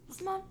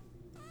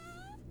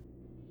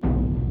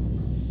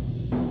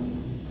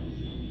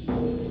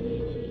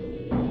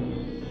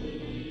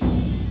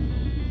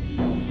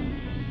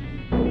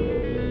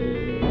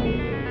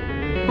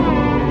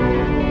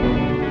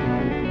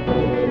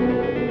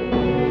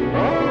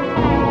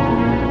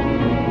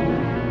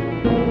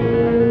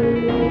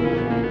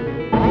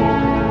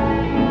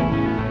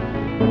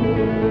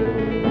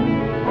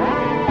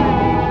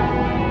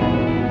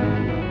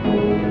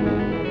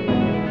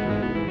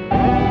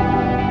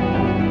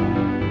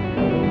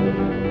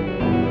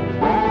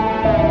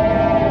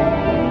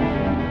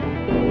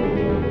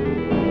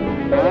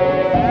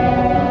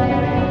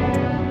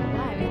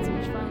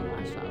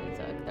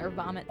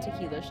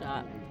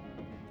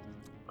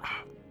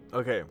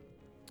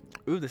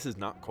Ooh, this is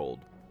not cold.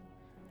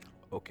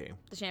 Okay.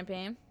 The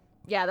champagne.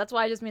 Yeah, that's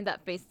why I just made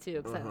that face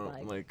too. Cause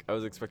I'm Like I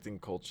was expecting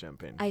cold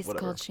champagne. ice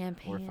Whatever. cold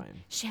champagne. We're fine.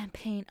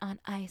 Champagne on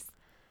ice.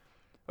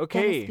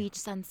 Okay. Venice Beach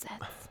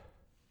sunsets.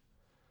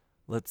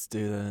 Let's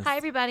do this. Hi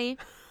everybody.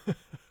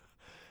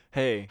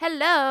 Hey.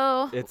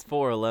 Hello. It's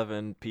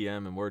 4:11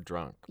 p.m. and we're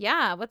drunk.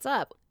 Yeah, what's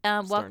up?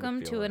 Starting to Welcome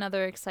feel to it.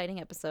 another exciting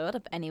episode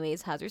of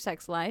Anyways, How's Your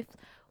Sex Life?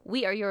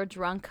 We are your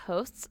drunk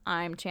hosts.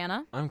 I'm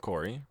Chana. I'm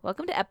Corey.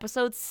 Welcome to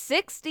episode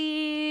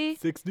 60.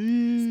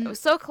 60.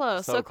 So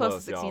close. So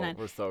close to y'all. 69.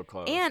 We're so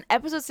close. And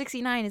episode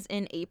 69 is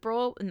in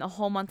April, and the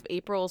whole month of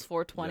April is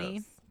 420.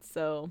 Yes.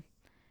 So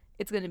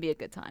it's going to be a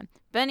good time.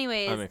 But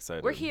anyways, I'm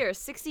excited. we're here,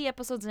 60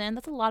 episodes in.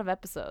 That's a lot of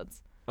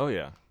episodes. Oh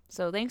yeah,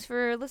 So thanks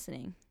for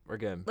listening. we're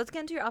good. Let's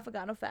get into your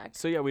affogato fact.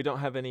 So yeah, we don't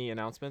have any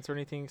announcements or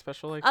anything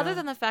special like Other that.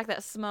 than the fact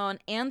that Simone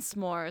and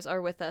S'mores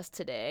are with us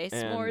today.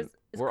 And S'mores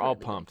is we're all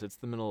currently- pumped. It's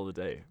the middle of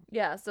the day,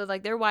 Yeah, so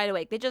like they're wide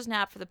awake. They just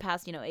napped for the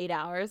past, 8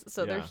 hours,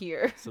 so they're Yeah.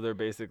 here. so they're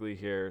basically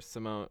here.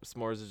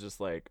 S'mores is just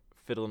like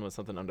fiddling with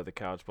something under the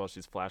couch while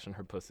she's flashing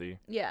her pussy.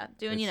 Yeah,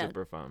 doing, It's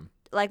super fun.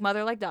 like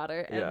mother, like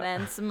daughter. And Yeah.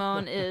 then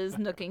Simone is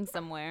nooking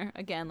somewhere.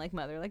 Again, like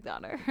mother, like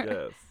daughter.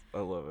 Yes, I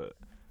love it.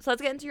 So let's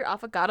get into your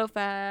affogato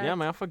fact. Yeah,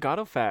 my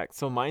affogato fact.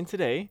 So mine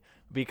today,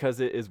 because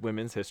it is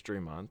Women's History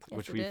Month, Yes,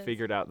 which it we is.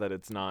 figured out that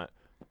it's not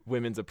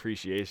Women's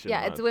Appreciation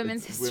Yeah, Month. it's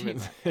Women's History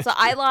Women's So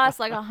I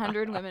lost like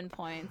 100 women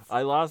points.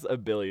 I lost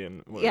 1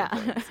 billion. Yeah.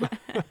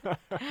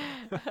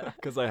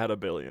 Because I had 1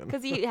 billion.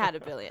 Because you had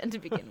 1 billion to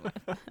begin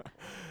with.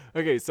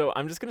 Okay, so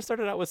I'm just gonna start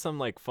it out with some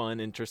like fun,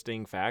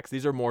 interesting facts.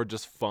 These are more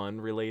just fun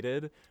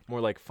related,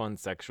 more like fun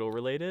sexual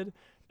related,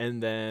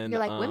 and then You're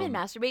like, women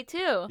masturbate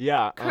too.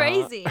 Yeah,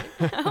 Crazy.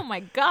 Oh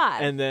my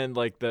God. And then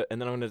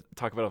and then I'm gonna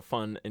talk about a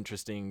fun,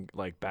 interesting,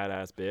 like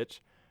badass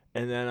bitch,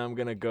 and then I'm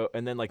gonna go,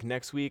 and then like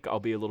next week I'll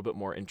be a little bit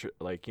more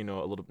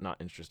a little not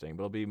interesting,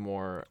 but I'll be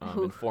more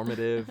Ooh.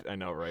 informative. I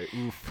know, right?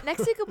 Oof.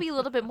 Next week will be a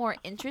little bit more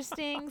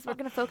interesting. So we're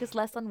going to focus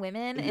less on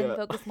women and Yeah.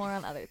 focus more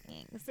on other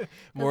things.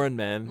 More on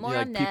men. more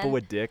yeah, on like people men.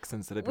 with dicks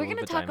instead of We're people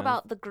going with to talk vaginas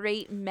about the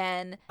great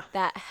men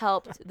that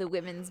helped the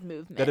women's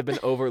movement. that have been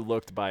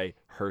overlooked by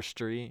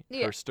herstory.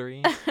 Yeah.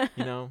 Herstory,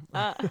 you know.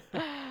 Uh,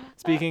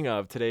 Speaking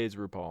of, today's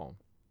RuPaul.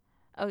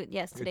 oh,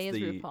 yes. Today it's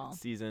is the RuPaul.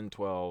 season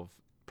 12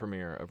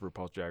 premiere of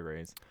RuPaul's Drag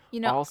Race.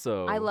 Also,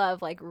 Also, I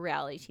love like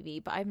reality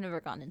TV, but I've never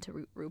gotten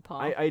into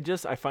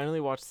RuPaul. I finally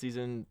watched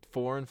season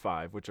 4 and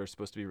 5, which are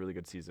supposed to be really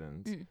good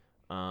seasons.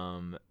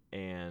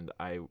 And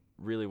I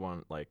really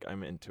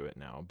I'm into it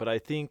now. But I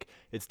think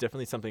it's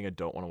definitely something I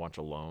don't want to watch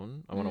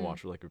alone. I want to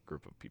watch with like a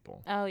group of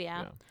people. Oh,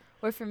 yeah.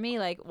 Or for me,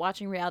 like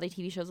watching reality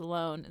TV shows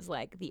alone is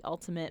like the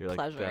ultimate You're like,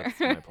 pleasure. that's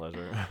my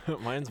pleasure.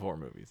 Mine's horror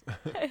movies.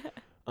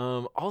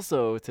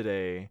 Also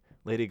today,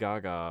 Lady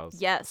Gaga's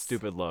Yes.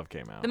 Stupid Love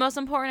came out. The most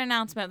important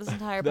announcement of this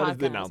entire That podcast. is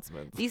the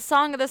announcement. The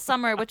song of the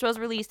summer, which was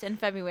released in It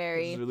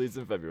February, was released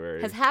in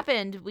February. has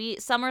happened.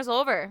 Summer's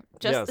over.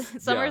 Just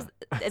Yes, summer's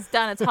it's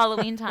done. It's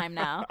Halloween time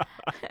now.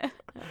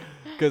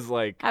 Because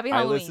like Happy I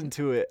Halloween. listened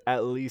to it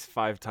at least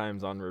 5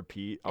 times on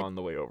repeat on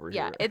the way over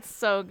Yeah, here. it's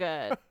so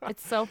good.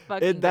 It's so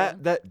fucking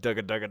that good.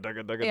 dugga dugga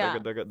dugga dugga Yeah.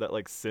 dugga dugga that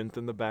like synth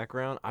in the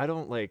background.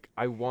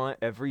 I want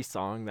every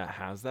song that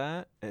has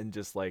that, and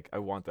just like I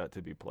want that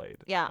to be played.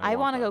 Yeah, I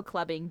want to that. go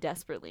clubbing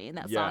desperately in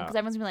that song Yeah. because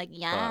everyone's gonna be like, Fuck,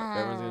 yeah.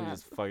 everyone's gonna be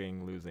just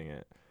fucking losing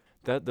it.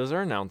 Those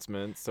are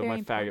announcements. So Very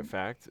my faggot important.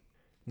 fact.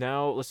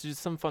 Now let's do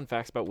some fun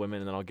facts about women,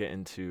 and then I'll get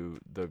into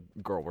the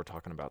girl we're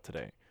talking about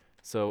today.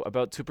 So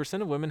about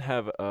 2% of women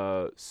have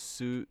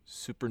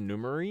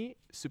supernumerary.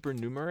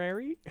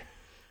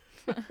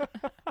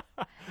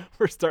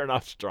 We're starting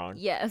off strong.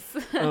 Yes.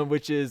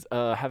 Which is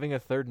having a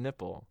third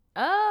nipple.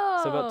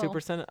 Oh. So about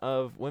 2%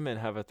 of women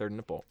have a third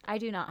nipple. I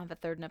do not have a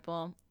third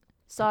nipple.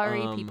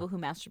 Sorry, Um, people who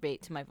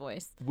masturbate to my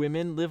voice.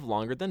 Women live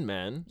longer than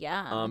men.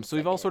 Yeah. So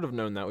we've all sort of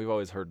known that. We've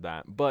always heard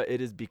that. But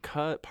it is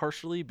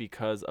partially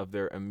because of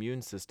their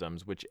immune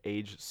systems, which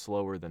age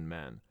slower than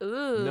men.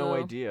 Ooh. No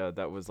idea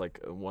that was like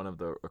one of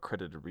the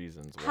accredited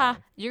reasons why. Ha!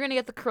 You're gonna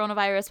get the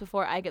coronavirus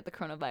before I get the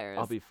coronavirus.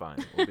 I'll be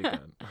fine. We'll be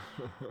good.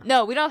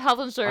 No, we don't have health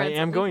I insurance.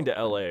 am going to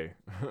LA.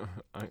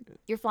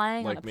 You're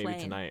flying on a Like maybe plane.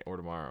 tonight or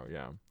tomorrow,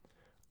 yeah.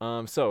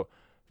 So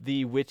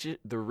the richest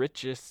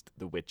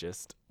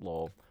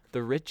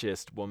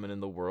woman in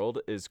the world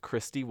is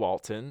Christy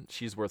Walton.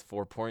 She's worth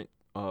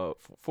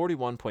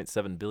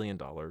 $41.7 billion.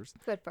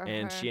 Good for her.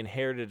 And she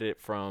inherited it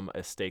from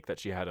a stake that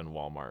she had in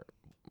Walmart,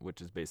 which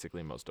is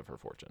basically most of her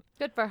fortune.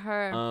 Good for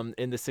her.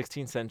 In the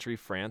 16th century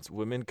France,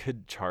 women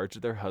could charge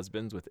their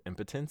husbands with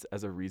impotence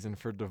as a reason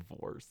for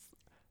divorce.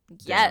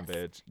 Yes. Damn,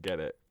 bitch. Get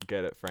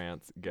it,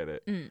 France. Get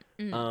it.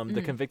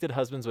 The convicted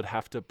husbands would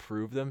have to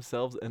prove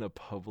themselves in a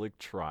public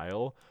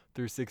trial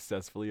through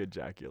successfully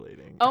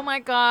ejaculating. Oh my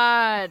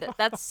God.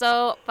 That's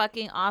so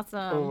fucking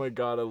awesome. Oh my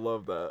God, I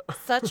love that.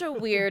 Such a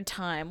weird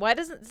time.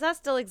 Does that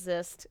still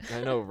exist?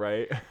 I know,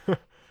 right?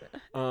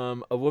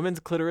 A woman's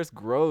clitoris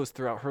grows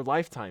throughout her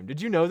lifetime.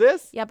 Did you know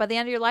this? Yeah, by the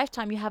end of your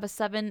lifetime, you have a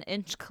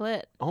 7-inch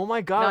clit. Oh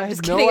my God! No, I I'm had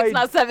just no kidding. It's idea.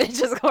 not 7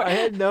 inches. I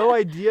had no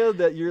idea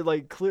that your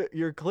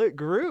clit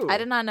grew. I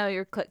did not know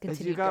your clit As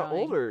continued you got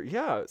growing. older,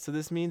 yeah. So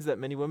this means that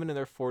many women in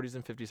their 40s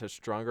and 50s have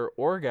stronger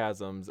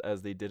orgasms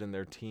as they did in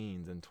their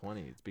teens and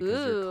 20s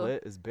because your Ooh.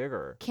 clit is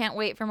bigger. Can't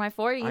wait for my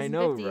 40s I and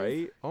know, 50s.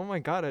 right? Oh my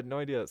God, I had no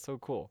idea. That's so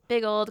cool.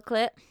 Big old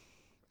clit.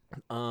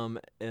 There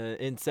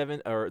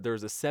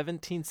was a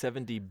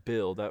 1770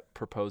 bill that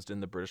proposed in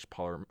the British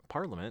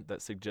Parliament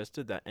that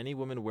suggested that any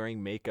woman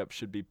wearing makeup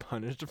should be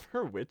punished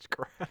for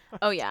witchcraft.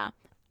 Oh, yeah.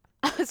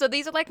 So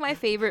these are like my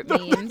favorite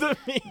memes.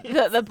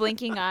 The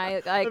blinking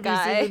eye guy. Have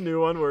you seen the new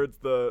one where it's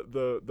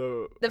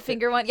the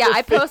finger one? Yeah,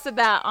 I posted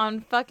that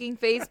on fucking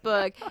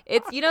Facebook.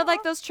 It's,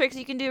 like those tricks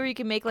you can do where you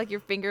can make like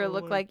your finger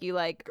look like you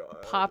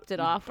popped it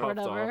off or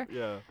whatever.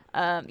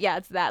 Yeah. Yeah,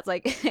 it's that. It's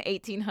like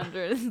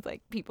 1800s,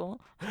 like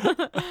people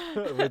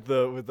with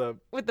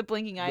the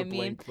blinking eye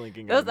meme.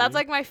 Blinking That's eye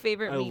like my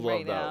favorite I meme love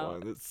right that now.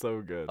 one. It's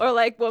so good. Or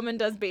like woman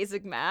does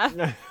basic math.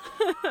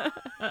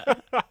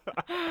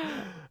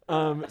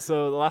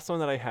 So the last one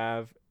that I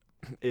have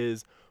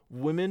is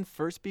women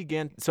first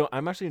began. So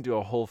I'm actually gonna do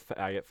a whole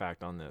faggot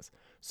fact on this.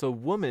 So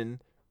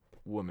women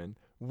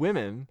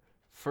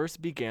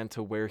first began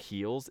to wear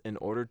heels in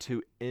order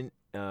to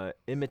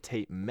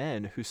imitate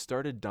men who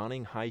started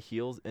donning high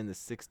heels in the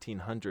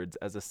 1600s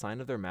as a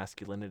sign of their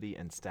masculinity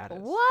and status.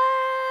 What?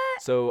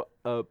 So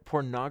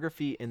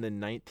pornography in the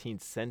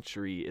 19th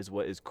century is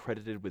what is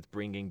credited with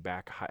bringing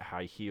back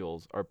high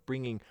heels, or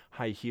bringing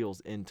high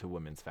heels into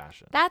women's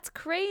fashion. That's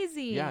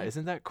crazy. Yeah,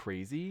 isn't that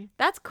crazy?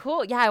 That's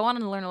cool. Yeah, I wanted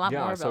to learn a lot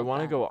more about that. Yeah, so I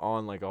want to go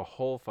on like a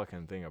whole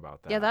fucking thing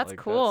about that. Yeah, that's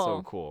That's cool.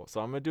 so cool. So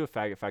I'm going to do a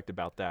faggot fact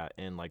about that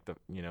in like the,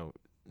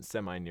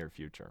 semi-near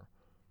future.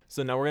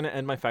 So now we're going to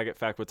end my faggot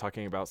fact with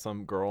talking about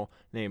some girl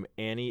named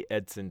Annie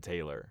Edson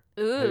Taylor.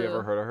 Ooh. Have you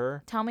ever heard of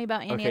her? Tell me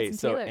about Annie Edson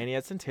so Taylor. Annie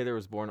Edson Taylor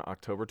was born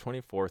October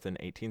 24th in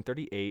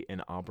 1838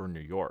 in Auburn, New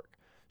York.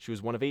 She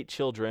was one of 8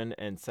 children,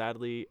 and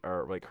sadly,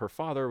 her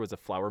father was a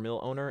flour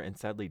mill owner and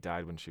sadly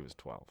died when she was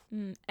 12.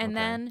 And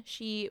then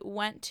she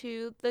went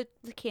to the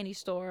candy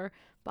store,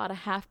 bought a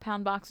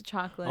half-pound box of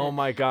chocolate. Oh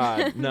my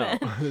God, no,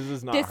 this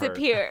is not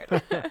disappeared.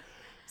 her.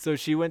 So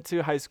she went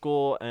to high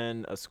school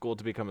and a school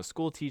to become a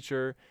school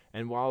teacher.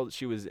 And while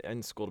she was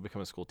in school to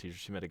become a school teacher,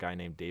 she met a guy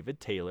named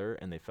David Taylor,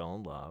 and they fell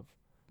in love.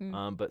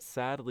 But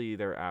sadly,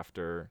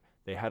 thereafter,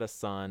 they had a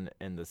son,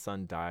 and the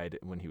son died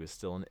when he was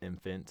still an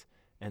infant.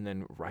 And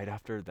then right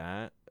after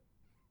that,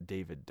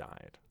 David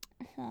died.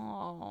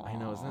 Aww. I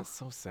know, isn't that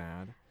so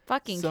sad?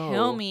 Fucking So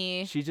kill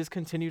me. She just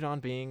continued on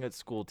being a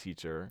school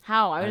teacher.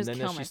 How? I would And just then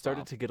kill as she myself.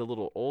 started to get a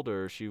little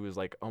older, she was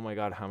like, oh my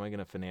God, how am I going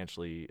to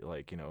financially,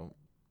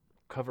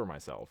 cover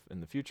myself in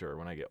the future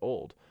when I get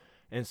old?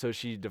 And so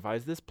she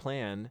devised this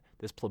plan,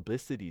 this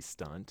publicity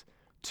stunt,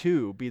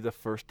 to be the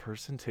first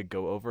person to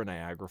go over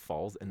Niagara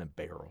Falls in a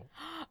barrel.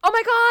 Oh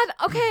my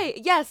God. Okay.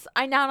 Yes.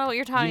 I now know what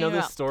you're Do talking you know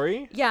about. this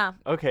story? Yeah.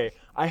 Okay.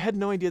 I had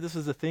no idea this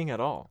was a thing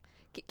at all.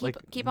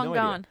 Keep on no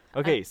going. idea.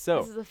 Okay,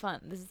 so This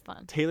is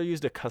fun. Taylor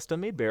used a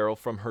custom-made barrel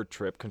from her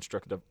trip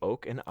constructed of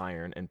oak and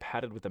iron and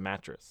padded with a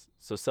mattress.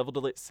 So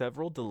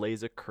several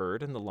delays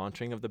occurred in the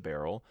launching of the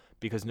barrel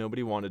because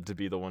nobody wanted to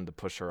be the one to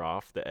push her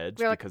off the edge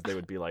because they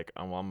would be like,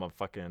 oh,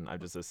 I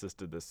just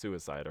assisted this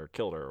suicide or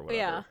killed her or whatever.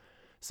 Yeah.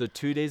 So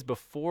 2 days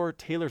before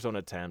Taylor's own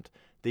attempt,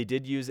 they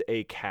did use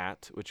a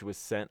cat, which was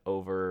sent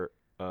over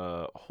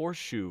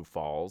Horseshoe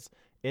Falls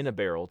in a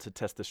barrel to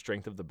test the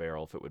strength of the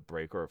barrel, if it would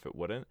break or if it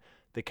wouldn't.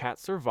 The cat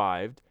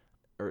survived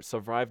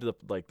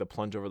the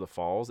plunge over the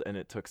falls, and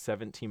it took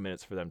 17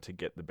 minutes for them to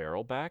get the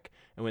barrel back.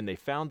 And when they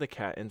found the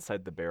cat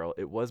inside the barrel,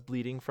 it was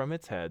bleeding from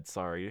its head,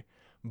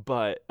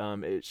 but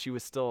she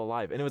was still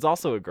alive. And it was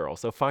also a girl,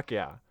 so fuck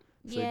yeah.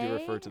 So they do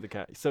refer to the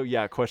cat. So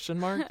yeah, question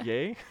mark,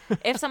 yay?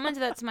 If someone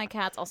did that to my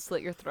cats, I'll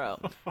slit your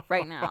throat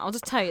right now. I'll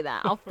just tell you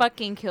that. I'll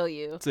fucking kill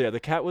you. So yeah, the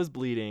cat was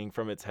bleeding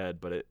from its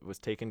head, but it was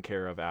taken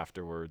care of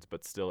afterwards,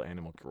 but still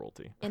animal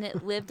cruelty. And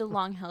it lived a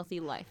long, healthy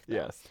life, though.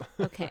 Yes.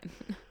 Okay.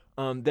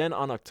 Then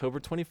on October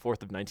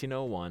 24th of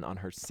 1901, on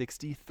her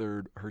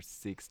 63rd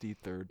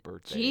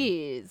birthday,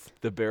 Jeez.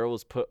 the barrel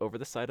was put over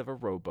the side of a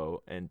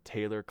rowboat, and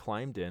Taylor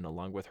climbed in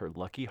along with her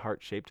lucky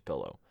heart-shaped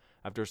pillow.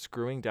 After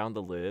screwing down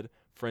the lid,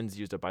 friends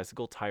used a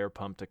bicycle tire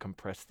pump to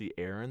compress the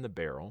air in the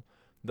barrel.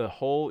 The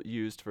hole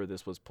used for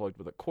this was plugged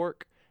with a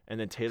cork, and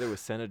then Taylor was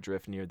sent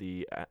adrift near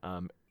the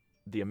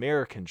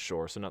American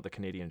shore, so not the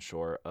Canadian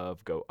shore,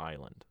 of Goat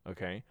Island.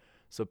 Okay,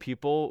 so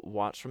people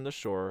watched from the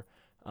shore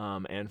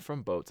and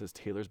from boats as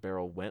Taylor's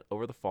barrel went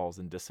over the falls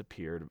and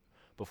disappeared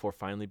before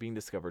finally being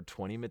discovered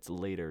 20 minutes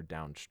later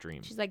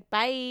downstream. She's like,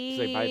 bye. She's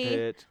like, bye,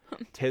 bitch.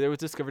 Taylor was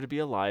discovered to be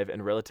alive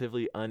and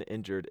relatively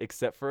uninjured,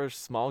 except for a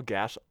small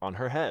gash on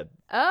her head.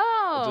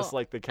 Oh. Just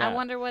like the cat. I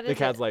wonder what the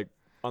cat's like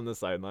on the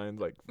sidelines,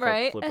 like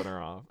flipping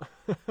her off.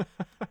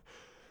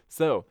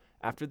 So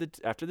after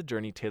the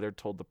journey, Taylor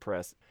told the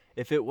press,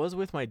 "If it was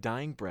with my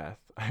dying breath,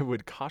 I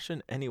would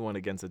caution anyone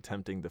against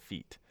attempting the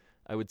feat.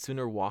 I would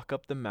sooner walk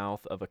up the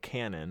mouth of a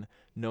cannon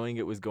knowing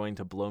it was going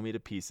to blow me to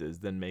pieces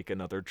than make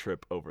another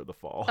trip over the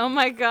fall. Oh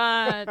my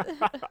God.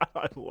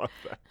 I love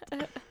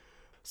that.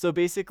 So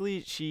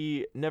basically,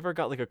 she never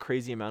got like a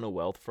crazy amount of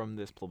wealth from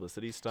this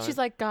publicity stunt. She's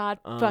like, God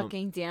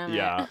fucking damn it.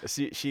 Yeah,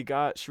 she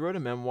wrote a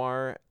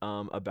memoir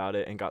about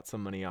it and got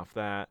some money off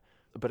that.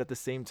 But at the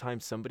same time,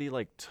 somebody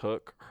like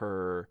took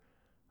her,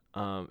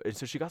 and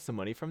so she got some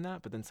money from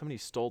that. But then somebody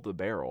stole the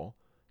barrel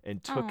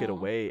and took it Aw.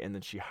 away, and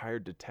then she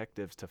hired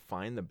detectives to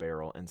find the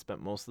barrel and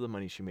spent most of the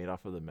money she made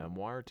off of the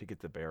memoir to get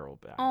the barrel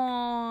back.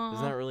 Aww.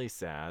 Isn't that really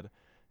sad?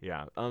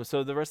 Yeah.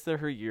 So the rest of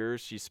her years,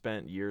 she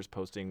spent years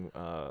posting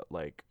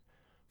like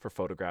for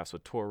photographs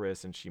with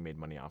tourists, and she made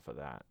money off of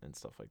that and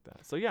stuff like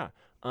that. So yeah,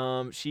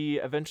 she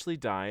eventually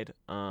died,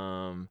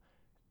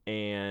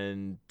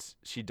 and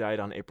she died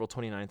on April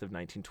 29th of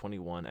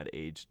 1921 at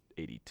age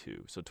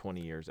 82. So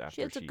 20 years after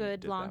She has a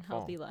good, did long, that fall.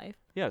 healthy life.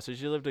 Yeah, so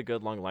she lived a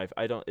good long life.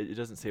 It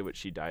doesn't say what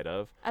she died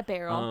of. A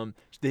barrel.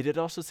 They did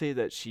also say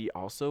that she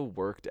also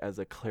worked as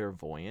a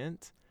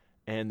clairvoyant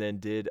and then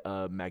did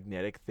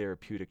magnetic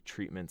therapeutic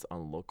treatments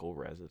on local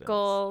residents.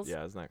 Goals.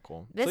 Yeah, isn't that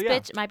cool? This So, yeah.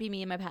 bitch might be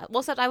me and my pet. Well,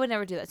 except I would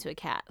never do that to a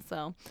cat.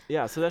 So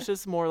Yeah, so that's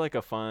just more like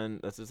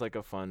that's just like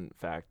a fun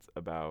fact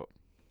about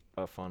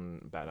a fun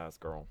badass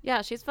girl.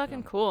 yeah, she's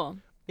fucking cool.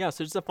 Yeah,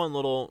 so just a fun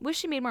little Wish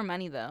she made more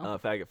money though.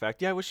 faggot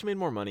fact. Yeah, I wish she made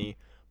more money,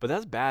 but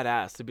that's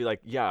badass to be like,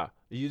 yeah,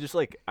 you just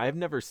like, I've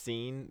never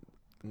seen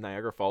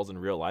Niagara Falls in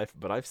real life,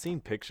 but I've seen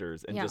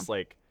pictures and Yeah. just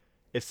like,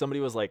 if somebody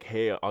was like,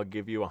 hey, I'll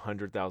give you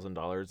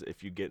 $100,000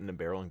 if you get in a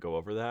barrel and go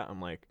over that, I'm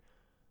like,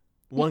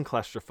 one,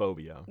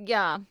 claustrophobia.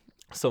 Yeah.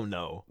 So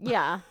no.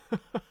 Yeah.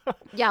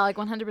 Yeah, like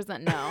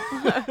 100%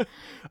 no.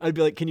 I'd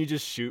be like, can you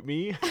just shoot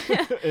me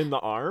in the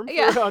arm for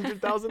Yeah.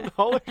 $100,000?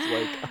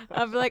 Like,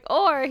 I'd be like,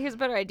 or here's a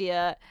better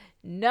idea.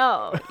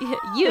 No,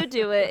 you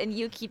do it and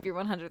you keep your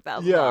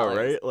 $100,000. yeah,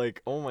 right?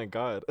 Like, oh my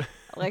God.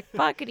 Like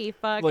fuckity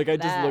fuck. Like, I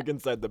just that. look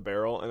inside the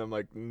barrel and I'm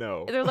like,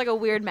 no. There's like a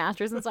weird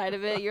mattress inside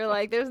of it. You're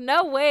like, there's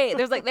no way.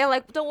 They're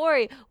like, don't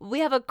worry, we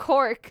have a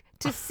cork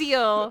to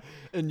seal.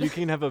 And you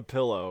can have a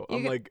pillow. You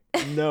I'm can- like,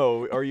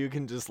 no. Or you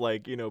can just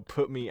like,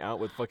 put me out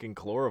with fucking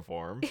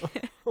chloroform.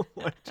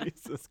 Like,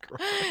 Jesus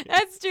Christ.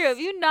 That's true. If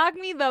you knock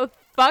me the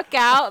fuck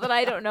out, then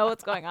I don't know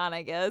what's going on,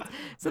 I guess.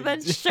 So Like,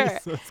 then sure.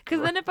 Jesus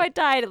Because then if I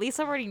died, at least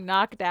I'm already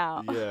knocked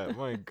out. Yeah,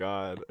 my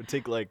God.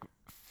 Take like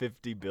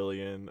 50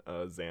 billion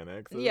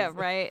Xanax. Yeah,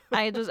 right.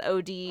 I just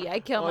OD. I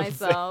kill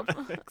myself.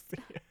 Yeah.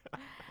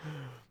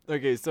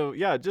 Okay, so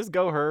yeah, just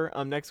go her.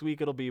 Next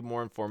week it'll be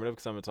more informative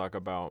because I'm gonna talk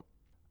about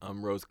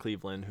Rose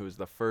Cleveland, who is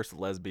the first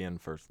lesbian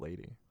first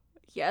lady.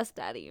 Yes,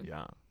 daddy.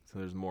 Yeah. So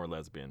there's more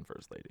lesbian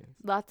first ladies.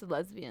 Lots of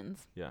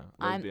lesbians. Yeah.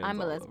 I'm lesbians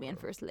a all lesbian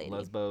over. first lady.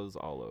 Lesbos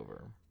all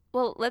over.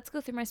 Well, let's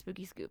go through my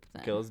spooky scoop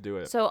then. Okay, let's do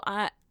it. So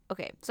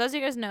so as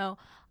you guys know,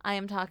 I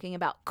am talking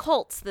about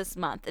cults this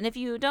month. And if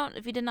you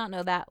did not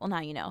know that, well,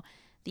 now you know.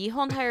 The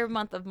whole entire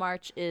month of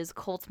March is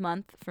cult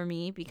month for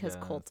me because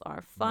Yes, cults are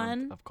Month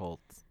fun. of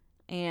cults.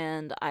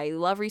 And I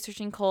love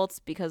researching cults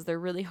because they're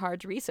really hard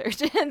to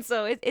research. And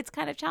so it's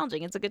kind of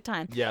challenging. It's a good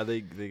time. Yeah,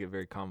 they get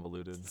very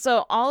convoluted.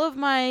 So all of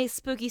my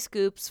spooky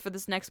scoops for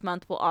this next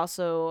month will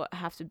also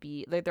have to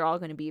be, like, they're all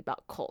going to be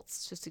about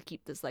cults, just to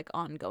keep this like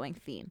ongoing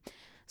theme.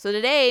 So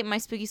today my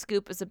spooky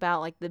scoop is about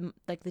like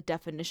the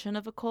definition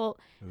of a cult.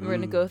 And we're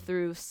going to go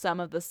through some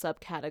of the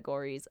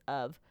subcategories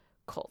of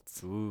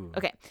cults. Ooh.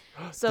 Okay.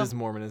 So Does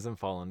Mormonism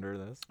fall under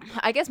this?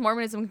 I guess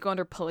Mormonism can go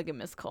under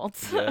polygamous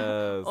cults.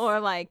 Yes. Or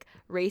like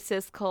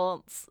racist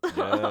cults or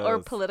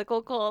Yes.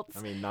 political cults.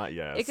 I mean, not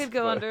yes. It could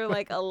go but- under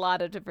like a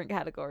lot of different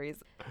categories.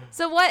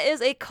 So what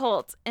is a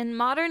cult? In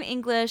modern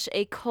English,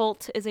 a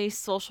cult is a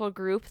social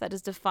group that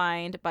is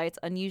defined by its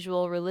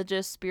unusual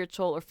religious,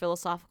 spiritual, or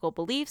philosophical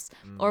beliefs,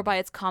 or by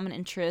its common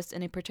interest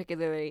in a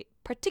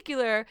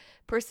particular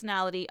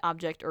personality,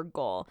 object, or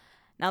goal.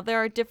 Now, there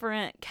are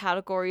different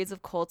categories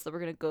of cults that we're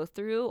going to go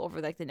through over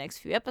like the next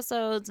few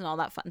episodes and all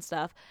that fun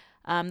stuff.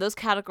 Those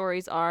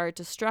categories are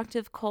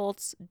destructive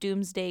cults,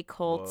 doomsday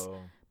cults,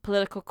 Whoa.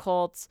 political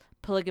cults,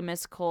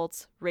 polygamous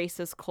cults,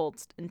 racist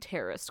cults, and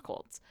terrorist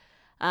cults.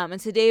 And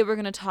today we're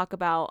going to talk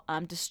about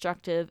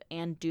destructive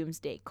and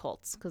doomsday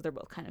cults because they're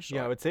both kind of short.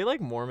 Yeah, I would say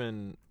like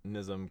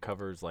Mormonism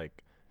covers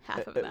like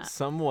Half of that.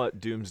 somewhat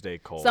doomsday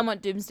cult.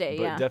 Somewhat doomsday,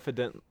 but yeah.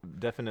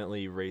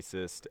 definitely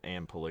racist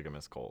and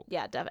polygamous cult.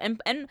 Yeah,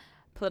 and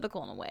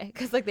political in a way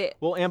because like they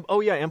Well,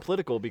 and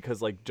political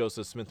because like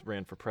Joseph Smith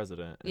ran for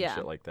president and Yeah.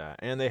 shit like that,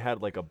 and they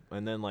had like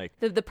and then like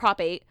the Prop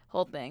 8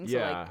 whole thing. So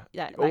yeah, like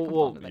that oh can fall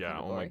well, under that yeah,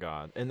 oh my category.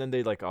 God, and then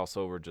they like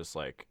also were just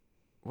like,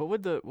 what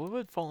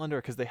would fall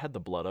under because they had the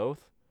blood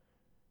oath.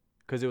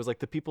 Because it was like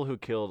the people who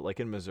killed, like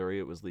in Missouri,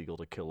 it was legal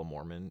to kill a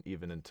Mormon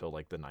even until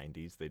like the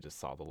 90s. They just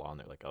saw the law and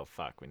they're like, oh,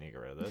 fuck, we need to get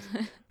rid of this.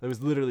 It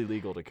was literally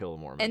legal to kill a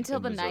Mormon. Until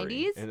in the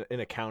Missouri, 90s? In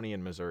a county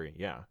in Missouri.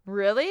 Yeah.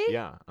 Really?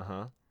 Yeah.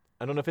 Uh-huh.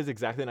 I don't know if it's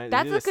exactly the 90s.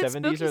 That's Either a good the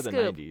 70s or spooky the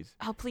scoop. 90s.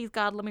 Oh, please,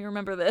 God, let me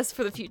remember this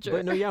for the future.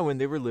 But no, yeah, when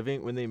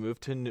they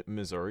moved to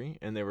Missouri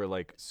and they were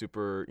like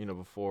super,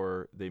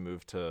 before they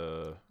moved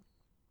to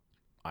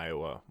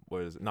Iowa,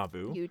 what is it?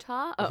 Nauvoo?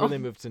 Utah? Before Oh. they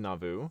moved to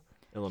Nauvoo,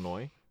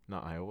 Illinois.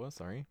 not Iowa,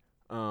 sorry.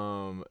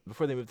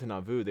 Before they moved to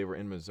Nauvoo, they were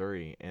in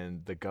Missouri,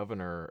 and the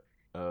governor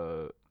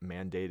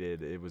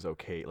mandated it was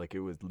okay, like it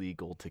was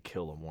legal to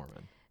kill a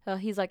Mormon.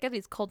 He's like, get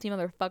these culty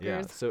motherfuckers.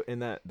 Yeah. So in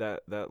that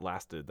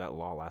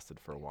law lasted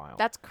for a while.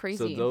 That's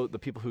crazy. So the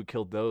people who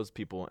killed those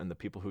people and the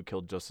people who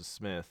killed Joseph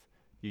Smith,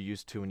 you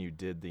used to when you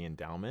did the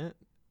endowment.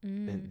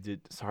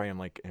 Sorry, I'm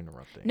like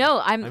interrupting.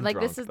 No, I'm like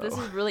drunk, this is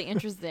really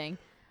interesting.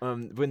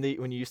 When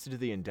you used to do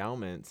the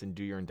endowments and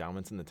do your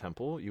endowments in the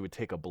temple, you would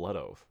take a blood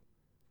oath.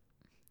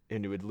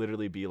 And it would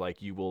literally be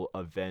like, you will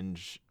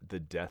avenge the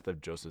death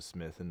of Joseph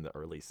Smith and the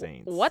early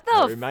saints. What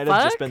the It might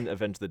have just been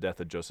avenge the death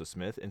of Joseph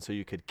Smith, and so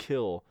you could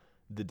kill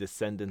the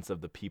descendants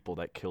of the people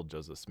that killed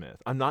Joseph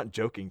Smith. I'm not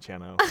joking,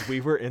 Chano.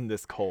 We were in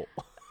this cult.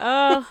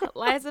 Oh,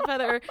 Liza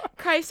Feather.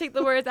 Christ, take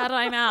the words out of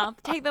my mouth.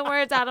 Take the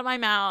words out of my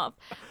mouth.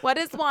 What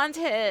is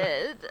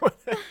wanted?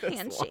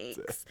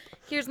 Handshakes.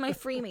 Here's my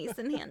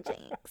Freemason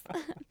handshakes.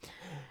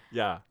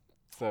 Yeah.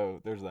 So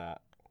there's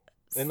that.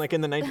 And like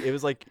it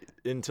was like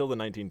until the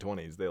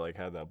 1920s they like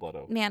had that blood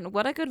oath. Man,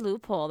 what a good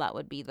loophole that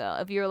would be though.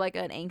 If you're like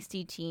an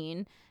angsty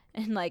teen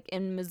and like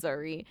in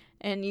Missouri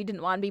and you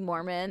didn't want to be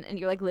Mormon and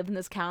you're like live in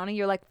this county,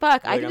 you're like,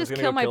 fuck, I can just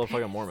kill my parents. Kill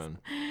a fucking Mormon.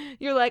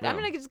 You're like, I'm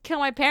gonna just kill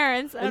my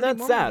parents. And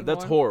that's sad.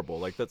 That's horrible.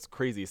 Like that's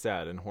crazy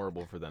sad and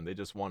horrible for them. They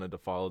just wanted to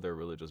follow their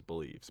religious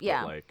beliefs.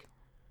 Yeah. But like,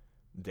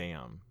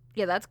 damn.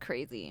 Yeah, that's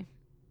crazy.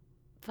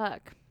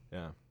 Fuck.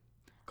 Yeah.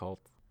 Cult.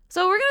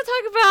 So we're going to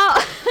talk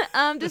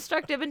about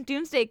destructive and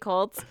doomsday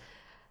cults.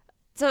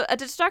 So a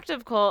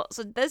destructive cult,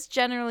 so this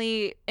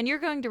generally, and you're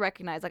going to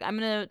recognize, like I'm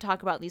going to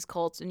talk about these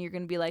cults and you're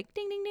going to be like,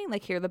 ding, ding, ding,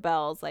 like hear the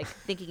bells, like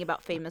thinking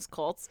about famous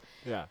cults.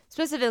 Yeah.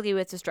 Specifically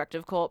with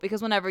destructive cult,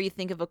 because whenever you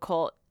think of a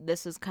cult,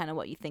 this is kind of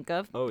what you think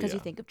of. Oh, Because yeah. you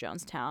think of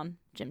Jonestown,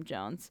 Jim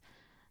Jones.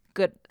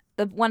 Good.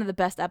 One of the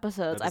best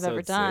episodes I've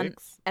ever done.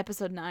 6?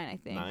 Episode 9, I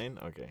think. 9?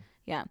 Okay.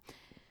 Yeah.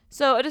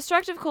 So a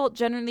destructive cult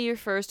generally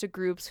refers to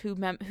groups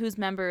whose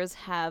members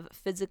have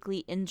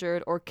physically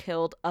injured or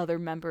killed other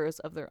members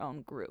of their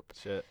own group.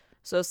 Shit.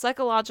 So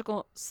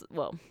psychological.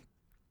 Well,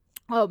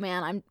 oh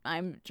man,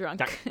 I'm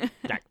drunk.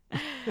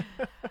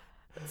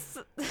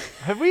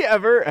 Have we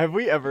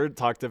ever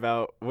talked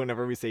about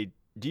whenever we say,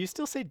 do you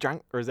still say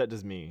drunk, or is that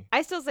just me?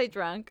 I still say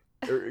drunk.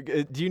 Or,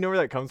 do you know where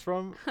that comes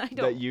from? I That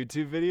don't.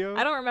 YouTube video?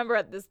 I don't remember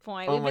at this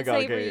point. Oh We've my been god!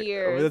 saying Okay, for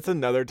years. that's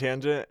another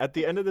tangent. At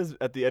the end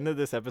of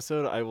this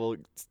episode, I will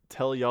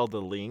tell y'all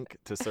the link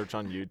to search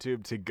on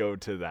YouTube to go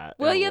to that.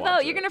 Will and you though?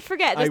 watch You're it. gonna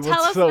forget. I Just will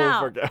tell us so now.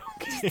 forget.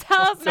 Okay. Just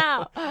tell us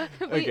now.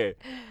 Okay.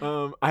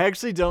 I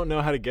actually don't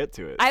know how to get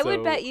to it. I so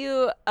would bet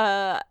you.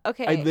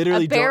 Okay. I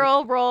literally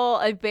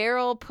a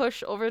barrel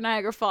push over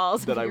Niagara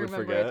Falls. That if I you would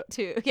remember forget? it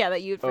too. Yeah,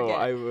 that you'd Oh, forget.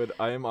 I would.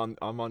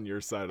 I'm on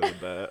your side of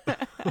the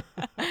bet.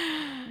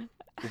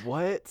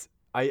 What?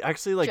 I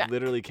actually Jack.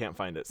 literally can't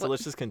find it. So What?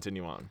 let's just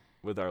continue on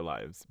with our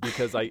lives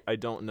because I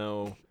don't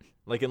know,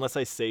 like unless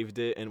I saved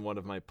it in one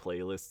of my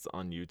playlists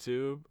on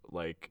YouTube,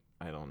 like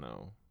I don't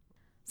know.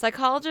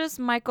 Psychologist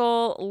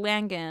Michael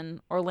Langan,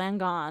 or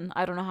Langon,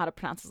 I don't know how to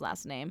pronounce his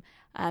last name.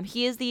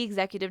 He is the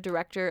executive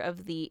director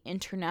of the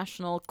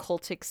International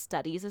Cultic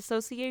Studies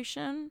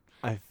Association.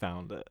 I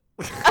found it.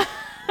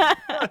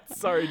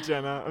 Sorry,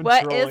 Jenna. I'm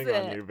What is trolling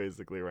on it? you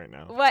basically right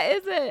now. What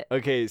is it?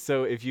 Okay,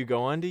 so if you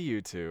go onto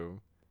YouTube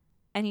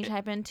And you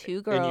type in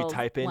two girls. and you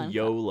type in one cup.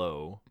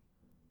 YOLO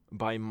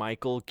by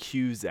Michael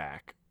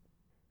Cusack.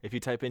 If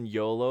you type in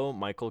YOLO,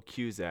 Michael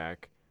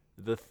Cusack,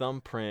 the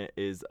thumbprint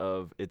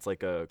it's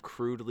like a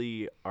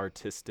crudely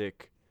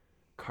artistic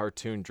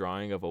cartoon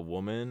drawing of a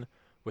woman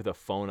with a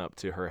phone up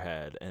to her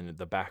head, and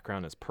the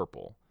background is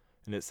purple,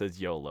 and it says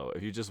YOLO.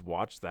 If you just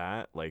watch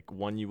that, like,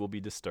 one, you will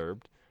be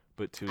disturbed,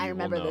 but two, I you will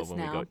remember know this when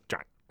now. we go,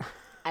 "Drunk."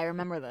 I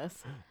remember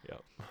this.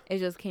 Yep. It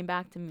just came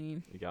back to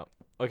me. Yep.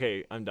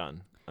 Okay, I'm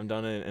done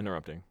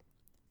interrupting.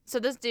 So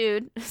this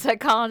dude,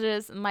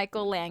 psychologist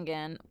Michael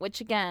Langan,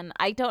 which again,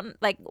 I don't,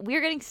 like,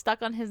 we're getting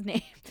stuck on his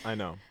name. I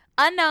know.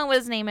 Unknown what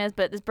his name is,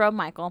 but this bro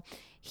Michael,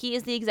 he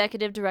is the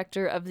executive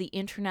director of the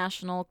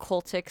International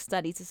Cultic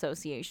Studies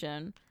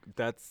Association.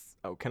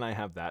 Can I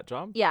have that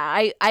job?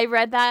 Yeah, I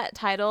read that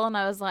title and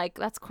I was like,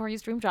 that's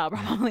Corey's dream job,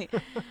 probably.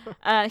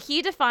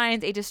 He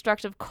defines a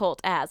destructive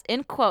cult as,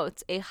 in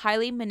quotes, a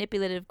highly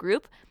manipulative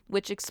group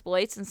which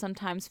exploits and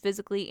sometimes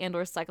physically and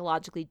or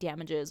psychologically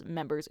damages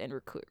members and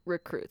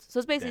recruits. So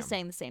it's basically Damn.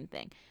 saying the same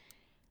thing.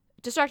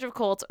 Destructive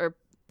cults are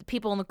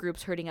people in the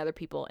groups hurting other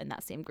people in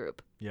that same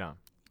group. Yeah.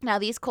 Now,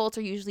 these cults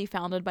are usually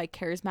founded by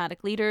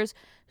charismatic leaders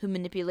who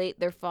manipulate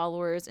their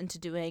followers into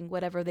doing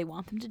whatever they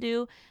want them to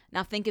do.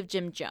 Now, think of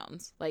Jim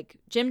Jones. Like,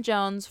 Jim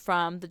Jones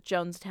from the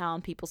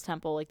Jonestown People's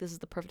Temple. Like, this is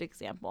the perfect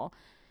example.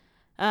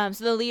 So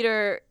the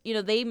leader,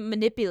 they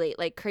manipulate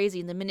like crazy,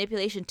 and the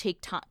manipulation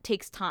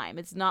takes time.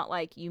 It's not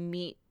like you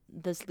meet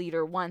this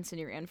leader once and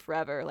you're in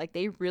forever. Like,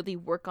 they really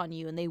work on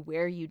you and they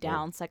wear you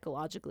down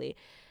psychologically.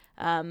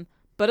 But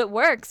it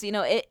works.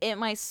 It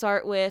might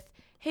start with,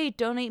 hey,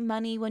 donate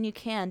money when you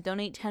can.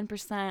 Donate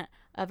 10%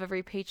 of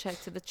every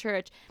paycheck to the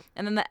church.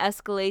 And then that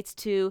escalates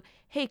to,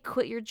 hey,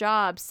 quit your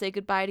job. Say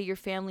goodbye to your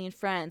family and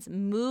friends.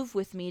 Move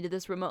with me to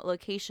this remote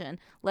location.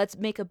 Let's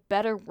make a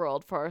better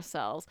world for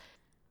ourselves.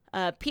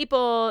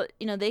 People,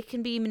 they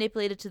can be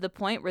manipulated to the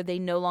point where they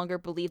no longer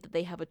believe that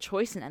they have a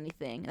choice in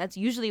anything. That's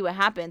usually what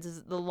happens,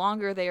 is the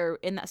longer they are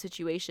in that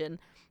situation,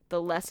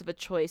 the less of a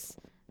choice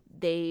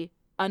they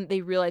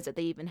realize that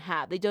they even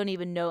have. They don't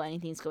even know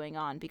anything's going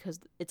on because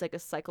it's like a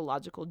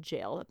psychological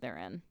jail that they're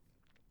in.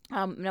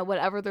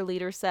 Whatever their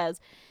leader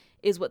says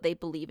is what they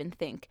believe and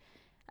think.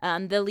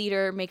 The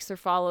leader makes their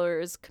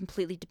followers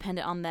completely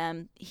dependent on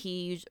them.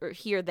 He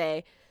or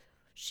they,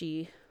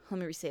 she... Let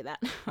me re-say that.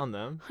 On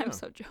them? I'm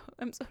so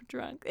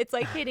drunk. It's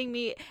like hitting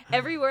me.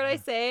 Every word I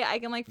say, I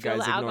can like feel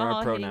the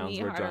alcohol hitting me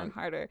harder and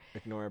harder.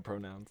 Ignore our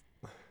pronouns.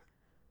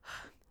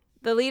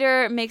 The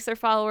leader makes their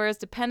followers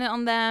dependent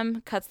on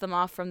them, cuts them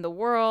off from the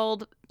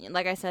world.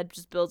 Like I said,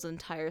 just builds an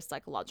entire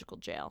psychological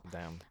jail.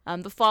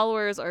 Damn. The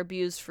followers are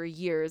abused for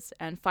years,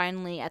 and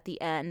finally, at the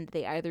end,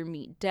 they either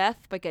meet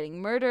death by getting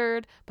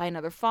murdered by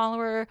another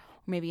follower, or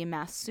maybe a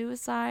mass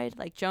suicide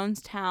like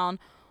Jonestown,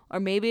 or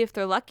maybe if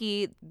they're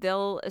lucky,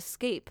 they'll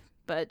escape.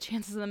 But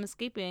chances of them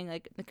escaping,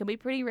 it can be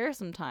pretty rare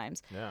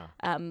sometimes. Yeah.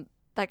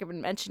 Like I've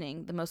been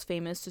mentioning, the most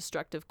famous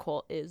destructive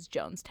cult is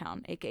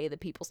Jonestown, aka the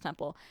People's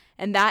Temple.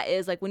 And that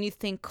is, when you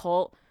think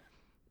cult,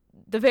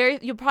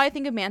 you'll probably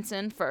think of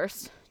Manson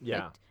first.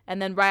 Yeah.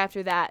 And then right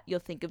after that, you'll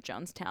think of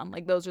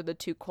Jonestown. Those are the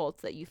two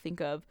cults that you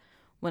think of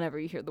whenever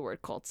you hear the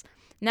word cults.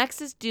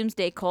 Next is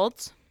doomsday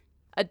cults.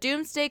 A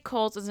doomsday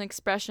cult is an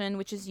expression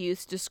which is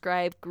used to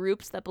describe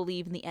groups that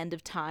believe in the end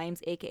of times,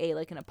 aka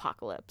an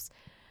apocalypse.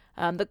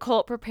 The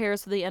cult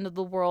prepares for the end of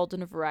the world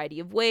in a variety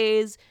of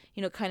ways.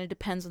 It kind of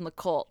depends on the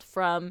cult,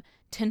 from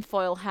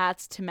tinfoil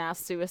hats to mass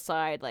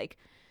suicide.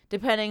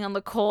 Depending on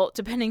the cult,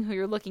 depending who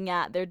you're looking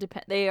at,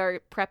 they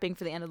are prepping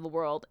for the end of the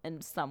world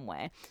in some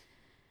way.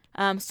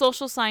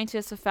 Social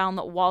scientists have found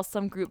that while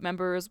some group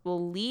members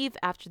will leave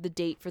after the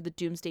date for the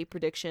doomsday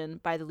prediction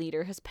by the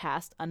leader has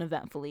passed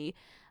uneventfully,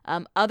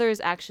 others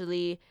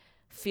actually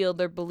feel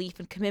their belief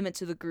and commitment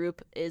to the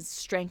group is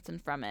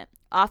strengthened from it.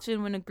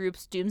 Often when a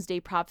group's doomsday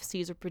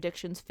prophecies or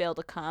predictions fail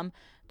to come,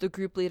 the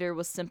group leader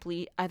will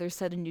simply either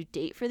set a new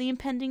date for the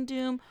impending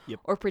doom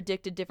or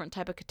predict a different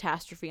type of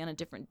catastrophe on a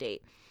different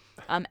date.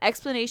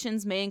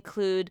 Explanations may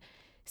include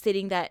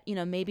stating that,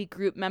 maybe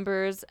group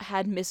members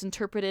had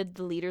misinterpreted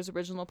the leader's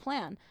original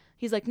plan.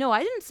 He's like, no,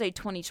 I didn't say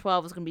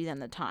 2012 was going to be the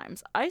end of the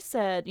times. I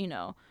said,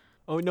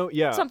 oh, no,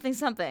 yeah.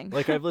 Something.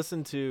 I've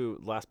listened to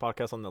last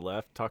podcast on the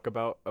left talk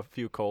about a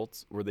few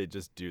cults where they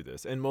just do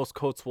this. And most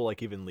cults will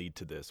even lead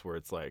to this, where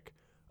it's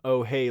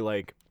oh, hey,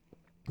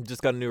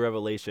 just got a new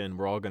revelation.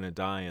 We're all going to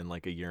die in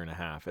a year and a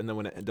half. And then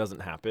when it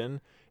doesn't happen,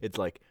 it's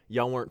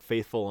y'all weren't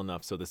faithful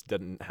enough, so this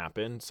didn't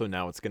happen. So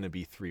now it's going to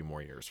be 3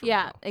 more years from now.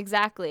 Yeah,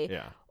 exactly.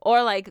 Yeah.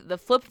 Or the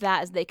flip of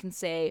that is they can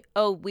say,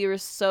 oh, we were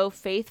so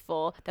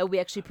faithful that we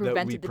actually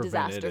prevented the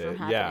disaster from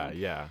happening.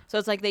 Yeah. So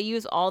it's they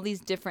use all these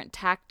different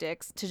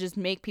tactics to just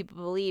make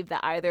people believe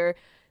that either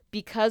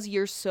because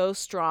you're so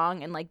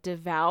strong and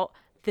devout,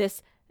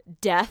 this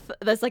death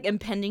that's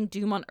impending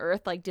doom on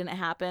earth didn't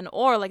happen,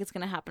 or it's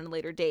gonna happen at a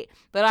later date.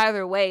 But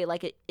either way,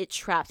 it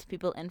traps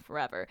people in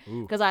forever,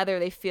 because either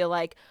they feel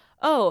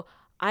oh,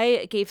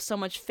 I gave so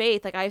much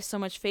faith, I have so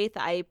much faith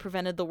that I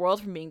prevented the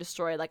world from being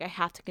destroyed, I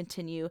have to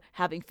continue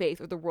having faith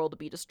or the world will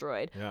be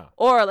destroyed. Yeah.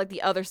 Or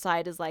the other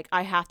side is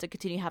I have to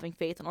continue having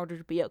faith in order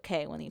to be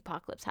okay when the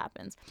apocalypse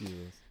happens. Jesus.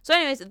 So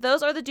anyways,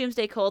 those are the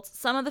doomsday cults.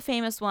 Some of the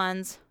famous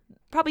ones,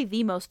 probably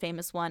the most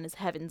famous one, is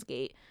Heaven's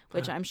Gate,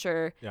 which I'm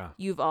sure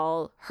you've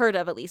all heard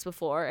of at least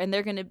before. And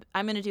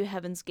I'm gonna do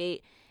Heaven's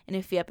Gate in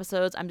a few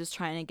episodes. I'm just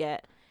trying to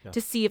get to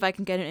see if I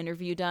can get an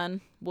interview done.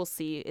 We'll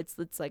see. It's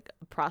a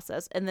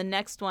process. And the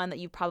next one that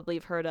you probably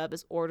have heard of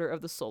is Order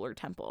of the Solar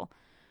Temple,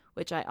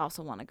 which I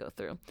also want to go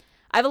through.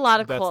 I have a lot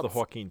of cults. That's the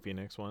Joaquin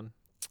Phoenix one.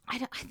 I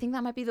think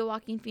that might be the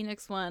Joaquin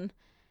Phoenix one.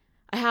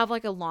 I have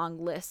a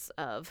long list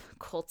of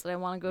cults that I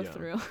want to go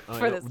through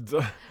for this.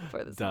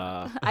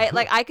 Duh.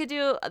 I could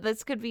do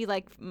this. Could be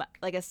like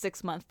a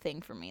 6-month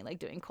thing for me,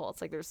 doing cults.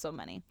 There's so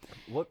many.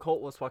 What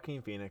cult was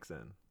Joaquin Phoenix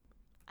in?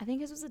 I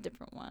think this was a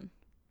different one.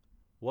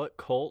 What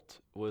cult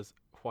was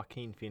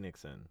Joaquin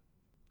Phoenix in?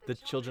 The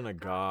Children of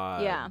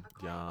God. Yeah.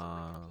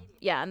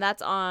 Yeah, and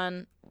that's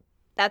on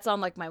my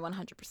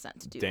 100%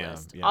 to do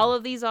list. Yeah. All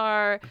of these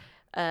are.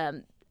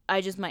 I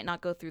just might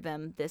not go through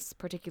them this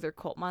particular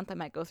cult month. I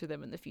might go through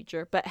them in the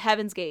future. But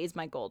Heaven's Gate is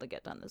my goal to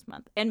get done this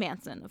month. And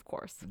Manson, of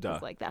course.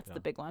 Because that's the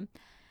big one.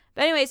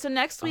 But anyway, so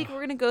next week we're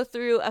going to go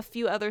through a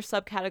few other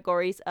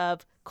subcategories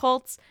of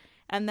cults.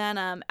 And then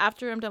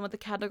after I'm done with the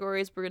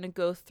categories, we're going to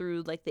go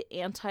through the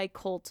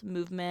anti-cult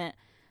movement,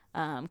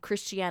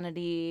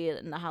 Christianity,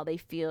 and how they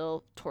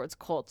feel towards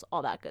cults,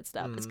 all that good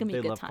stuff. It's going to be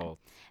a good time.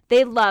 Cults.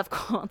 They love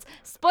cults.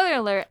 Spoiler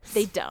alert,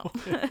 they don't.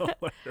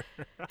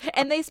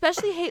 And they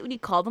especially hate when you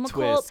call them a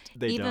cult,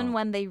 even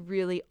when they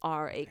really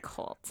are a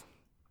cult.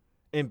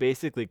 And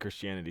basically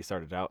Christianity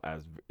started out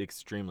as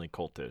extremely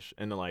cultish,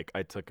 and like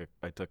I took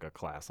a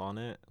class on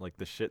it. Like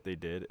the shit they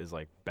did is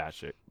like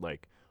batshit,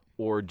 like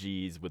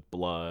orgies with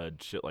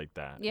blood, shit like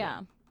that.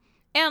 Yeah.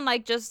 And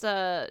like just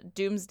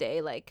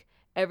doomsday, like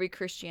every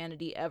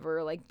Christianity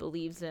ever like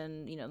believes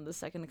in, the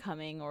second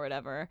coming or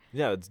whatever.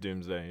 Yeah, it's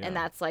doomsday. Yeah. And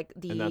that's like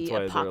the and that's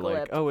why apocalypse. they're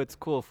like, oh, it's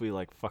cool if we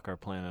like fuck our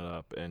planet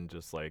up and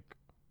just like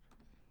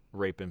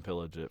rape and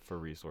pillage it for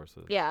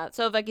resources. Yeah.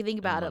 So if like you think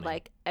about it, money.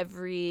 like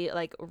every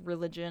like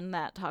religion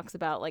that talks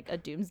about like a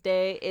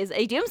doomsday is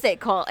a doomsday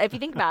cult. If you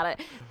think about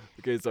it.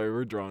 Okay, sorry,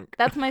 we're drunk.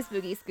 That's my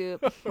spooky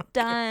scoop.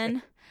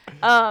 Done.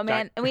 Oh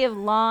man, and we have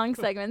long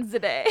segments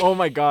today. Oh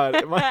my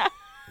god.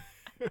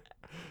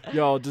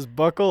 Y'all just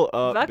buckle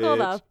up.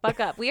 Buck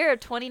up. We are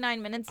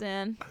 29 minutes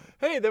in.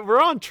 Hey,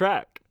 we're on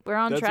track. We're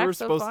on That's track where we're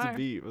so supposed far. to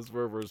be. That's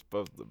where we're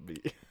supposed to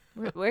be.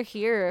 We're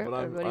here,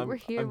 But everybody. We're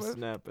here. I'm We're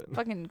snapping.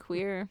 fucking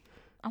queer.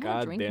 I want God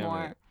to drink damn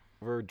more. it.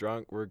 We're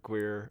drunk. We're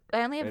queer.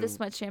 I only have and this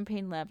much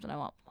champagne left, and I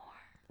want more.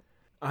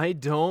 I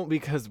don't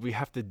because we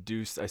have to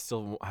do. I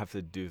still have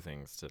to do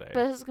things today.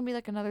 But this is gonna be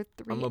like another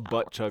 3 I'm a hours.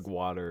 butt chug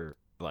water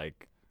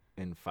like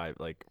in 5.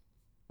 Like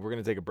we're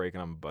gonna take a break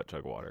and I'm a butt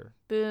chug water.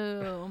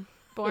 Boo.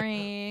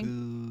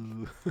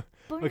 Boring.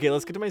 Boring. Okay,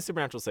 let's get to my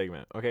supernatural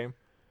segment. Okay.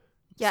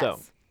 Yes. So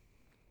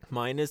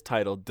mine is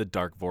titled "The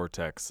Dark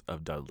Vortex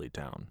of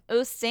Dudleytown."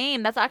 Oh,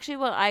 same. That's actually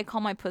what I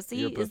call my pussy.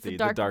 Your Is pussy,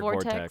 the dark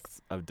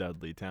vortex of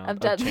Dudleytown. of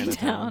Dudleytown.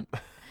 Chinatown.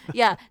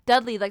 Yeah,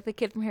 Dudley, like the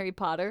kid from Harry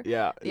Potter.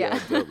 Yeah, Yeah.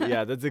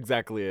 yeah, that's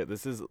exactly it.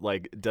 This is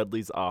like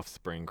Dudley's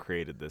offspring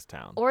created this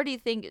town. Or do you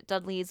think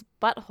Dudley's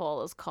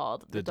butthole is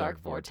called the, The dark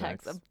dark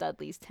vortex vortex. of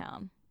Dudley's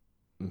town?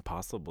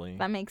 Possibly.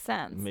 That makes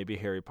sense. Maybe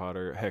Harry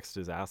Potter hexed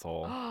his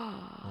asshole.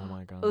 Oh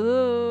my god.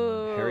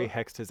 Ooh. Harry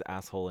hexed his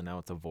asshole and now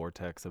it's a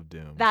vortex of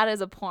doom. That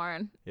is a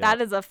porn. Yeah.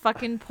 That is a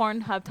fucking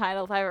Pornhub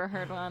title if I ever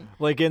heard one.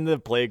 Like in the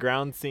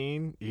playground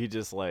scene, he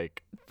just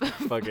like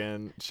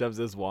fucking shoves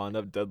his wand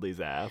up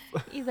Dudley's ass.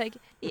 He's like,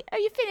 "Are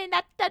you feeling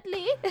that,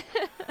 Dudley?"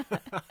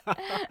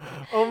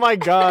 Oh my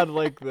god,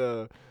 like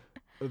the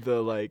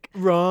like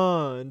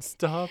Ron,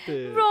 stop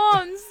it.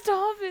 Ron,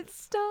 stop it,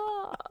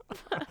 stop.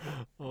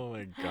 Oh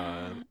my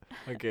god.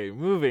 Okay,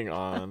 moving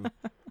on.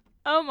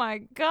 Oh my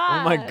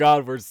god. Oh my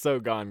god, we're so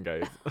gone,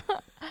 guys.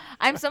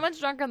 I'm so much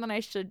drunker than I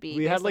should be. We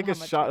based had on like how a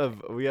much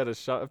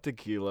shot I of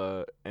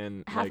tequila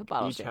and Half a like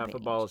bottle of each half a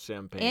champagne bottle of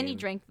champagne. and you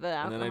drank the and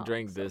alcohol. then I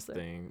drank so this sick.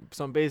 thing.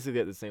 So I'm basically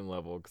at the same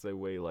level because I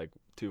weigh like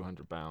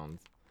 200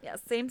 pounds. Yeah,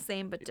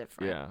 same but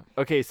different. Yeah.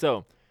 Okay,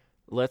 so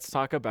let's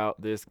talk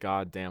about this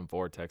goddamn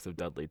vortex of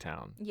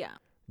Dudleytown. Yeah.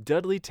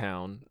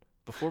 Dudleytown,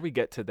 before we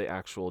get to the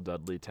actual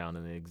Dudleytown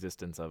and the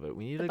existence of it,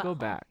 we need The to go butthole.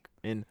 back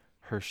in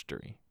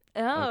history.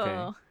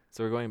 Oh.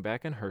 So we're going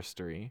back in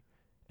history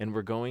and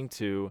we're going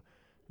to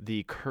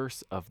the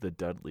curse of the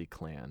Dudley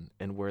clan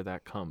and where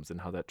that comes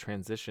and how that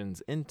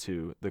transitions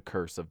into the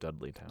curse of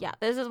Dudleytown. Yeah,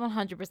 this is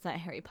 100%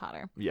 Harry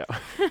Potter. Yeah.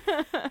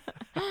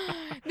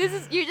 This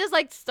is you just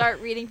like start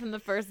reading from the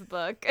first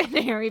book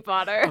in Harry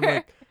Potter. I'm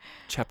like,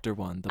 Chapter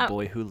 1, The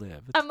Boy Who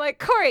Lived. I'm like,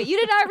 Corey, you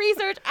did not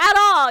research at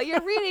all.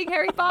 You're reading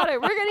Harry Potter.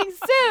 We're getting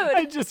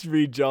I sued. just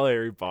read y'all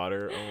Harry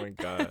Potter. Oh my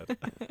god.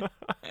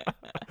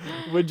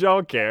 Would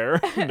y'all care?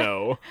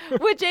 No.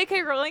 Would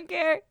J.K. Rowling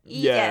care?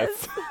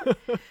 Yes.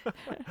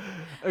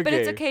 But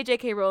it's okay,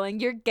 J.K. Rowling.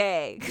 You're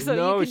gay, so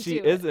no, you can she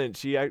do it. isn't.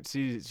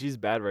 She's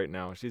bad right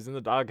now. She's in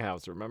the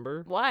doghouse.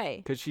 Remember? Why?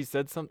 Because she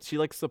said she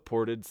like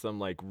supported some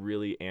like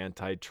really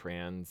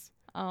anti-trans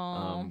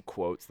Oh,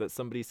 quotes that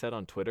somebody said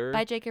on Twitter.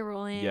 by J.K.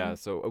 Rowling. Yeah,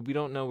 so we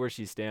don't know where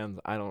she stands.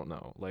 I don't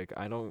know. Like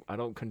I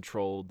don't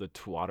control the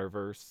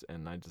Twatterverse,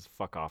 and I just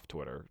fuck off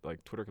Twitter.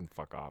 Like Twitter can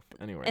fuck off.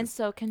 Anyway. And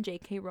so can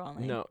J.K.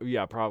 Rowling. No,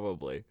 yeah,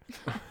 probably.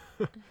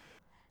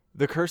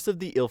 The curse of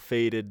the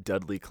ill-fated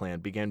Dudley clan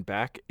began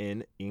back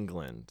in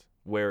England,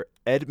 where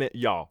Edmund,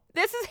 y'all,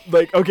 This is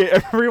like, okay,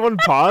 everyone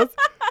pause,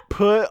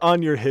 put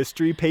on your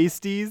history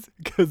pasties,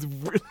 because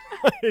we're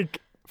like,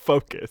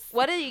 focus.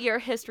 what do your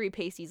history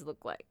pasties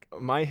look like?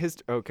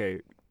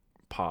 Okay,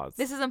 pause.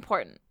 This is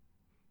important.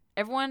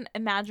 Everyone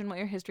imagine what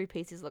your history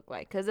pasties look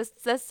like because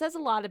this says a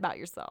lot about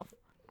yourself.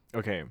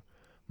 Okay,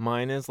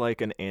 mine is like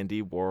an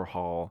Andy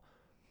Warhol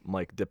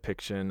like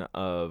depiction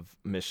of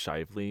Miss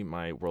Shively,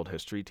 my world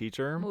history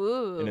teacher.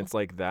 Ooh. And it's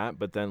like that,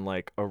 but then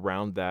like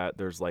around that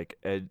there's like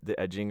the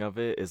edging of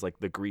it is like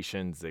the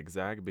Grecian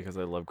zigzag because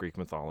I love Greek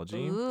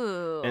mythology.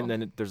 Ooh. And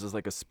then there's just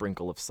like a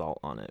sprinkle of salt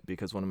on it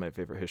because one of my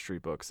favorite history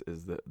books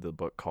is the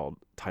book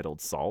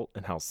titled Salt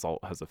and how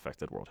salt has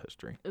affected world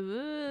history.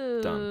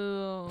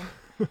 Ooh.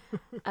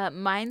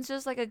 Mine's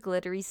just like a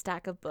glittery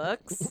stack of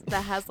books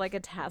that has like a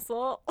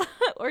tassel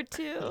or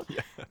two.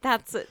 Yeah.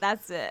 That's it.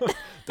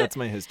 That's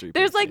my history.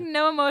 There's like PC.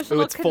 no emotional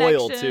Oh, it's connection.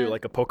 foil too,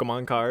 like a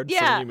Pokemon card. So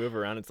Yeah. when you move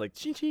around, it's like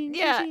ching ching.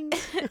 Yeah. Ching,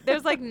 ching.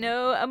 There's like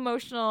no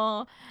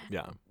emotional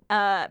Yeah.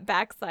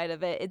 backside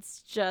of it.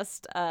 It's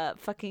just a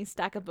fucking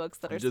stack of books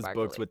that are Just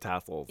sparkly. books with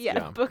tassels.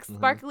 yeah, books Mhm.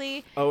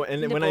 sparkly. Oh,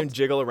 and when I nippled.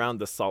 jiggle around,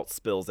 the salt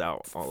spills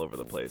out all over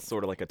the place,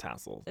 sort of like a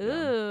tassel. Yeah.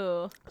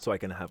 Ooh. So I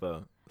can have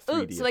a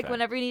Ooh, 3D so like effect.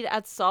 whenever you need to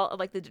add salt at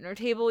like the dinner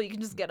table, you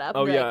can just get up.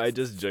 Oh and be yeah, like, I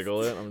just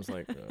jiggle it. I'm just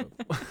like,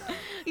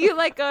 you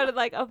like go to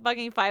like a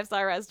fucking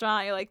 5-star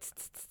restaurant. You're like,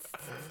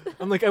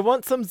 I'm like, I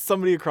want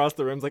somebody across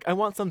the room's like, I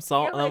want some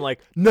salt, You're and I'm like-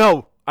 like,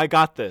 no, I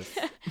got this,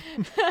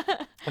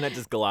 and I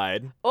just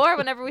glide. or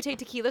whenever we take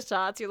tequila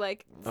shots, you're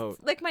like, Oh.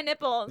 lick my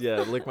nipples.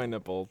 Yeah, lick my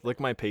nipples, lick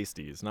my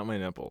pasties, not my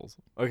nipples.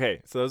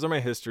 Okay, so those are my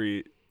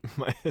history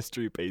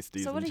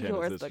pasties. So what and do Jana's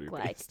yours history look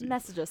like? pasties.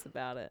 Message us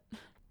about it.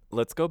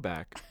 Let's go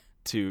back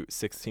to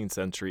 16th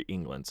century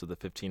England, so the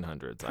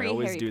 1500s. I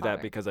always Pre-Harry do Potter.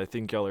 that because I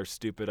think y'all are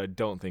stupid. I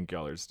don't think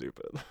y'all are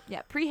stupid.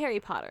 Yeah, pre-Harry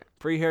Potter.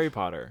 Pre-Harry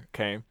Potter,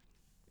 okay?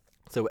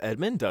 So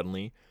Edmund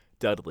Dudley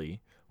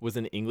was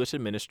an English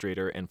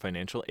administrator and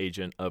financial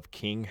agent of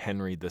King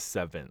Henry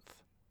VII,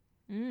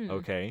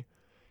 okay?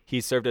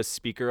 He served as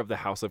Speaker of the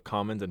House of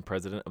Commons and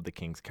President of the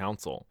King's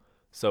Council.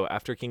 So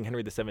after King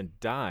Henry VII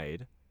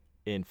died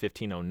in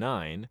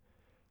 1509,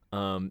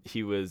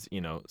 he was,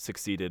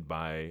 succeeded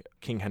by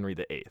King Henry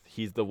VIII.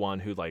 He's the one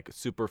who, like,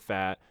 super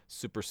fat,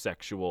 super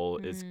sexual,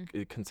 is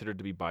considered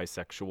to be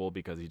bisexual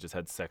because he just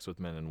had sex with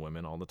men and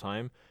women all the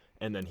time.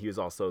 And then he was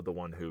also the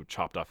one who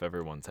chopped off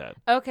everyone's head.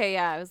 Okay,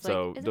 yeah, I was like,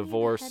 So isn't he the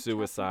divorce, head chopper?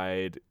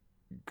 suicide,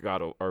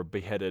 or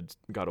beheaded,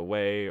 got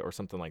away, or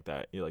something like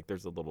that.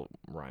 There's a little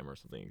rhyme or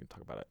something. You can talk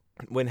about it.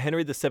 When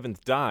Henry VII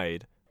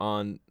died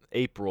on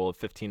April of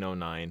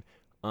 1509,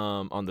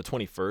 on the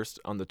 21st,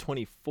 on the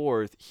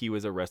 24th, he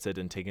was arrested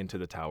and taken to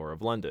the Tower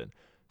of London.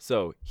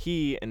 So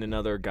he and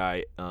another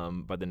guy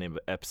by the name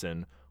of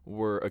Epson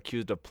were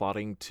accused of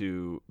plotting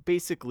to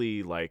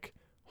basically like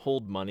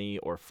hold money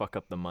or fuck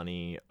up the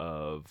money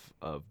of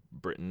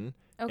Britain,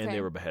 and Okay.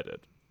 they were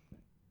beheaded.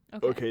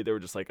 Okay. They were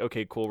just like,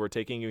 okay, cool, we're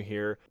taking you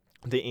here.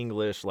 The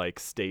English like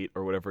state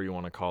or whatever you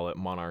want to call it,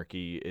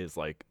 monarchy, is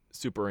like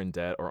super in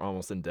debt or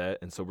almost in debt,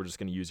 and so we're just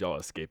gonna use y'all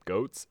as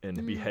scapegoats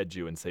and behead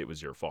you and say it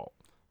was your fault,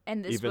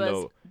 And this even was though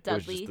it was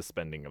Dudley. just the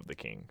spending of the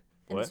king.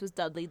 And What? this was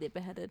Dudley they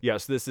beheaded.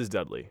 Yes, this is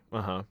Dudley.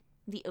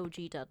 The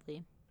OG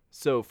Dudley.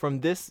 So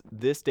from this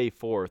day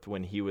forth,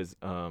 when he was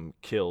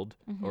killed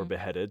or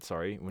beheaded,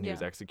 when he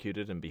was Yeah.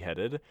 executed and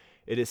beheaded,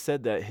 it is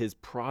said that his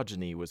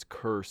progeny was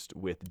cursed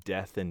with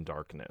death and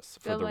darkness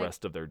for So, the like,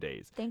 rest of their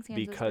days Thanks,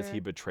 because he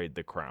ancestor. betrayed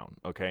the crown.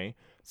 Okay,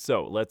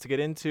 so let's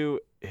get into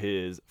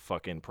his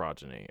fucking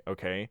progeny.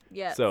 Okay,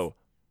 Yes. so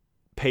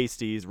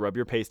pasties, rub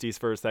your pasties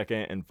for a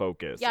second and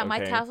focus. Yeah, my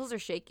okay? tassels are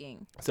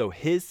shaking. So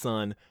his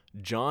son,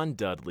 John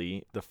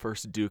Dudley, the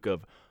first Duke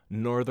of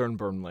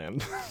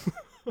Northumberland,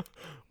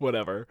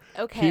 whatever.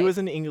 Okay. He was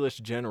an English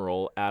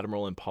general,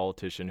 admiral, and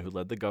politician who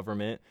led the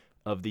government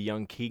of the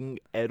young King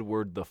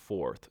Edward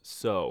IV.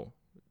 So,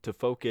 to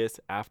focus,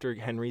 after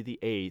Henry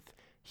VIII,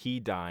 he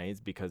dies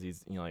because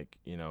he's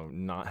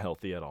not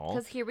healthy at all.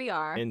 Because here we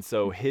are. And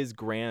so his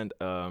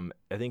I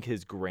think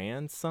his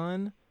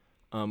grandson,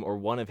 or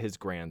one of his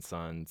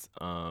grandsons,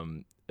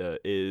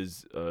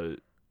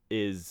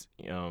 is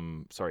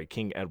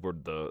King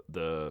Edward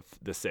the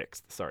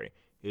Sixth. Sorry,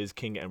 is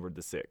King Edward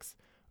the Sixth.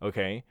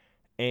 Okay,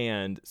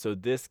 and so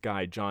this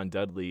guy John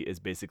Dudley is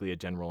basically a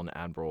general and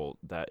admiral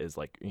that is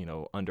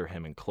under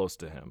him and close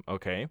to him.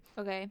 Okay,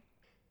 Okay.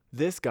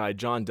 this guy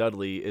John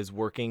Dudley is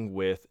working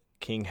with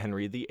King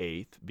Henry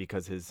VIII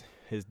because his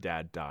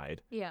dad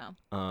died Yeah.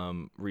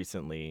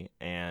 recently,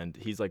 and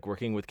he's like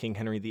working with King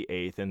Henry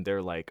VIII, and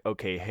they're like,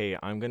 okay, hey,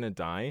 I'm gonna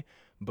die,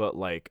 but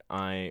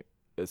hey,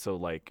 it's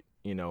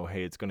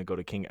gonna go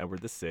to King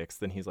Edward VI.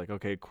 Then he's like,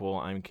 okay, cool,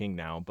 I'm king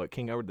now. But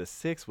King Edward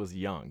VI was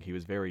young; he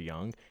was very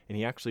young, and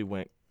he actually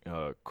went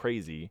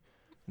crazy,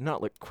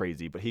 not like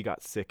crazy, but he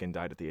got sick and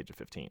died at the age of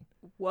 15.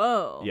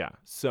 Whoa. Yeah,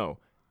 so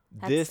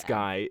That's this sad.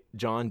 guy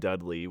John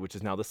Dudley, which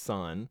is now the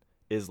son,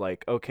 is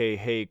like, okay,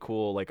 hey,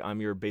 cool, like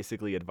I'm your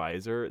basically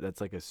advisor. That's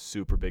like a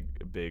super big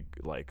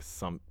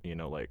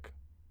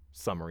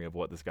summary of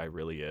what this guy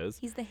really is.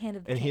 He's the hand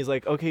of the And king. he's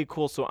like, okay,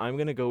 cool, so I'm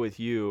gonna go with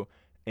you,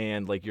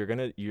 and like you're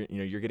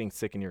getting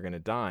sick and you're gonna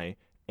die,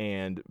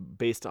 and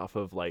based off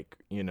of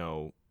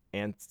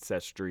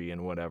ancestry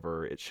and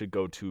whatever, it should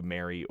go to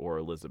Mary or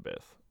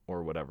Elizabeth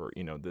or whatever.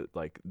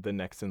 The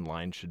next in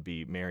line should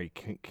be Mary,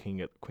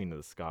 Queen of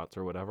the Scots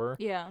or whatever.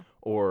 Yeah.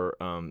 Or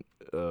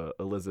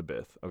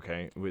Elizabeth,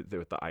 okay, with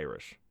the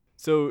Irish.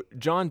 So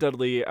John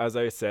Dudley, as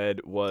I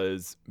said,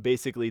 was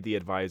basically the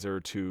advisor,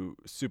 to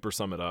super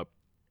sum it up,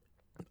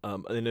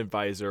 an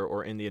advisor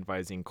or in the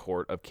advising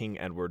court of King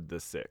Edward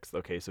VI.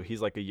 Okay, so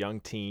he's like a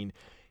young teen.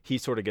 He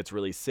sort of gets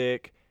really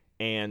sick.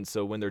 And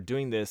so when they're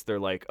doing this, they're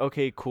like,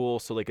 okay, cool.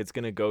 So like it's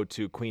going to go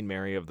to Queen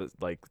Mary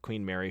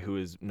Queen Mary, who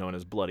is known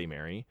as Bloody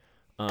Mary.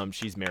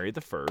 She's Mary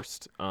the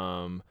First.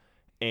 Or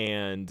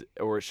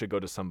it should go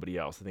to somebody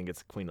else. I think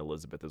it's Queen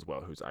Elizabeth as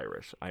well, who's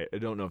Irish. I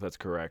don't know if that's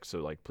correct, so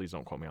like please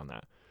don't quote me on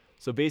that.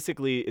 So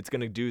basically, it's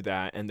going to do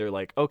that, and they're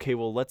like, okay,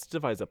 well, let's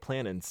devise a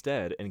plan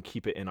instead and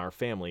keep it in our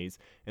families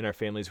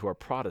who are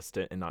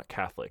Protestant and not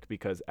Catholic.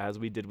 Because as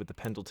we did with the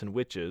Pendleton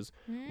Witches,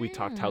 we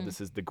talked how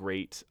this is the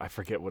great, I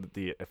forget what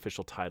the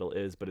official title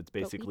is, but it's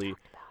basically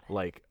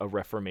like a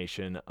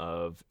reformation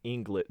of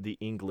the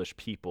English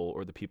people,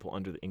 or the people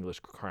under the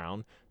English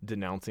crown,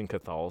 denouncing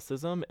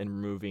Catholicism and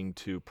moving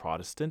to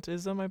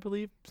Protestantism, I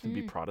believe, to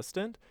be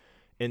Protestant.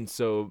 And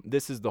so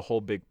this is the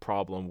whole big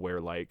problem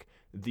where like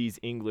these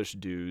English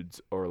dudes,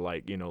 or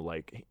like, you know,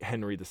 like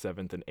Henry the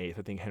Seventh and Eighth.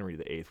 I think Henry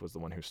the Eighth was the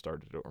one who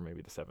started it, or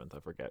maybe the Seventh. I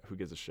forget. Who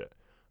gives a shit?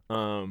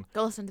 Go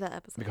listen to that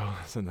episode. Go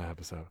listen to that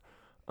episode.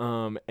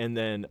 And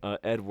then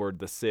Edward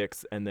the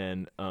Sixth, and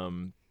then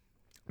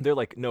they're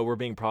like, no, we're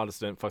being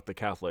Protestant. Fuck the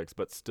Catholics.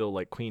 But still,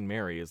 like Queen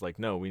Mary is like,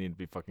 no, we need to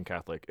be fucking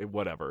Catholic.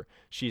 Whatever.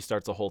 She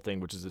starts a whole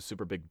thing, which is a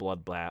super big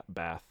blood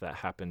bath that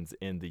happens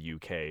in the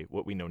UK,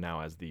 what we know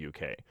now as the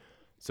UK.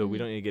 So we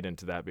don't need to get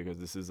into that because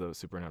this is a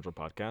supernatural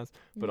podcast,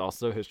 but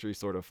also history's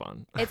sort of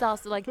fun. It's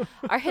also like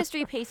our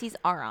history pages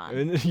are on.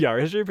 And, yeah, our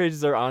history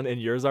pages are on,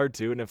 and yours are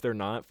too. And if they're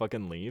not,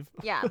 fucking leave.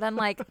 Yeah, then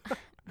like,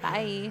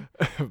 bye.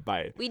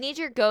 Bye. We need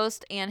your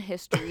ghost and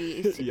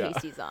history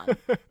pasties on.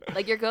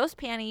 Like your ghost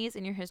panties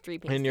and your history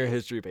pasties. And your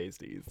history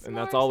pasties. And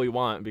that's all we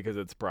want because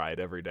it's Pride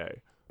every day.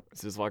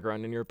 So just walk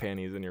around in your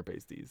panties and your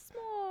pasties.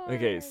 S'mores.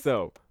 Okay,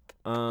 so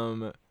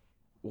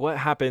what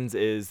happens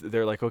is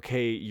they're like,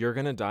 okay, you're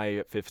going to die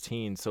at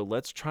 15. So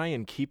let's try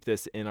and keep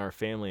this in our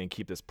family and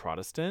keep this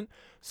Protestant.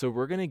 So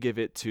we're going to give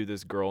it to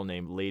this girl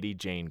named Lady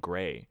Jane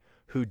Grey,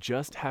 who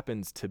just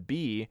happens to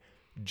be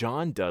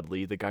John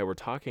Dudley, the guy we're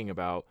talking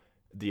about,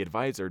 the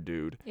advisor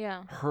dude.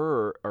 Yeah.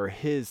 Her or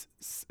his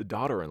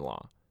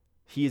daughter-in-law.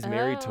 He is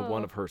married to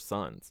one of her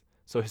sons.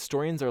 So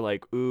historians are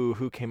like, ooh,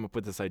 who came up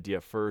with this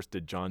idea first?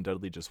 Did John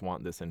Dudley just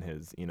want this in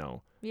his,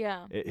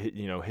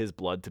 his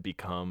blood to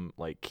become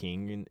like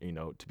king,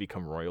 and, to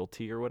become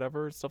royalty or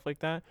whatever, stuff like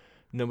that?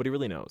 Nobody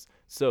really knows.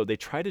 So they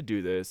try to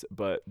do this,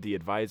 but the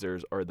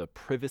advisors, or the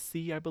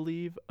privacy, I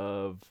believe,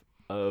 of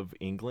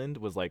England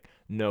was like,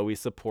 no, we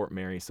support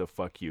Mary, so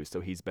fuck you. So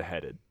he's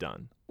beheaded.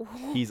 Done.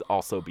 He's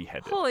also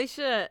beheaded. Holy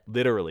shit.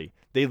 Literally.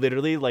 They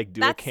literally like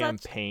do a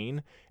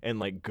campaign and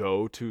like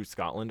go to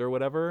Scotland or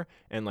whatever,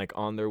 and like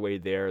on their way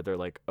there they're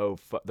like, oh,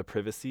 the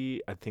privacy,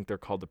 I think they're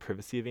called the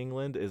privacy of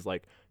England, is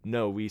like,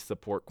 no, we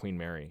support Queen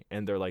Mary.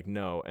 And they're like,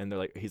 no. And they're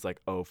like, he's like,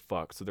 oh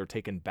fuck. So they're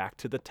taken back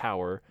to the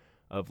Tower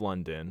of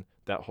London,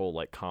 that whole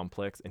like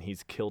complex, and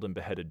he's killed and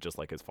beheaded just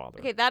like his father.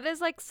 Okay, that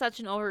is like such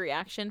an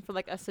overreaction for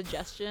like a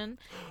suggestion.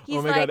 He's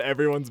oh my god,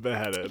 everyone's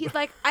beheaded. He's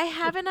like, I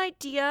have an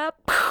idea.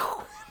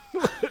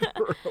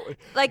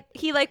 Like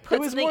he like puts. It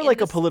was more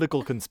like a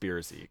political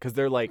conspiracy, because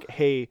they're like,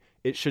 hey,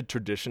 it should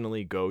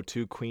traditionally go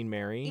to Queen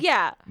Mary.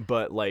 Yeah.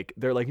 But like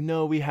they're like,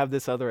 no, we have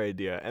this other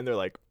idea, and they're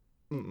like,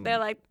 they're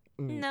like,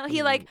 no.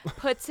 He like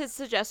puts his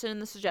suggestion in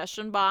the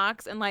suggestion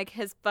box, and like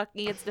his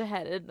fucking gets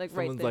beheaded like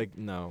someone's right there. like,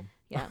 no.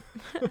 Yeah.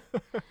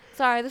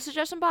 Sorry, the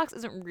suggestion box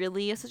isn't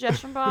really a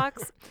suggestion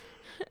box.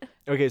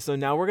 Okay, so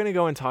now we're gonna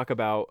go and talk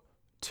about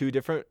two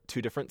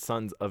different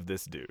sons of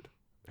this dude,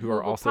 who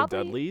are also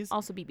Dudleys.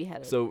 Also be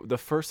beheaded. So the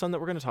first son that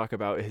we're going to talk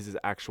about is his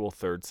actual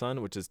third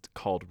son, which is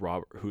called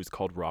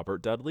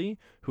Robert Dudley,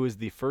 who is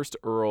the first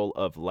Earl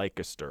of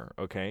Leicester.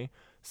 Okay,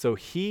 so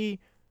he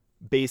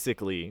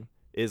basically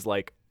is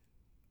like,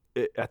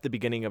 at the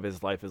beginning of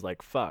his life is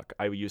like, fuck,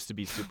 I used to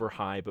be super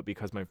high, but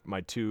because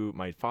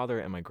my father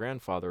and my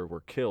grandfather were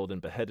killed and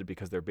beheaded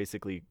because they're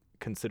basically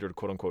considered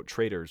quote unquote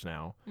traitors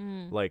now,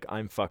 like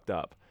I'm fucked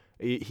up.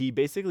 He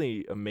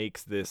basically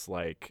makes this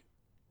like,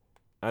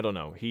 I don't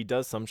know, he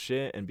does some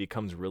shit and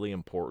becomes really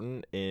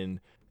important and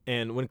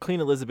when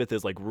Queen Elizabeth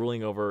is like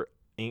ruling over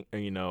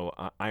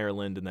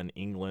Ireland and then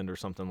England or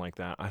something like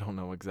that. I don't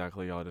know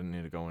exactly. Y'all didn't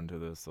need to go into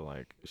this. So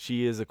like,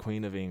 she is a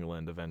queen of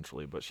England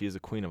eventually, but she is a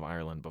queen of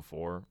Ireland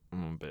before.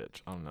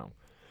 Bitch. I don't know.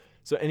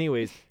 So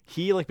anyways,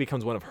 he like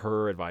becomes one of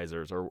her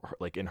advisors, or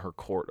like in her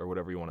court or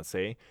whatever you want to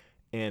say.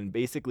 And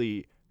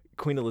basically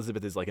Queen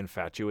Elizabeth is like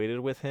infatuated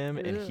with him.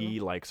 Ew. And he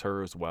likes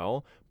her as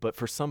well. But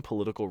for some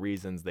political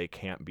reasons, they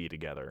can't be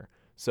together.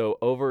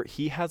 So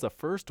he has a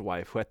first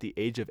wife who at the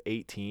age of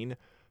 18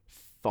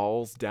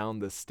 falls down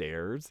the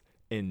stairs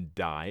and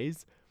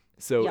dies.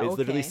 So it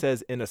literally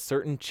says, in a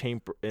certain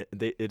chamber,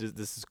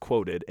 this is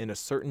quoted, in a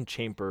certain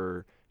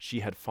chamber, she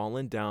had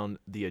fallen down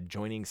the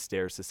adjoining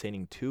stairs,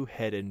 sustaining 2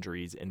 head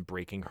injuries and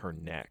breaking her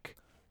neck.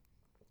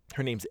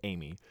 Her name's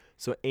Amy.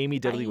 So Amy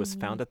Dudley was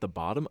found at the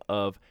bottom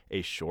of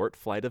a short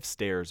flight of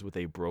stairs with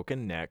a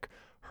broken neck.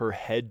 Her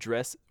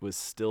headdress was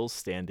still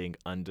standing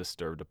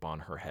undisturbed upon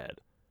her head.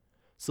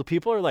 So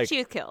people are like, she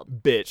was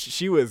killed. Bitch,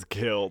 she was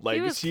killed.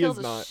 Like, she is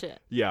not. Shit.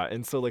 Yeah,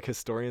 and so like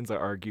historians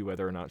argue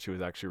whether or not she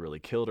was actually really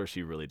killed or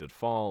she really did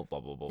fall.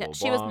 Blah blah blah. Yeah, blah.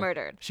 She was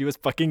murdered. She was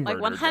fucking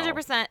murdered. Like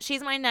 100%.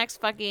 She's my next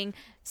fucking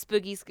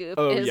spooky scoop.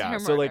 Oh is yeah. her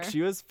So like murder.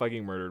 she was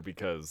fucking murdered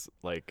because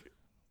like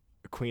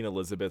Queen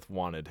Elizabeth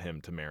wanted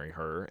him to marry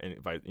her, and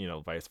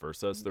vice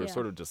versa. So there was Yeah.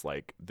 sort of just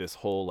like this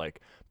whole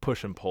like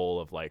push and pull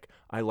of like,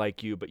 I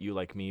like you but you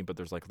like me, but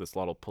there's like this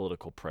lot of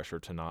political pressure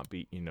to not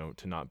be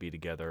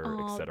together,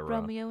 Oh, etc.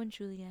 Romeo and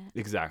Juliet.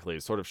 Exactly,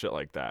 sort of shit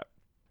like that.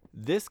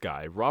 This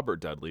guy, Robert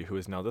Dudley, who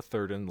is now the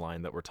third in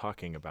line that we're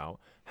talking about,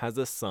 has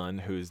a son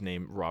who's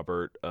named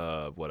Robert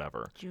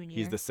whatever. Junior.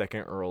 He's the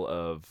second Earl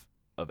of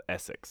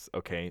Essex.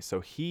 Okay, so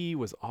he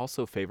was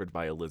also favored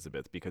by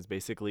Elizabeth because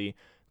basically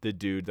the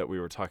dude that we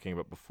were talking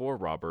about before,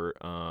 Robert,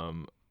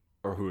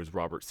 or who is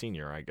Robert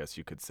Sr., I guess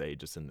you could say,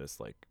 just in this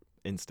like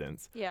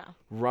instance, Yeah.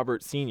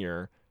 Robert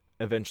Sr.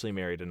 eventually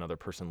married another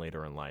person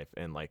later in life,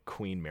 and like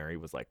Queen Mary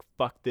was like,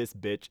 fuck this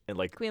bitch, and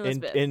like Queen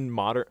Elizabeth. in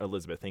modern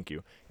Elizabeth, thank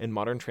you, in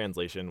modern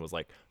translation was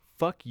like,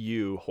 fuck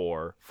you,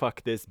 whore,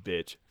 fuck this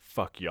bitch,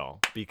 fuck y'all,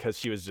 because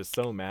she was just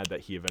so mad that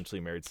he eventually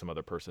married some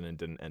other person and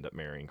didn't end up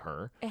marrying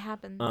her. It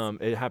happens.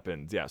 It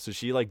happens, yeah. So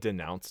she like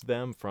denounced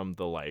them from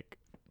the like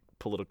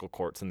political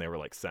courts, and they were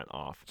like sent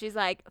off. She's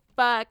like,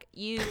 fuck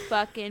you,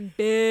 fucking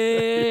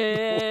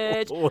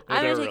bitch. I'm gonna take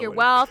your Literally.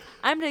 wealth.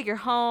 I'm gonna take your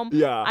home.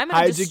 Yeah, I'm gonna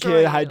hide your destroy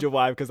kid, you. hide your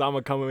wife, because I'm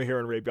gonna come over here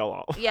and rape y'all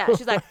all. Yeah,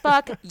 she's like,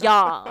 fuck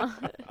y'all.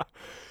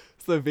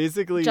 So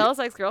basically, Jealous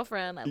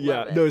ex-girlfriend. I yeah,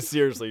 love it. no,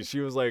 seriously, she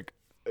was like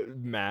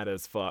mad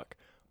as fuck.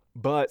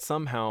 But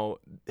somehow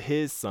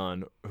his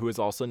son, who is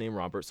also named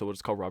Robert, so we'll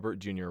just call Robert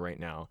Jr. right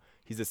now,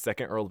 he's the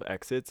second Earl of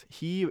Essex.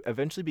 He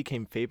eventually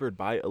became favored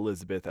by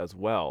Elizabeth as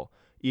well,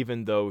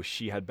 even though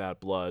she had bad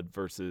blood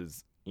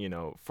versus,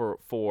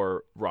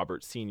 for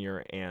Robert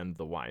Sr. and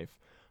the wife.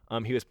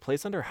 He was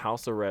placed under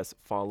house arrest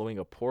following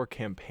a poor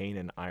campaign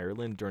in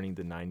Ireland during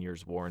the 9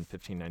 Years' War in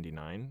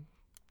 1599.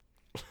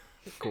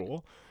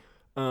 Cool.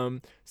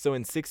 So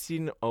in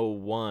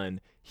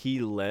 1601,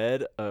 he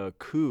led a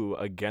coup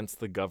against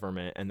the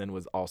government and then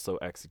was also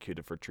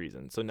executed for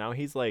treason. So now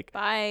he's like,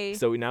 Bye.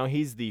 so now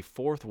he's the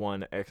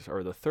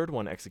the third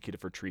one executed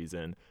for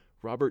treason.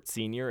 Robert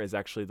Sr. is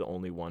actually the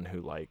only one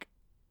who like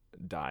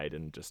died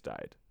and just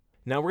died.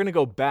 Now we're going to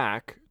go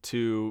back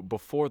to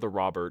before the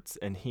Roberts,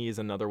 and he is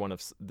another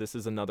this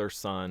is another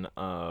son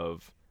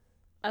of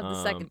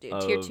the second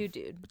dude. Tier 2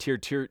 dude.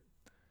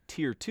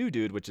 Tier 2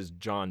 dude, which is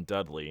John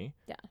Dudley.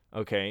 Yeah.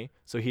 Okay.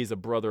 So he's a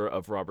brother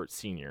of Robert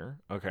Sr.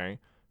 Okay.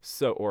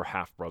 So, or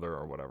half brother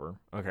or whatever.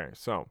 Okay.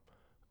 So,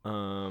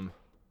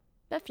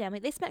 That family,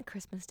 they spent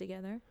Christmas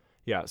together.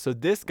 yeah. So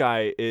this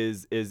guy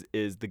is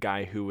the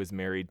guy who was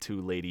married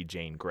to Lady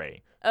Jane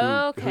Grey, who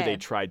Okay. they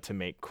tried to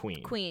make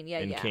queen. Yeah,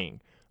 and yeah.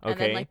 king. Okay. And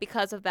then, like,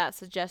 because of that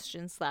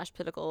suggestion /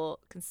 political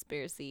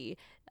conspiracy,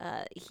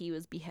 he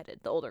was beheaded.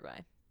 The older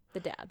guy, the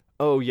dad.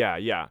 Oh yeah,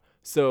 yeah.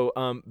 So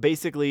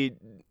basically,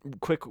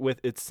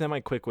 it's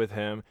semi-quick with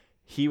him.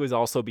 He was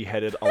also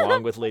beheaded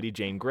along with Lady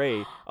Jane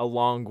Grey,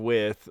 along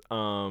with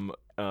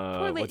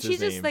Poor lady, what's she's his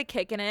just name? like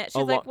kicking it.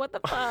 She's like, "What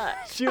the fuck?"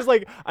 She was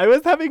like, I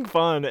was having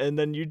fun, and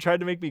then you tried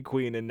to make me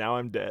queen, and now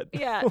I'm dead.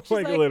 Yeah, she's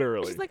like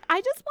literally. She's like,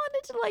 "I just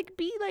wanted to like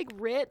be like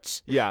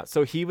rich." Yeah,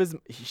 so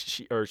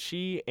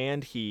she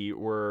and he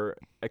were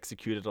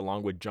executed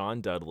along with John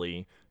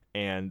Dudley,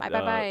 and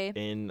Bye.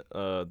 in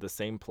the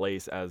same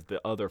place as the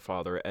other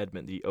father,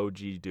 Edmund, the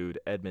OG dude,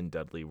 Edmund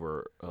Dudley,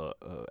 were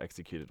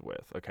executed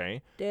with.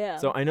 Okay. Damn.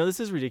 So I know this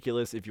is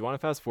ridiculous. If you want to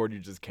fast forward, you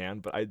just can.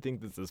 But I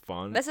think this is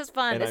fun. This is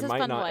fun. And This I is might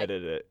fun. not Like,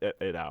 edit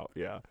it out.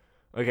 Yeah.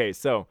 Okay.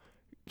 So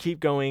keep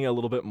going a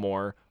little bit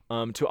more.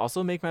 To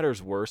also make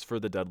matters worse for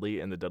the Dudley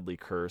and the Dudley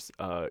curse,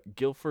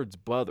 Guilford's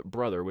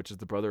brother, which is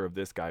the brother of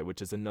this guy,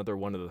 which is another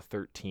one of the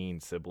 13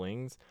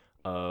 siblings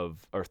or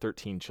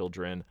 13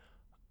 children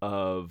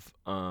of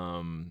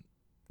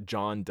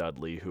John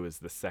Dudley, who is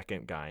the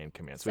second guy in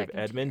command. So we have Second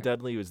Edmund tier.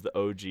 Dudley, who's the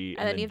OG,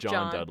 and then you have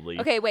John Dudley.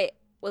 Okay, wait.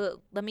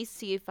 Well, let me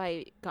see if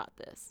I got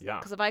this. Yeah.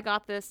 Because if I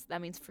got this,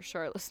 that means for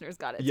sure our listeners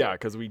got it. Yeah, too.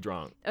 because we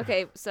drunk.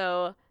 Okay,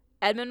 so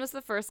Edmund was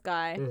the first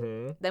guy.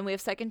 Mm-hmm. Then we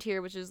have second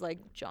tier, which is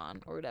like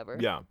John or whatever.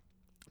 Yeah.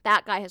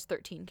 That guy has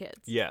 13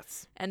 kids.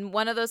 Yes. And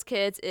one of those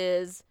kids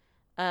is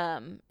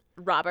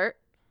Robert.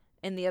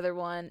 And the other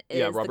one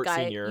is Robert the guy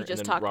Sr., you and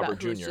just then talked Robert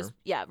about. Who's Jr.. just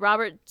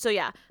Robert. So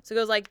it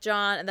goes like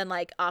John, and then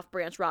like off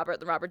branch Robert,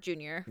 then Robert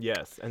Jr.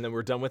 Yes, and then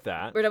we're done with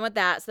that. We're done with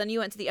that. So then you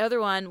went to the other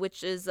one,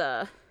 which is he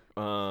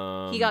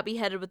got He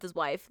beheaded with his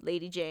wife,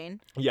 Lady Jane.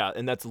 Yeah,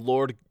 and that's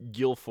Lord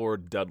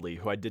Guilford Dudley,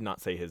 who I did not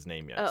say his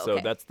name yet. Oh, So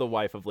okay. that's the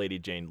wife of Lady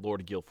Jane,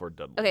 Lord Guilford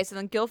Dudley. Okay, so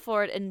then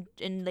Guilford and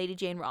Lady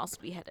Jane were also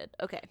beheaded.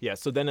 Okay, Yeah,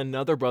 so then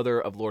another brother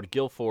of Lord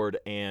Guilford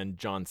and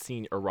John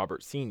Senior or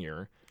Robert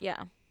Senior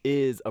yeah.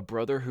 is a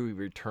brother who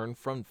returned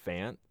from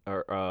as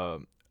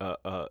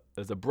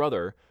a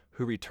brother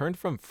who returned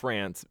from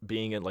France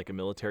being like a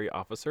military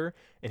officer,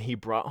 and he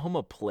brought home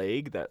a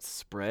plague that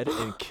spread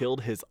and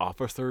killed his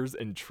officers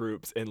and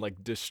troops and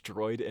like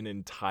destroyed an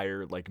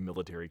entire like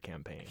military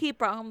campaign. He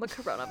brought home the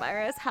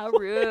coronavirus. How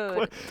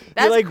rude. He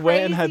That's like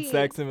went and had crazy.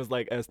 sex and was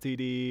like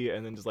STD,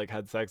 and then just like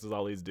had sex with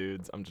all these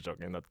dudes. I'm just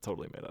joking. That's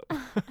totally made up.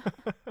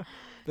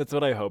 That's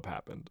what I hope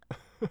happened.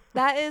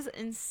 That is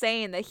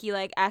insane that he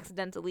like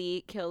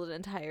accidentally killed an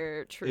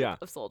entire troop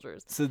of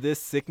soldiers. So this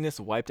sickness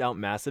wiped out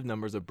massive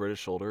numbers of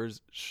British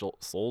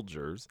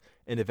soldiers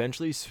and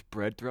eventually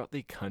spread throughout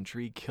the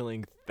country,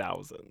 killing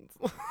thousands.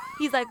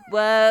 He's like,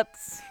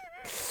 whoops.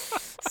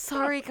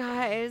 Sorry,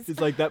 guys. He's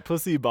like, that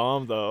pussy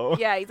bomb, though.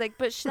 Yeah, he's like,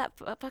 but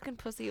that fucking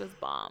pussy was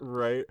bomb.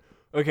 Right.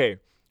 Okay.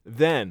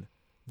 Then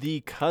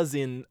the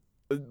cousin,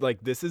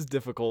 like, this is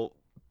difficult.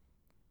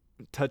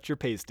 Touch your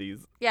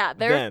pasties. Yeah,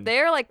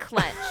 they're like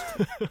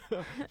clenched.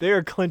 They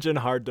are clenching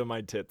hard to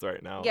my tits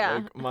right now. Yeah.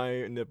 Like,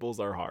 my nipples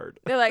are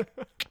hard. They're like,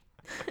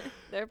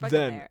 they're fucking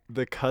then there.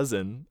 the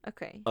cousin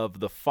Okay.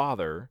 of the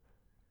father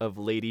of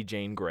Lady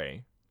Jane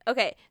Grey.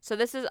 Okay, so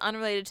this is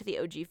unrelated to the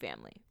OG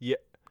family. Yeah.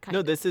 Kind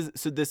No, of. this is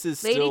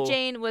Lady still...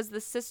 Jane was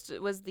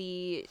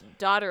the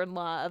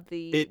daughter-in-law of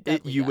the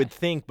you guy. would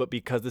think, but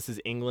because this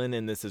is England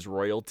and this is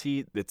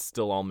royalty, it's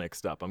still all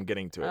mixed up. I'm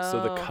getting to it.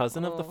 So the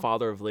cousin of the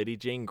father of Lady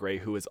Jane Grey,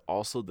 who is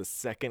also the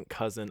second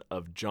cousin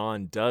of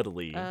John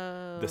Dudley,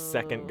 the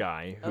second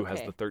guy who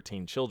has the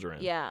 13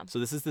 children. Yeah. So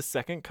this is the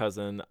second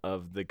cousin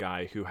of the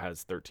guy who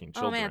has 13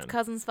 children. Oh man, it's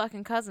cousins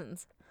fucking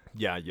cousins.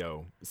 Yeah,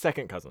 yo.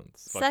 Second cousins.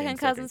 Second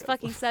cousins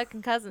fucking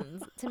second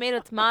cousins.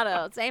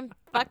 Tomato. Same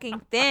fucking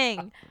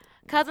thing.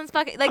 Cousins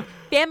fucking, like,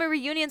 family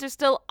reunions are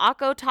still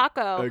Akko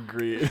Taco.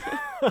 Agreed.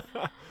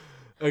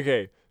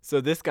 Okay,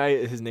 so this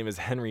guy, his name is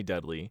Henry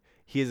Dudley.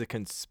 He is a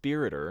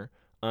conspirator.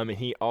 And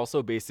he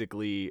also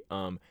basically,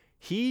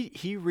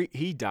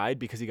 he died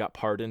because he got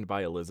pardoned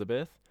by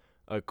Elizabeth,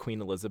 Queen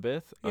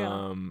Elizabeth,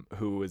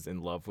 who was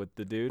in love with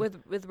the dude.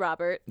 With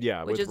Robert.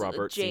 Yeah, which with is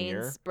Robert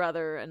Jane's Sr.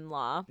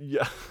 brother-in-law.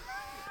 Yeah.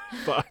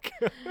 Fuck.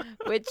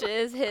 Which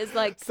is his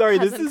like. Sorry,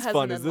 this cousin, is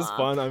fun. Is this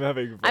cousin-in-law. fun? I'm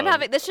having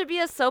fun. This should be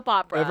a soap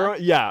opera. Everyone,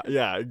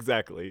 yeah,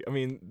 exactly. I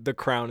mean, The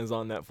Crown is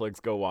on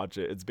Netflix. Go watch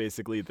it. It's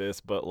basically this,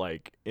 but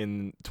like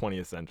in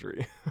 20th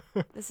century.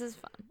 This is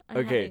fun.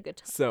 I'm having a good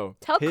time. So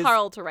tell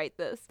Carl to write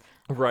this.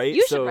 Right?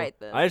 You should write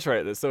this. I should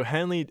write this. So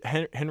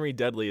Henry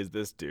Dudley is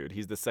this dude.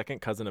 He's the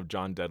second cousin of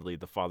John Dudley,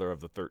 the father of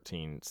the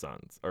 13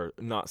 sons, or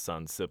not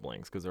sons,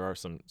 siblings, because there are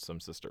some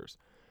sisters.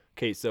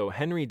 Okay, so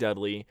Henry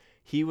Dudley,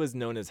 he was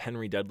known as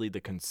Henry Dudley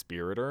the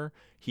Conspirator.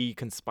 He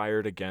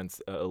conspired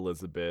against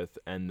Elizabeth,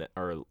 and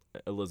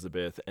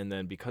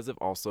then because of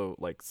also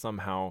like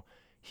somehow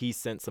he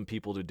sent some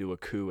people to do a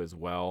coup as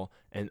well,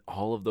 and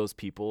all of those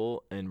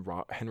people and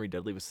Henry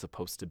Dudley was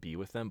supposed to be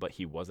with them, but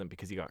he wasn't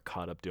because he got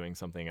caught up doing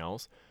something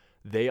else.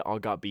 They all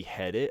got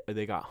beheaded, or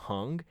they got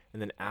hung,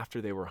 and then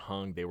after they were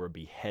hung, they were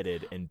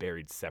beheaded and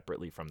buried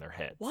separately from their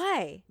heads.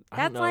 Why?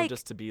 I don't know,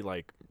 just to be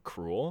like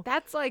cruel.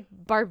 That's like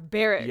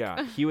barbaric.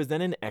 Yeah, he was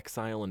then in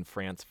exile in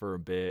France for a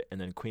bit, and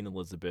then Queen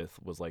Elizabeth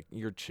was like,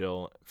 "You're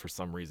chill" for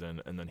some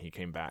reason, and then he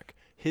came back.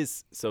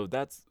 So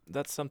that's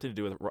something to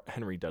do with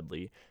Henry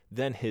Dudley.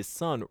 Then his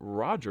son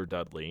Roger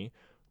Dudley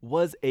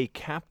was a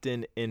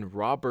captain in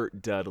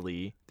Robert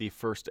Dudley, the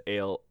first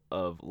Earl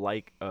of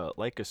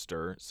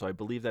Leicester. So I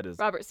believe that is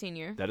Robert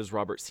Sr. That is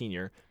Robert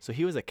Sr. So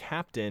he was a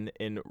captain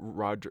in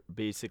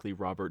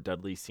Robert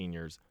Dudley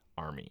Sr.'s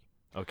army.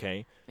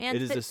 Okay, Man,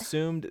 it is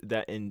assumed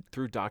that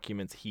through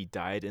documents he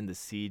died in the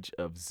siege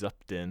of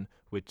Zutphen,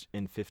 which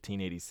in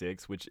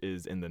 1586, which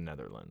is in the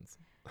Netherlands.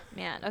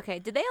 Man, okay.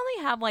 Did they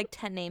only have like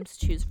 10 names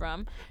to choose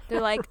from?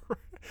 They're like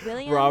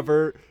William,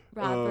 Robert,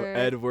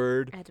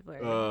 Edward,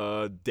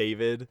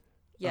 David,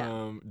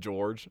 yeah,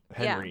 George,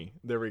 Henry. Yeah.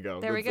 There we go.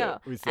 There we go.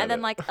 And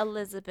then like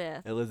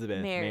Elizabeth,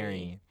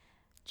 Mary,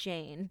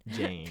 Jane.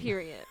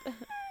 Period.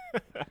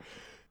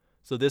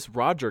 So this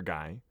Roger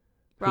guy,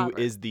 who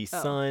is the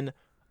son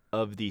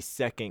of the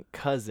second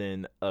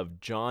cousin of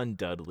John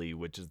Dudley,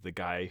 which is the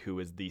guy who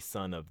is the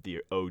son of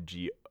the OG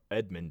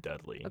Edmund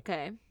Dudley.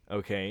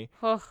 Okay.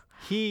 Oh.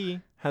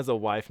 He has a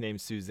wife named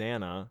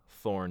Susanna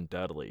Thorne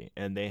Dudley,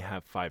 and they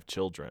have 5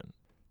 children.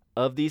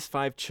 Of these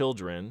 5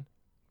 children,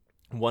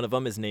 one of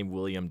them is named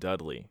William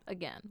Dudley.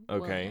 Again.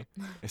 Okay.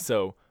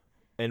 So,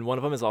 and one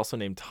of them is also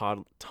named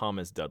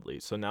Thomas Dudley.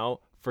 So now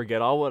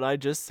forget all what I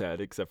just said,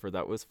 except for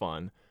that was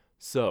fun.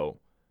 So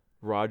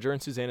Roger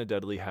and Susanna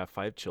Dudley have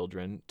 5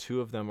 children. 2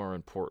 of them are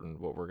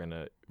important. What we're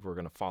gonna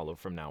follow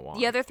from now on.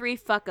 The other 3,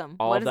 fuck them.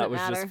 All what that was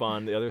matter? just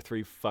fun. The other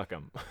 3, fuck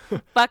them.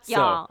 Fuck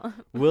y'all. So,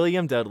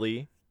 William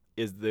Dudley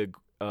is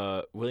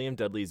William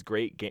Dudley's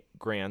great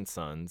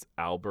grandsons,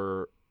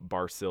 Albert,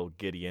 Basil,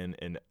 Gideon,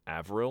 and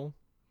Avril.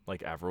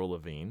 Like Avril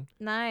Lavigne.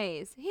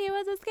 Nice. He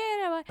was a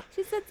skater boy.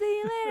 She said, "See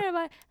you later,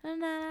 boy." Na,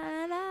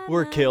 na, na,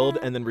 were killed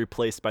and then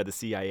replaced by the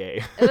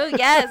CIA. Oh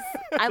yes,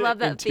 I love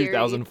that in theory.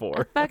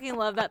 2004. I fucking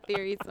love that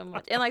theory so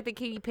much. And like the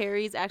Katy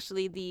Perry's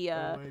actually the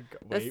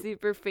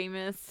super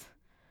famous.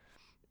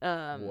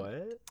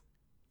 What?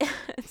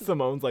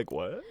 Simone's like,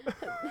 what?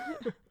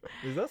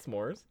 Is that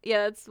s'mores?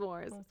 Yeah, it's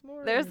s'mores. Oh,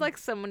 s'mores. There's like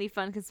so many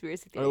fun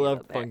conspiracy theories. I love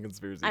out there. fun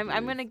conspiracy theories.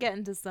 I'm gonna get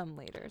into some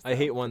later. So. I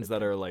hate ones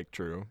that are like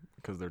true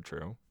because they're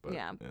true. But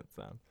yeah, it's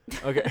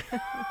sad. Okay.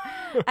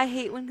 I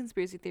hate when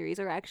conspiracy theories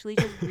are actually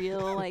just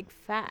real like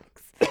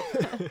facts.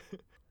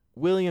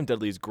 William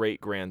Dudley's great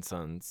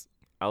grandsons,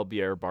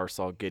 Albert,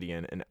 Barsal,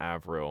 Gideon, and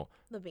Avril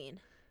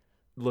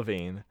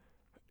Lavigne,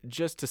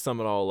 just to sum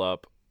it all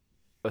up,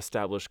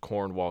 established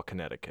Cornwall,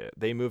 Connecticut.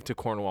 They moved to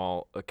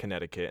Cornwall,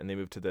 Connecticut, and they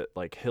moved to the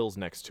like hills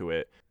next to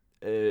it.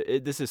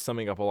 This is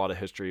summing up a lot of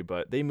history,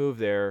 but they moved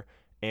there,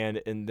 and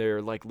in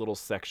their like little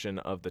section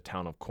of the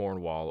town of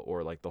Cornwall,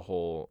 or like the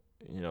whole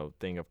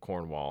thing of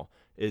Cornwall,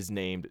 is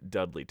named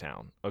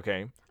Dudleytown.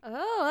 Okay.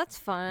 Oh, that's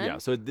fun. Yeah.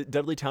 So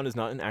Dudleytown is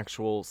not an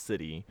actual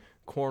city.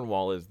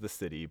 Cornwall is the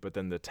city, but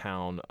then the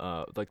town,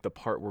 like the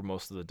part where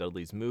most of the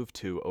Dudleys moved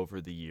to over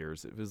the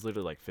years, it was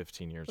literally like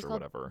 15 years It's or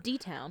called whatever,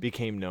 D-Town.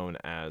 became known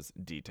as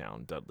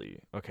D-Town, Dudley.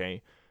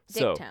 Okay.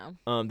 So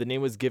Dicktown. the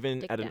name was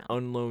given at an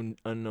Dicktown.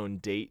 unknown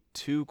date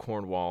to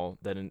Cornwall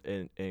that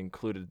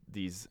included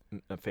these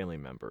family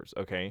members.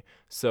 Okay.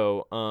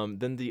 So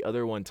then the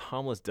other one,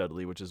 Thomas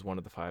Dudley, which is one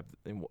of the five,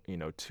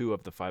 two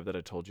of the five that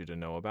I told you to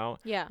know about.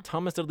 Yeah.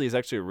 Thomas Dudley is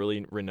actually a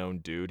really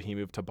renowned dude. He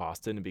moved to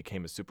Boston and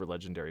became a super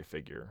legendary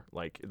figure.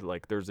 Like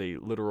there's a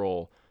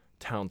literal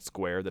town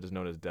square that is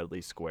known as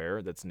Dudley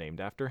Square that's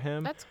named after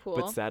him. That's cool.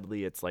 But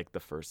sadly, it's like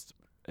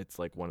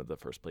one of the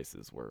first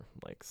places where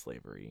like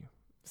slavery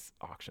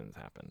auctions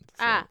happened.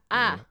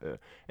 So,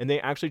 and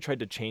they actually tried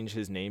to change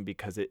his name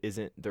because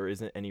there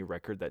isn't any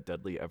record that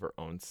Dudley ever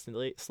owned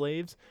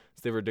slaves.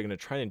 So they were going to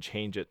try and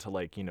change it to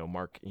like,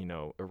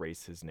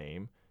 erase his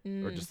name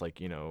or just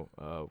like,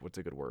 what's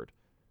a good word?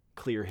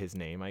 Clear his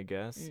name, I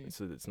guess.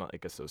 So that it's not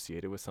like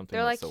associated with something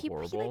They're that's like, so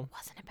horrible. He like,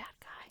 wasn't a bad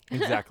guy.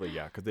 Exactly,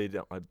 yeah, because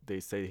they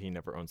say he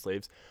never owned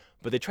slaves,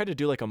 but they tried to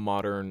do like a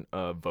modern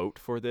vote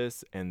for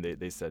this, and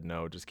they said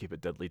no, just keep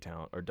it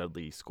Dudleytown or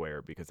Dudley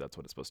Square because that's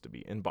what it's supposed to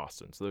be in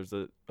Boston.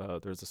 So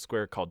there's a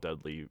square called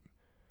Dudley.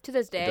 To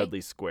this day,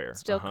 Dudley Square.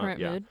 Still current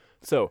mood.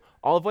 So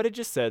all of what I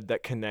just said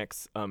that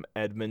connects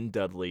Edmund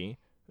Dudley,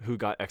 who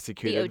got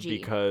executed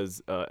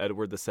because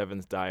Edward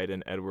VII died,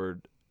 and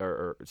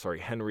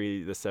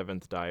Henry VII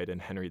died,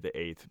 and Henry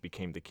VIII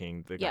became the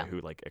king, the guy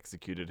who like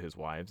executed his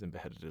wives and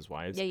beheaded his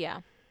wives. Yeah.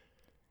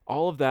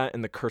 All of that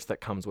and the curse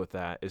that comes with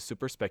that is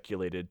super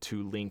speculated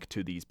to link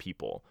to these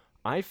people.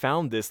 I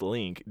found this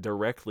link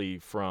directly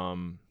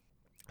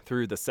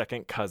through the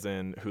second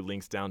cousin who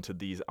links down to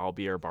these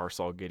Albier,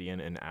 Barsal, Gideon,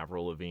 and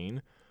Avril Lavigne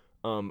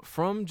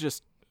from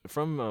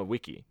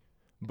Wiki.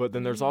 But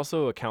then there's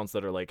also accounts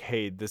that are like,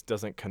 hey, this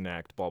doesn't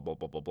connect, blah, blah,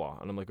 blah, blah, blah.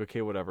 And I'm like,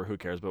 okay, whatever, who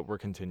cares? But we're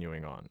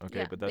continuing on.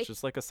 Okay, but that's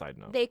just like a side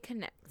note. They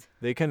connect.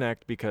 They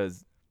connect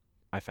because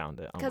I found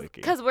it on Wiki.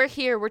 Because we're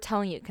here, we're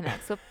telling you it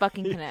connects, so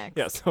fucking connects.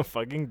 Yeah, so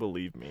fucking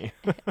believe me.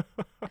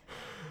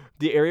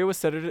 The area was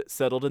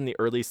settled in the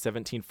early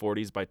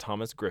 1740s by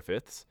Thomas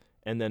Griffiths,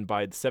 and then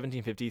by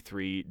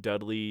 1753,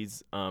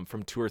 Dudleys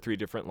from 2 or 3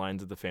 different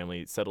lines of the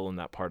family settled in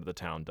that part of the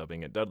town,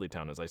 dubbing it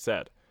Dudleytown, as I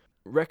said.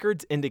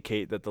 Records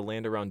indicate that the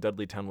land around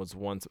Dudleytown was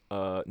once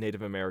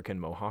Native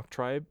American Mohawk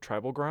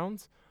tribal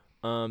grounds.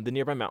 The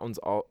nearby mountains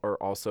are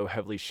also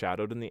heavily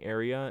shadowed in the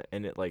area,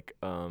 and it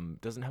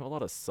doesn't have a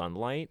lot of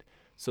sunlight.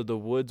 So the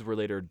woods were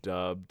later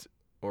dubbed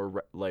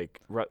or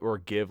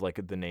give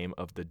like the name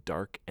of the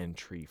Dark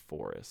Entry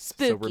Forest.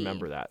 Spooky. So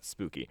remember that.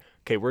 Spooky.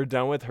 Okay, we're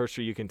done with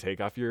Hershey. You can take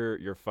off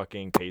your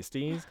fucking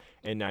pasties,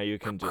 and now you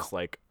can just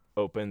like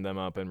open them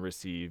up and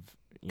receive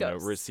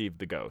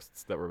the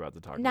ghosts that we're about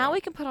to talk about. Now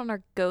we can put on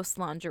our ghost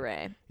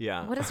lingerie.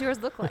 Yeah. What does yours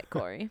look like,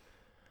 Corey?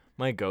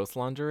 My ghost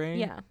lingerie?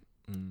 Yeah.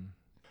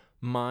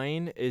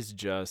 Mine is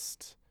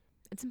just...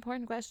 It's an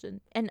important question.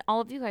 And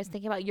all of you guys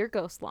think about your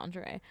ghost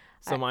lingerie.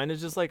 So mine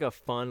is just like a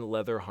fun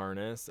leather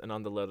harness. And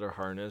on the leather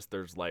harness,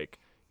 there's like,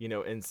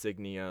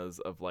 insignias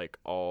of like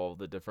all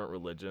the different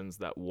religions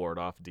that ward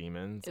off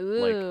demons. Ooh.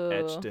 Like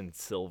etched in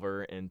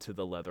silver into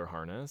the leather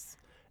harness.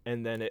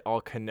 And then it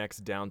all connects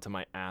down to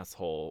my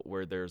asshole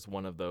where there's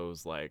one of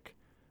those like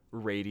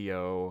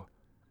radio...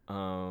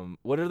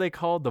 what are they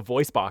called? The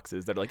voice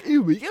boxes that are like,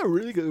 ew, yeah,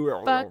 really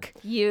good. Fuck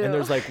you. And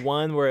there's like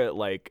one where it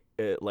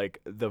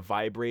the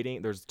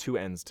vibrating, there's 2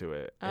 ends to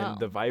it. And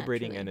the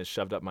vibrating end is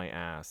shoved up my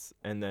ass.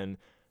 And then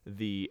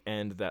the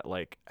end that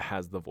like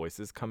has the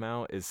voices come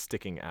out is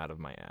sticking out of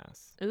my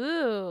ass.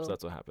 Ooh. So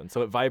that's what happens.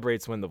 So it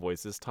vibrates when the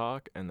voices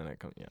talk, and then it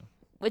comes,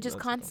 Which is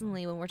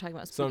constantly when we're talking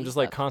about spooky So I'm just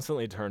stuff. like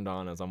constantly turned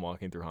on as I'm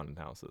walking through haunted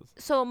houses.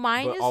 So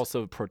mine but is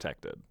also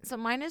protected. So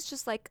mine is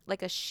just like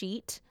a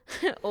sheet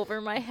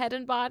over my head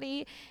and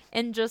body,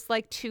 and just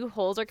like 2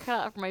 holes are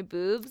cut out for my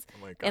boobs.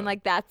 Oh my God. And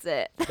like that's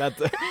it.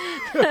 That's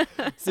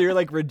So you're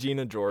like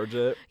Regina George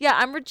it. Yeah,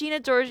 I'm Regina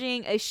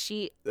Georging a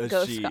sheet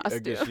ghost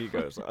costume. A sheet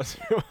ghost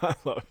costume. I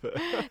love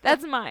it.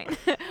 That's mine.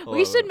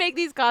 We should make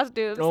these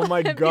costumes. Oh my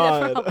and be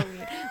God. them for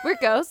Halloween. We're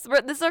ghosts.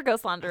 This is our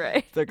ghost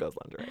lingerie. They're ghost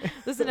lingerie.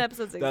 Listen to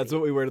episode 60. That's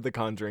what we wear to The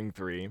Conjuring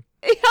 3.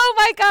 Oh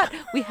my God.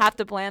 We have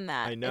to plan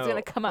that. I know. It's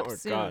going to come up Oh my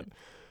soon. God.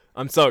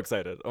 I'm so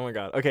excited. Oh my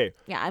God. Okay.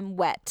 Yeah, I'm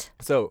wet.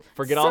 So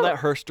forget all that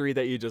herstory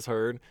that you just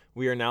heard.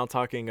 We are now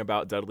talking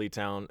about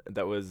Dudleytown.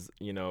 That was,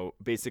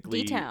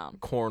 basically D-Town.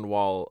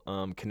 Cornwall,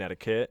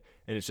 Connecticut.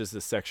 And it's just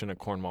a section of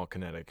Cornwall,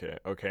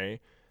 Connecticut. Okay.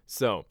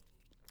 So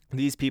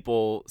these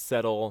people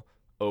settle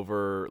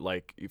over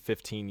like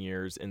 15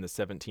 years in the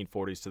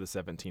 1740s to the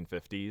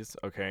 1750s.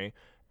 Okay.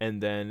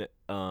 And then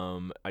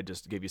I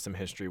just gave you some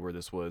history where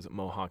this was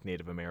Mohawk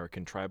Native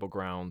American tribal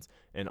grounds,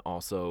 and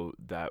also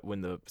that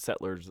when the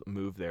settlers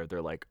moved there,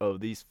 they're like, oh,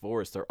 these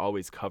forests are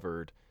always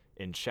covered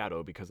in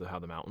shadow because of how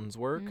the mountains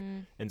work.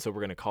 And so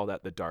we're going to call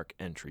that the Dark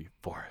Entry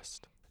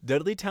Forest.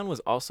 Dudleytown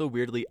was also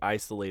weirdly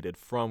isolated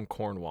from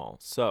Cornwall.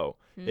 So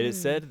it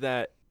is said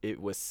that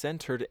it was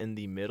centered in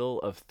the middle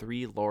of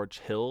 3 large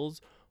hills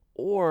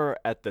or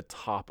at the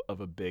top of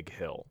a big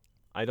hill.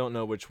 I don't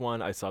know which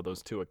one. I saw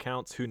those 2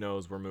 accounts. Who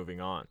knows? We're moving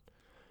on.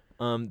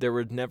 There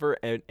were never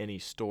any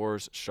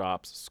stores,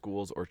 shops,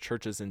 schools, or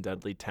churches in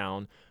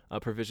Dudleytown.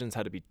 Provisions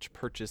had to be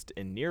purchased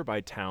in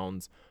nearby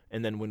towns,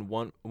 and then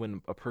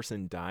when a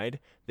person died,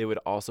 they would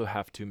also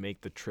have to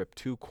make the trip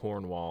to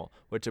Cornwall,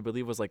 which I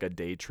believe was like a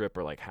day trip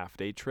or like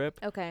half-day trip.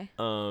 Okay.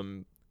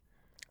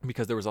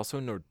 Because there was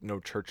also no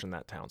church in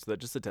that town, so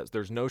that just attests.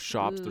 There's no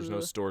shops, there's no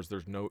stores,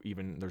 there's no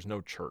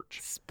church.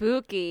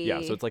 Spooky.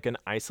 Yeah, so it's like an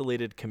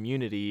isolated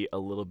community, a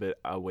little bit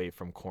away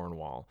from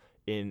Cornwall,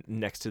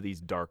 next to these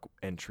dark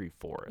entry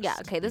forests. Yeah,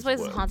 okay, this place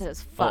is haunted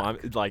as Oh, fuck. I'm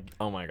like,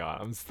 oh my god,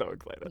 I'm so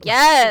excited.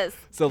 Yes.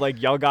 So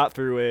like, y'all got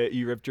through it.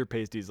 You ripped your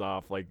pasties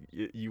off. Like,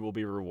 you will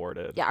be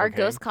rewarded. Yeah, our okay?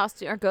 ghost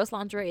costume, our ghost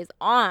lingerie is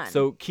on.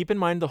 So keep in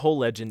mind, the whole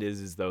legend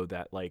is though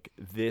that like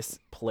this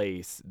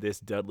place, this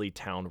Dudley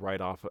town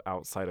right off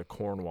outside of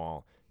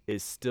Cornwall,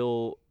 is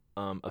still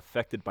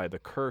affected by the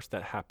curse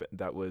that happened.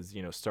 That was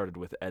started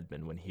with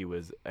Edmund when he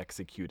was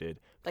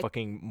executed, like,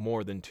 fucking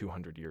more than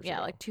 200 years ago.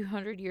 Yeah, like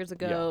 200 years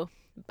ago. Yeah.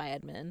 By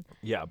Edmund.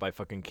 Yeah, by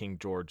fucking King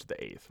George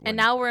VIII. And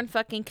now we're in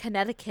fucking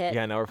Connecticut.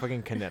 Yeah, now we're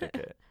fucking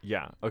Connecticut.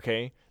 Yeah,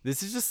 okay.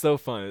 This is just so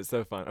fun. It's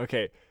so fun.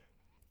 Okay.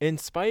 In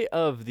spite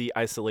of the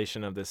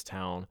isolation of this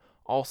town,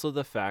 also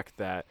the fact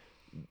that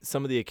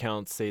some of the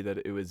accounts say that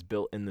it was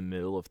built in the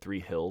middle of 3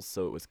 hills,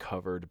 so it was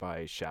covered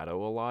by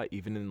shadow a lot.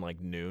 Even in like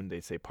noon,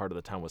 they say part of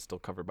the town was still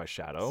covered by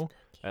shadow.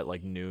 Spooky. At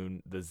like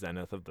noon, the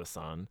zenith of the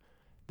sun.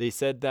 They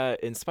said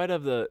that in spite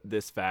of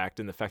this fact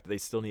and the fact that they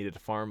still needed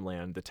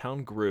farmland, the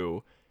town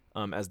grew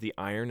as the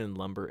iron and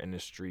lumber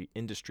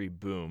industry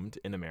boomed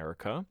in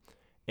America.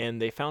 And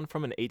they found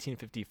from an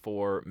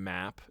 1854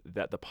 map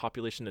that the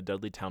population of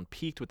Dudleytown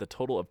peaked with a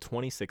total of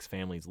 26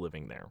 families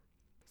living there.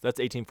 So that's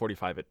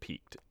 1845 it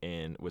peaked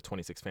with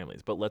 26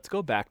 families. But let's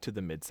go back to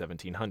the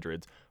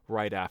mid-1700s,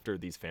 right after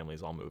these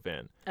families all move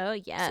in. Oh,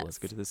 yes. So let's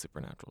get to the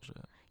supernatural shit.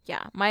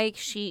 Yeah, my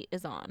sheet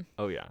is on.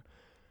 Oh, yeah.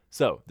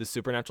 So the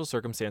supernatural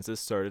circumstances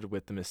started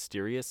with a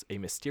mysterious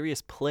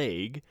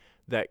plague.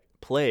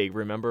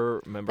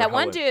 Remember that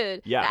one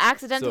dude that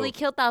accidentally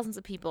killed thousands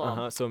of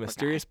people. So a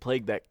mysterious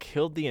plague that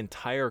killed the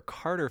entire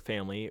Carter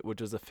family,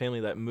 which was a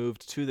family that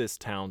moved to this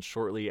town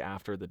shortly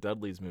after the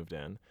Dudleys moved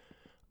in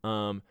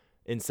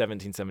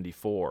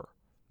 1774.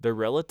 Their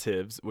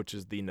relatives, which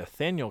is the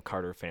Nathaniel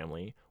Carter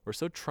family, were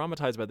so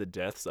traumatized by the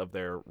deaths of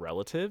their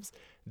relatives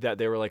that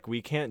they were like,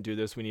 we can't do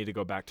this. We need to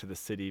go back to the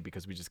city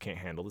because we just can't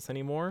handle this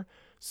anymore.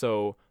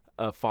 So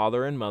a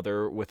father and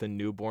mother with a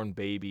newborn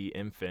baby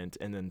infant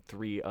and then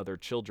 3 other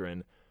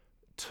children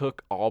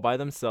took all by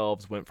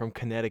themselves, went from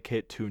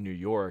Connecticut to New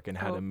York and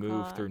had to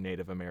move through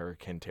Native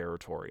American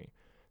territory.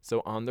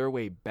 So on their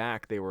way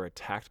back, they were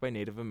attacked by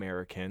Native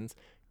Americans,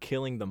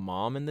 killing the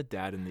mom and the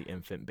dad and the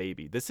infant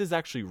baby. This is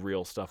actually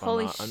real stuff.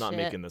 I'm not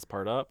making this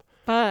part up.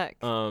 Fuck.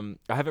 I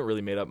haven't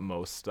really made up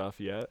most stuff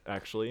yet,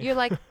 actually. You're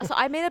like, so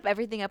I made up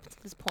everything up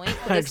to this point.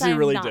 But I actually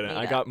really didn't.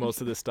 I got most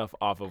of this stuff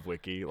off of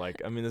Wiki.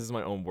 Like, I mean, this is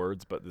my own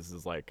words, but this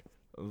is like,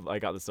 I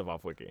got this stuff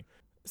off Wiki.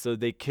 So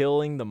they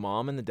killing the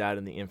mom and the dad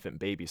and the infant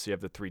baby. So you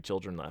have the 3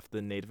 children left.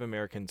 The Native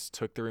Americans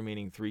took the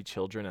remaining 3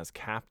 children as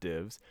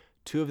captives.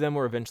 2 of them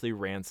were eventually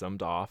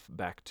ransomed off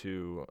back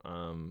to,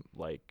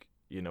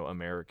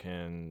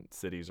 American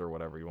cities or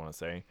whatever you want to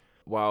say.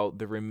 While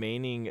the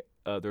remaining,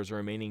 there's a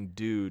remaining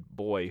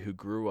boy who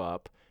grew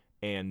up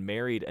and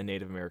married a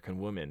Native American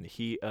woman.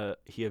 He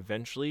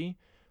eventually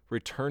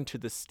returned to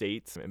the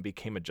States and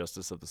became a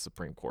justice of the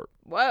Supreme Court.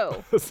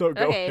 Whoa. So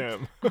go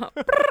him.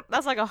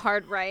 That's like a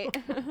hard right.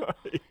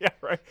 Yeah,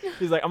 right.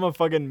 He's like, I'm going to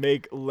fucking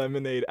make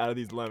lemonade out of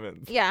these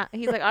lemons. Yeah,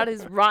 he's like, out of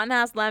these rotten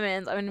ass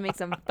lemons, I'm going to make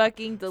some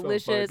fucking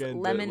delicious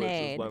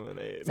lemonade. So I'm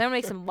going to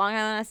make some Long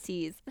Island iced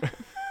teas.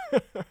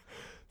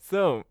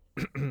 So,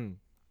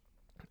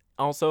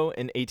 also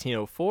in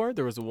 1804,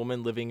 there was a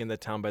woman living in the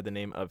town by the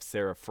name of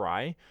Sarah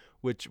Fry,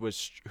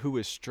 who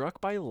was struck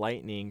by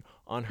lightning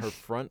on her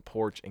front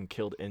porch and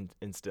killed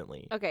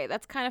instantly. Okay,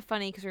 that's kind of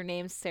funny because her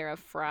name's Sarah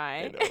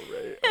Fry. I know,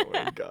 right? Oh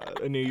my god,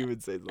 I knew you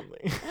would say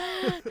something.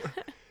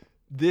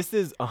 This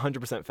is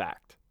 100%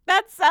 fact.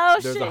 That's so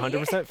There's shitty.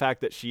 100%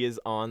 fact that she is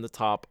on the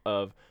top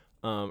of.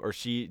 Or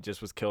she just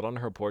was killed on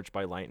her porch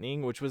by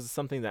lightning, which was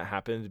something that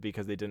happened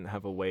because they didn't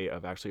have a way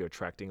of actually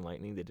attracting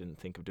lightning. They didn't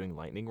think of doing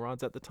lightning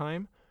rods at the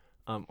time,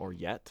 or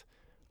yet.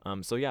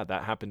 So yeah,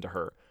 that happened to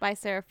her. By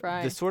Sarah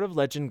Fry. The sort of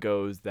legend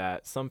goes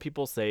that some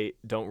people say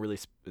don't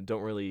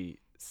really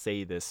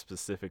say this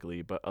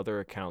specifically, but other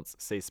accounts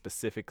say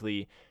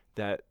specifically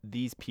that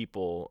these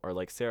people, or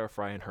like Sarah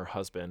Fry and her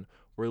husband,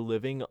 were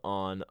living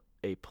on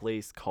a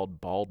place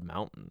called Bald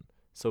Mountain.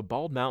 So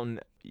Bald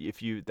Mountain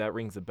if you that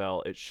rings a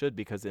bell, it should,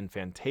 because in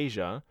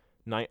Fantasia,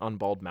 Night on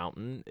Bald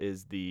Mountain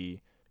is the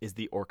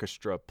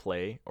orchestra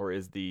play, or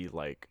is the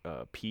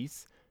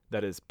piece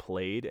that is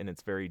played, and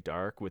it's very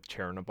dark with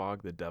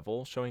Chernabog the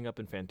devil showing up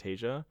in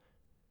Fantasia.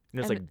 And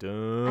it's like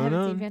I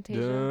haven't seen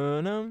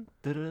Fantasia.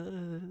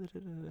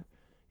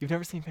 You've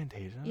never seen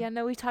Fantasia? Yeah,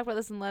 no, we talked about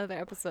this in another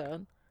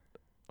episode.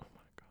 Oh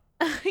my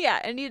god.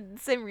 Yeah, I need the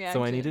same reaction.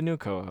 So I need a new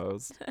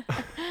co-host.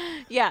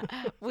 Yeah,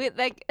 we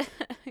talked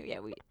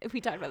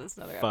about this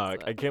in another episode.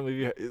 Fuck, I can't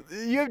believe do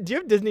you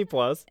have Disney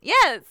Plus?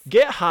 Yes.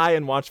 Get high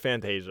and watch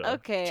Fantasia.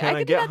 Okay, Can I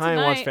could do get that high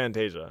and watch tonight.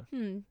 Fantasia?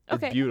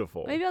 Okay. It's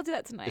beautiful. Maybe I'll do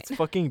that tonight. It's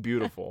fucking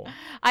beautiful.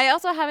 I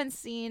also haven't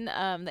seen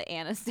the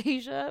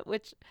Anastasia,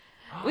 which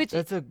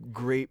That's a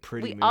great,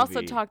 pretty we movie.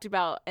 also talked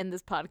about in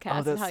this podcast.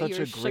 Oh, that's and how such you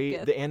were a great.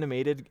 shooketh. The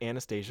animated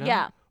Anastasia.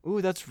 Yeah.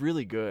 Ooh, that's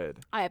really good.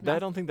 I have I not.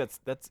 don't think that's.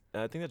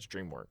 I think that's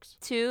DreamWorks.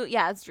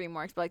 Yeah, it's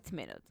DreamWorks, but like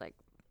Tomatoes, like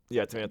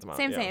Yeah, Tomato.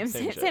 same, yeah,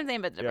 same, shit.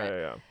 same, but different.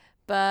 Yeah.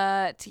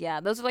 But yeah,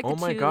 those are like Oh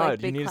the my two god,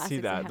 like big you need to classics see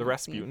I that. The haven't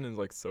Rasputin seen. is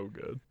like so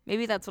good.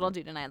 Maybe that's what I'll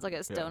do tonight. It's like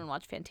get stoned and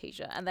watch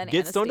Fantasia, and then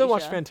Get stoned to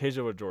watch Anastasia.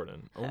 Fantasia with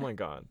Jordan. Oh my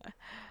god,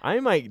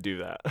 I might do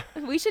that.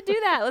 We should do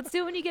that. Let's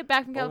do it when you get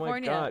back from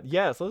California. Oh my god,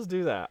 yes, let's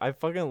do that. I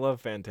fucking love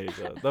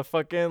Fantasia. The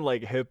fucking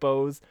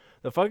hippos,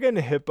 the fucking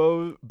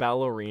hippo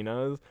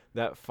ballerinas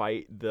that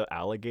fight the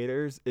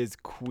alligators is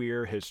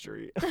queer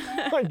history.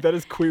 Like that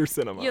is queer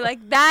cinema. You're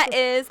like that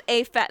is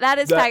faggot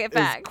That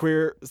fact. is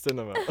queer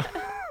cinema.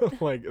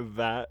 Like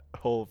that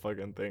whole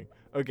fucking thing.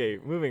 Okay,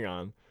 moving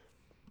on.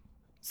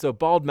 So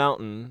Bald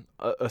Mountain,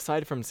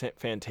 aside from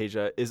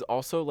Fantasia, is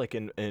also like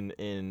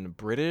in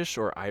British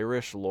or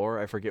Irish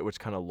lore. I forget which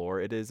kind of lore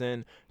it is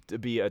in, to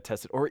be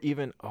attested, or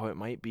even it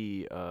might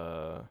be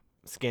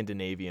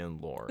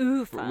Scandinavian lore.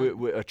 Ooh,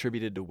 fun.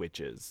 Attributed to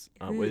witches.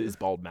 Is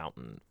Bald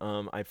Mountain.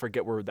 I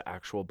forget where the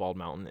actual Bald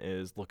Mountain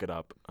is. Look it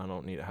up. I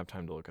don't need to have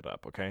time to look it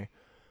up. Okay.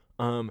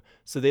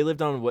 So they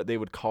lived on what they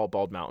would call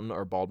Bald Mountain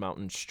or Bald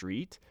Mountain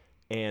Street.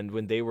 And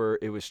when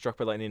it was struck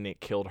by lightning and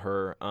it killed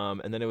her.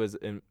 And then it was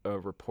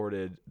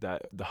reported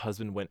that the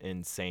husband went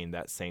insane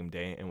that same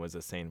day and was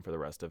insane for the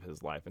rest of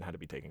his life and had to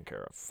be taken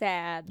care of.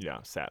 Sad. Yeah,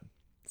 sad.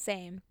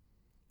 Same.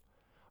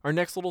 Our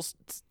next little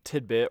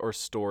tidbit or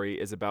story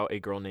is about a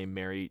girl named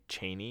Mary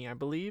Cheney, I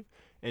believe.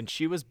 And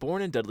she was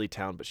born in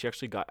Dudleytown, but she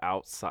actually got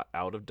out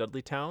of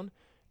Dudleytown.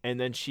 And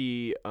then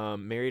she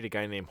married a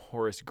guy named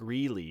Horace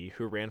Greeley,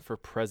 who ran for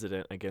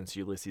president against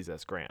Ulysses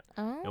S. Grant.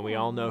 Oh. And we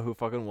all know who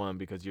fucking won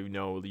because you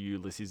know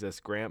Ulysses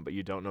S. Grant, but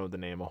you don't know the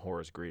name of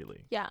Horace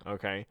Greeley. Yeah.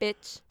 Okay?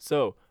 Bitch.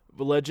 So,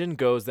 the legend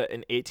goes that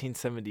in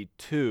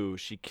 1872,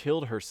 she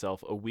killed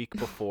herself a week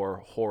before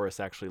Horace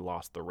actually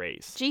lost the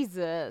race.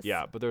 Jesus.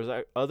 Yeah, but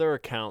there's other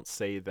accounts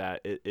say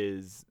that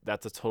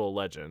that's a total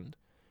legend,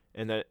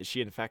 and that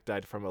she in fact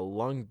died from a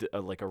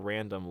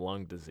random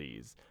lung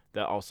disease.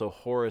 That also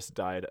Horace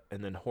died,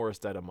 and then Horace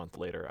died a month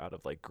later out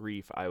of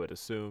grief. I would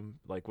assume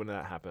when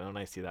that happened, when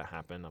I see that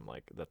happen, I'm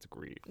like, that's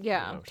grief.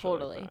 Yeah, shit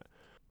totally. that.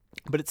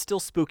 But it's still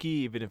spooky,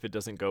 even if it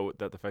doesn't go with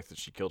the fact that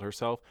she killed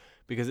herself,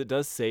 because it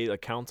does say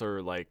accounts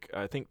are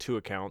I think 2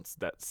 accounts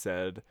that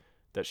said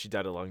that she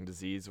died of lung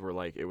disease were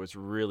it was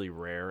really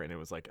rare and it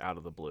was out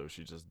of the blue.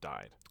 She just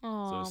died.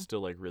 Aww. So it's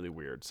still really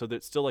weird. So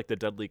that's still the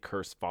Dudley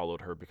curse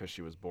followed her because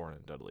she was born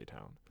in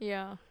Dudleytown.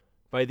 Yeah.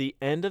 By the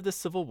end of the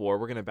Civil War,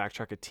 we're going to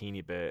backtrack a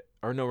teeny bit.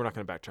 Or no, we're not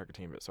going to backtrack a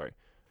teeny bit, sorry.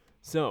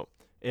 So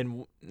in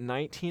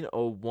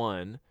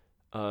 1901,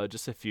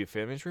 just a few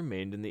families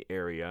remained in the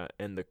area,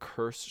 and the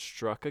curse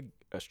struck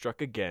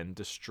again,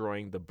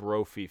 destroying the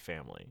Brophy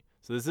family.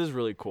 So this is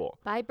really cool.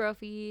 Bye,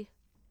 Brophy.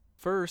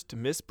 First,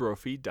 Miss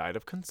Brophy died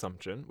of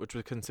consumption, which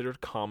was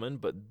considered common,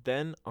 but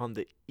then on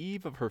the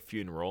eve of her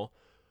funeral,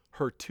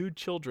 her 2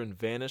 children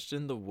vanished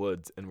in the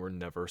woods and were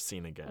never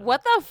seen again.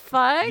 What the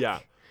fuck? Yeah.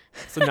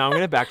 So now I'm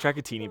going to backtrack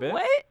a teeny bit.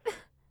 What?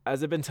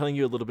 As I've been telling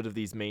you a little bit of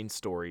these main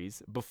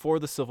stories, before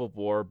the Civil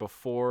War,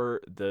 before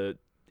the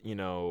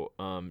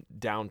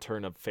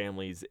downturn of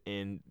families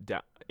in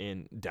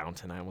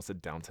Downton, I almost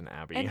said Downton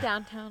Abbey. In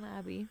Downtown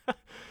Abbey.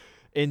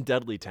 In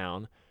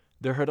Dudleytown,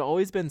 there had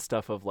always been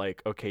stuff of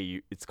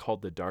it's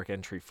called the Dark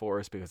Entry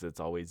Forest because it's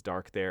always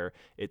dark there.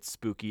 It's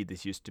spooky.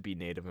 This used to be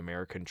Native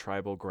American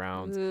tribal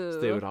grounds. Ooh. So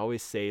they would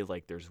always say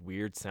there's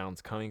weird sounds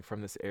coming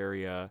from this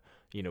area.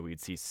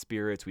 We'd see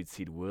spirits. We'd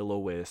see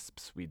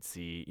will-o-wisps. We'd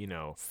see,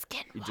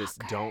 Skinwalkers. you just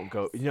don't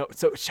go.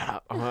 So shut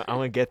up. I'm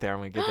gonna get there.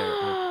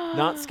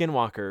 Not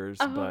skinwalkers,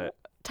 but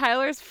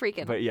Tyler's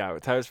freaking. But yeah,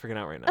 Tyler's freaking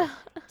out right now.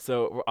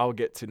 So I'll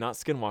get to not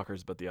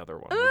skinwalkers, but the other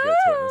one. We'll get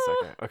to it in a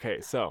second.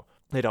 Okay, so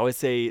they'd always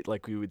say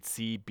we would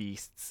see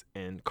beasts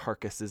and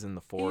carcasses in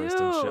the forest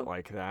and shit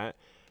like that.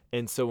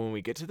 And so when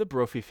we get to the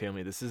Brophy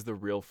family, this is the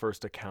real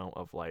first account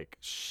of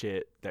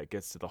shit that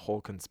gets to the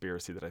whole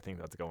conspiracy that I think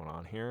that's going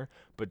on here.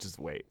 But just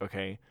wait,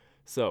 okay?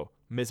 So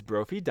Miss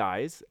Brophy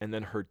dies, and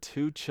then her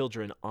 2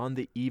 children on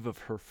the eve of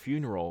her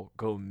funeral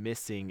go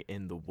missing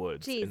in the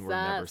woods and were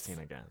never seen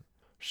again.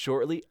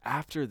 Shortly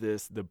after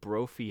this, the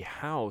Brophy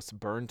house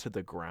burned to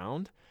the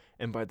ground,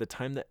 and by the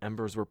time the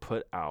embers were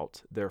put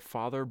out, the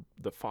father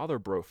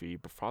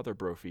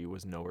Brophy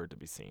was nowhere to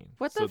be seen.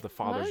 What so the the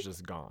father's fuck?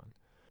 just gone.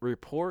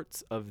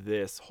 Reports of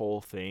this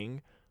whole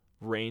thing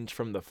range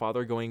from the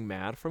father going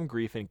mad from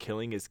grief and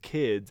killing his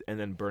kids and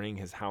then burning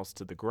his house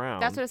to the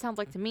ground. That's what it sounds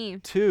like to me.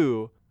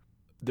 to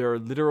there are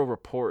literal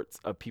reports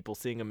of people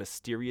seeing a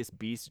mysterious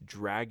beast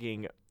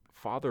dragging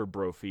Father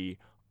Brophy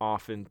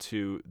off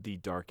into the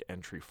Dark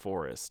Entry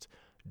Forest.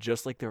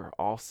 Just like there are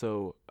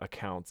also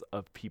accounts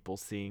of people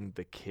seeing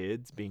the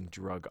kids being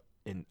dragged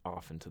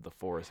off into the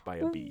forest by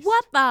a beast.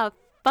 What the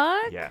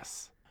fuck?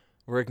 Yes.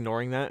 We're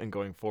ignoring that and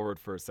going forward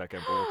for a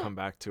second, but we'll come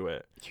back to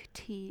it. You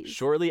tease.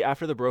 Shortly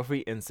after the Brophy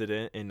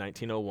incident in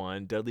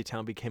 1901,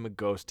 Dudleytown became a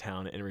ghost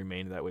town and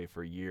remained that way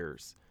for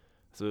years.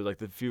 So like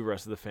the few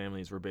rest of the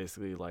families were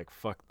basically like,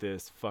 fuck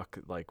this, fuck,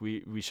 like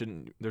we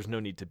shouldn't, there's no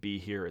need to be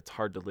here. It's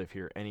hard to live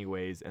here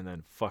anyways. And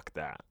then fuck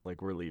that.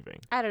 Like we're leaving.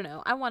 I don't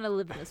know. I want to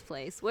live in this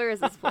place. Where is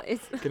this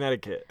place?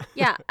 Connecticut.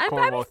 Yeah, I'm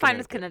Cornwall, fine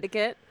with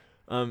Connecticut.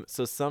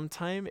 So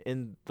sometime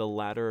in the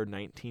latter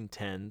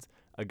 1910s,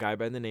 a guy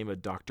by the name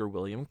of Dr.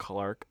 William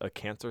Clark, a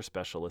cancer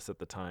specialist at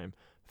the time,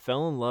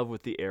 fell in love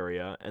with the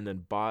area and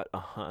then bought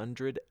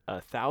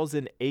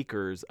 1,000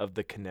 acres of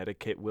the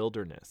Connecticut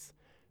wilderness.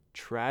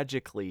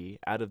 Tragically,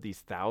 out of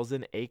these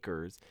 1,000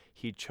 acres,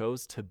 he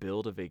chose to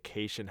build a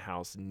vacation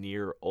house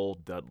near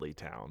Old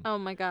Dudleytown, Oh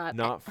my god.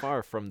 not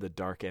far from the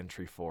Dark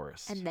Entry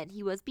Forest. And then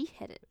he was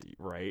beheaded.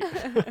 Right?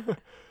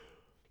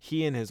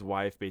 He and his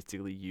wife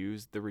basically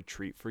used the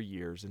retreat for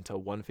years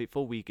until one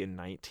fateful week in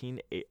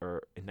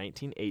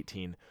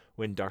 1918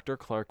 when Dr.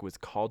 Clark was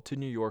called to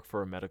New York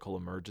for a medical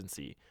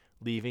emergency,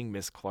 leaving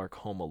Miss Clark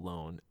home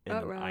alone in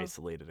an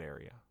isolated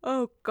area.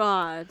 Oh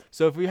god.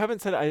 So if we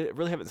haven't said, I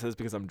really haven't said this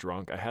because I'm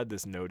drunk. I had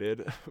this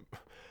noted.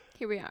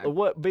 Here we are.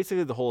 What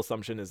basically the whole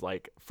assumption is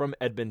like from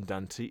Edmund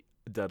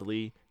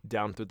Dudley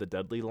down through the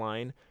Dudley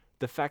line,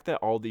 the fact that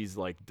all these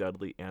like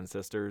Dudley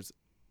ancestors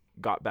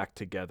got back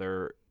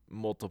together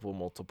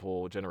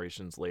multiple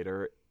generations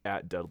later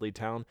at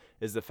Dudleytown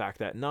is the fact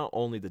that not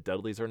only the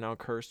Dudleys are now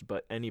cursed,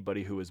 but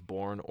anybody who is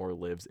born or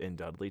lives in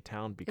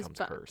Dudleytown becomes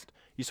cursed.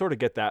 You sort of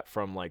get that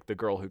from like the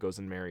girl who goes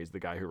and marries the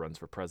guy who runs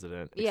for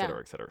president, et cetera,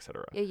 et cetera, et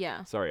cetera.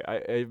 Yeah. Sorry,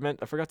 I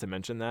forgot to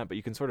mention that, but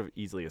you can sort of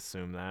easily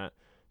assume that.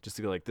 Just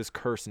to go like this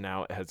curse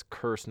now has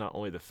cursed not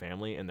only the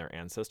family and their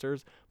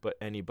ancestors, but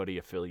anybody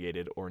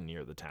affiliated or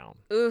near the town.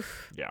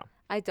 Oof. Yeah.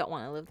 I don't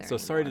want to live there So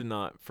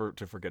anymore. sorry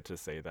to forget to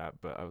say that,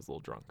 but I was a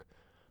little drunk.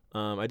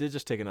 I did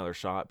just take another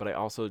shot, but I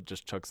also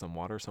just chugged some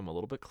water, so I'm a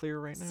little bit clear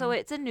right now. So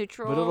it's a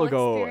neutral But it'll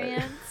go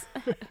away.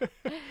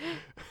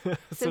 experience.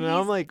 So now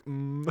I'm like,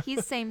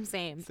 He's same.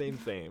 same.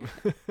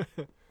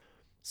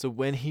 So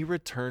when he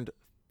returned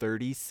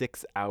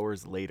 36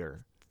 hours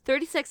later.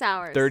 36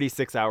 hours.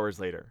 36 hours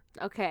later.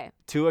 Okay.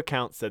 Two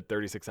accounts said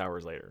 36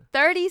 hours later.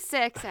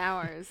 36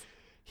 hours.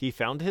 He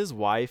found his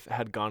wife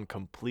had gone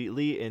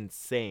completely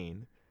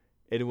insane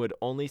and would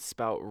only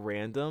spout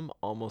random,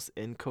 almost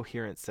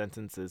incoherent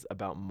sentences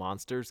about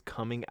monsters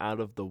coming out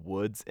of the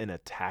woods and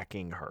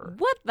attacking her.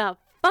 What the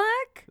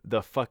fuck?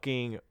 The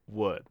fucking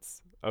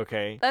woods,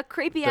 okay? The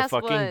creepy ass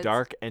The fucking woods.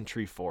 Dark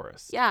Entry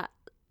Forest. Yeah.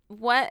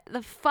 What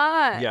the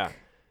fuck? Yeah.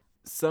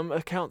 Some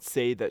accounts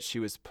say that she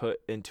was put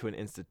into an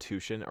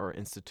institution or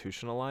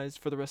institutionalized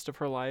for the rest of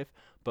her life,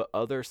 but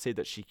others say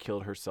that she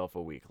killed herself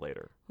a week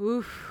later.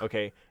 Oof.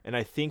 Okay, and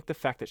I think the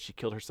fact that she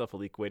killed herself a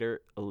week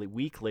later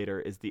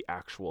is the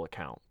actual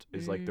account,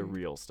 is like the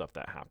real stuff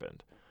that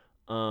happened.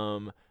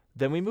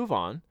 Then we move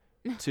on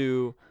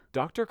to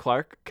Dr.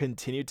 Clark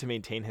continued to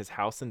maintain his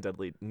house in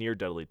near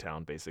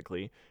Dudleytown,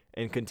 basically,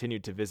 and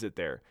continued to visit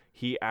there.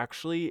 He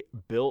actually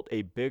built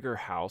a bigger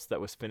house that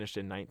was finished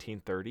in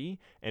 1930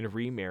 and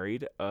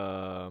remarried.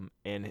 And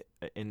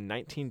in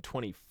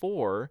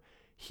 1924,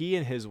 he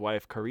and his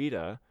wife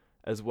Carita,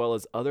 as well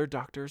as other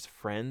doctors,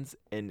 friends,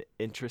 and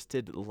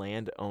interested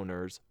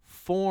landowners,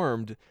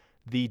 formed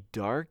the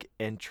Dark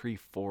Entry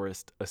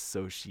Forest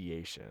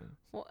Association.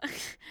 Well,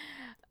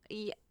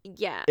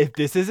 yeah. If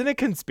this isn't a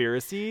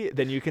conspiracy,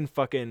 then you can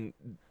fucking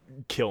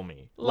kill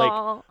me.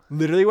 Lol. Like,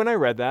 literally when I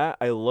read that,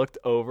 I looked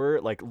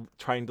over, like,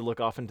 trying to look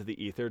off into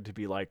the ether to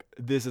be like,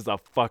 this is a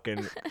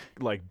fucking,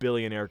 like,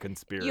 billionaire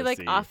conspiracy. You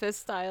like Office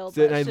style.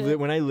 So, and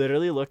when I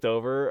literally looked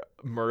over,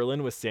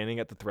 Merlin was standing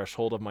at the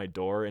threshold of my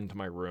door into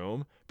my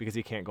room because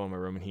he can't go in my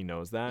room and he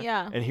knows that.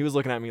 Yeah. And he was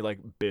looking at me like,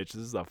 bitch,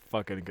 this is a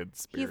fucking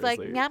conspiracy. He's like,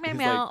 meow, meow, He's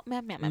meow, like,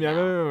 meow, meow, meow, meow,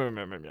 meow. meow, meow,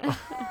 meow, meow, meow.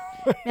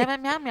 Meow, meow,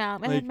 meow, meow,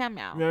 meow, Like, meow,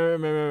 meow. Meow, meow,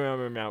 meow,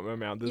 meow, meow, meow,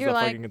 meow. This You're is a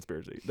like- fucking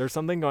conspiracy. There's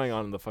something going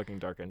on in the fucking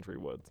Dark Entry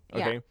Woods.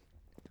 Yeah. Okay?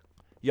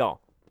 Y'all,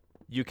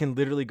 you can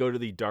literally go to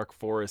the Dark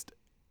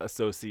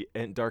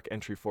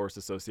Entry Forest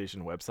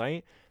Association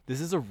website. This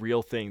is a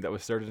real thing that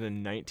was started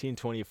in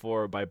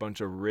 1924 by a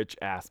bunch of rich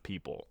ass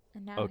people.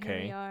 And now Okay.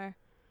 here we are.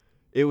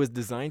 It was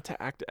designed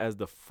to act as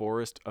a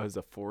forest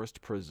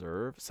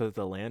preserve so that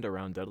the land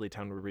around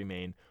Dudleytown would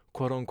remain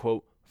quote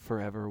unquote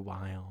forever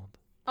wild.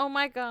 Oh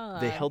my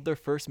god. They held their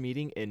first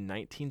meeting in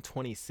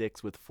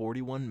 1926 with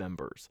 41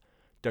 members.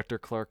 Dr.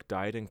 Clark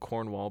died in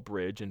Cornwall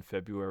Bridge in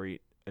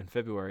February in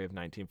February of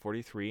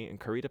 1943, and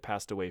Kurita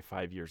passed away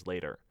 5 years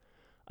later.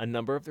 A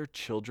number of their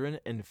children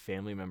and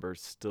family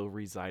members still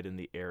reside in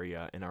the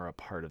area and are a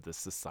part of this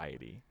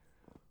society.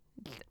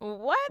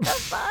 What the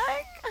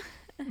fuck?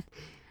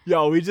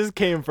 Yo, we just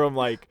came from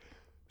like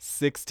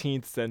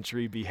 16th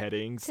century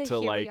beheadings to here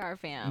like we are,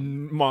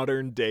 fam.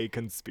 modern day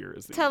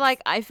conspiracies. To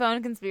like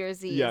iPhone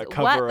conspiracies. Yeah, What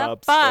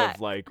cover-ups the fuck?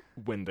 of like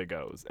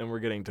Wendigos. And we're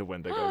getting to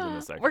Wendigos in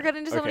a second. We're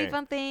getting to so many Okay.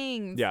 fun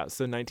things. Yeah,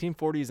 so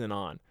 1940s and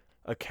on.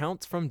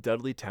 Accounts from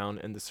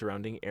Dudleytown and the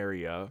surrounding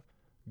area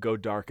go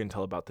dark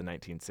until about the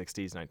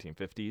 1960s,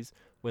 1950s,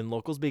 when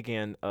locals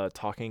began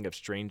talking of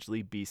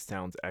strangely beast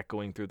sounds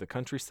echoing through the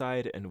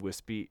countryside and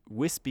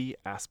wispy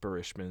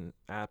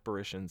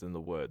apparitions in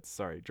the woods.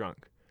 Sorry,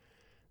 drunk.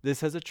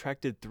 This has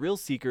attracted thrill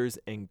seekers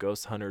and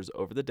ghost hunters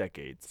over the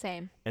decades.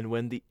 Same. And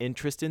when the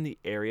interest in the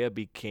area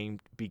became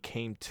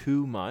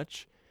too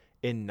much,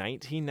 in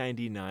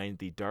 1999,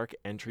 the Dark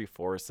Entry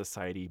Forest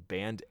Society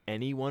banned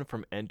anyone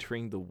from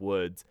entering the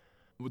woods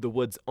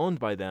owned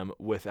by them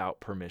without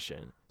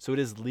permission. So it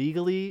is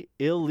legally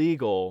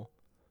illegal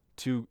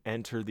to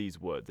enter these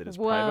woods. It is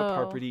private Whoa.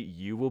 property.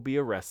 You will be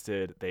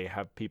arrested. They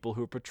have people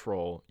who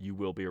patrol. You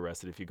will be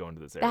arrested if you go into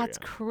this area. That's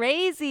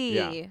crazy.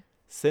 Yeah.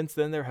 Since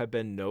then, there have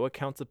been no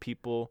accounts of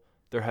people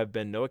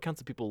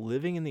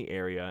living in the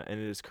area, and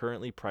it is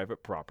currently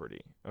private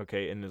property.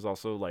 Okay, and there's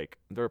also like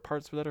there are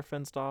parts that are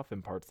fenced off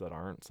and parts that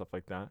aren't, stuff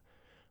like that.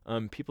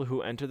 People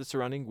who enter the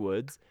surrounding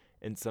woods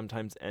and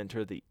sometimes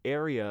enter the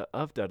area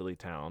of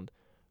Dudleytown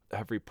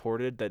have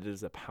reported that it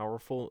is a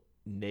powerful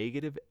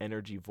negative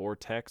energy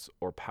vortex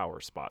or power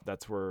spot.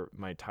 That's where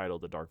my title,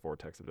 The Dark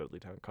Vortex of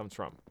Dudleytown, comes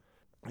from.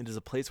 It is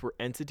a place where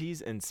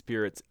entities and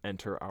spirits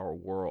enter our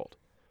world.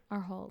 Our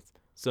holes.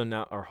 So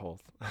now our holes.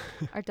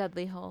 Our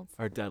Dudley holes.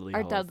 Our Dudley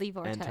Our holes. Dudley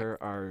vortex. Enter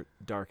our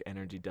dark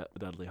energy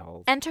Dudley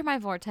holes. Enter my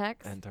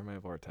vortex. Enter my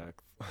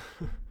vortex.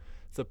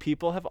 So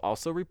people have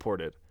also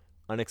reported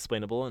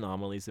unexplainable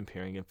anomalies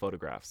appearing in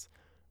photographs,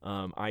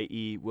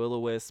 i.e.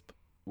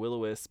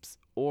 will-o-wisps,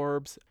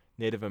 orbs,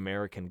 Native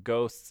American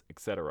ghosts,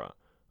 etc.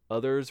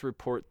 Others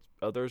report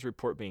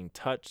being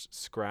touched,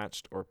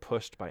 scratched, or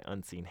pushed by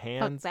unseen Fuck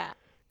hands. that.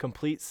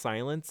 Complete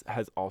silence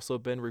has also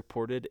been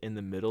reported in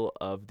the middle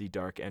of the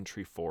Dark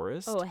Entry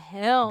Forest. Oh,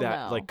 hell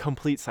That no. like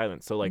complete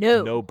silence. So like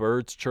No. no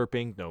birds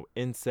chirping, no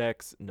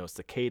insects, no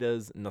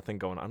cicadas, nothing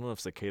going on. I don't know if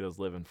cicadas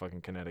live in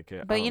fucking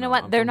Connecticut. I But don't you know know.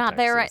 what? I'm They're from not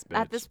there Texas,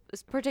 at bitch.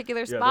 this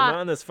particular Yeah, they're spot.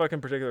 not in this fucking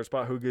particular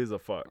spot. Who gives a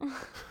fuck?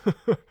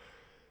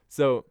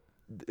 So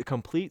the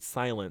complete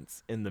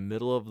silence in the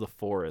middle of the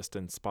forest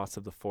and spots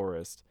of the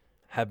forest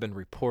have been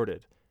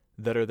reported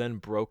that are then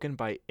broken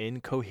by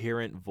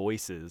incoherent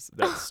voices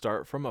that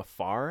start from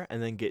afar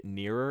and then get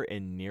nearer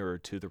and nearer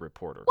to the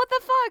reporter. What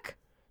the fuck?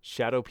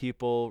 Shadow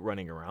people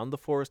running around the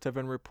forest have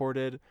been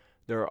reported.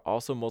 There are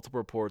also multiple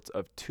reports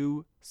of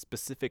 2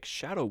 specific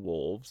shadow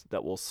wolves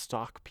that will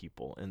stalk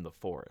people in the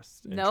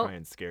forest and Nope. try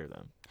and scare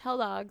them. Hell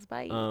dogs,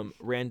 bye.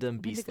 Random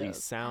beastly Wendigos.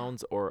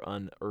 sounds or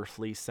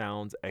unearthly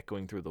sounds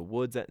echoing through the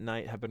woods at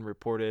night have been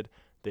reported.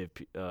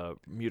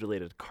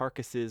 Mutilated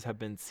carcasses have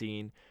been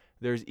seen.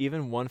 There's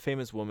even one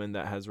famous woman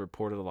that has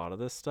reported a lot of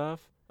this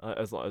stuff,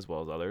 as well as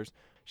others.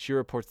 She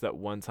reports that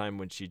one time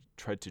when she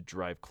tried to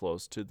drive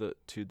close to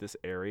this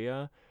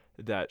area,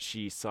 that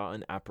she saw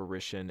an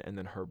apparition and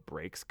then her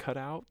brakes cut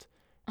out,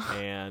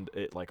 and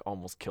it like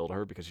almost killed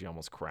her because she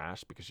almost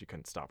crashed because she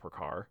couldn't stop her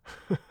car.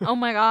 Oh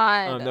my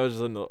god. That was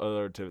just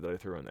another tip that I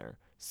threw in there.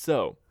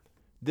 So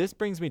this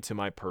brings me to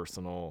my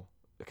personal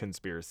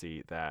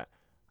conspiracy that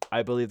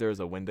I believe there's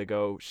a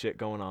Wendigo shit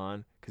going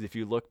on, because if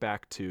you look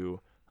back to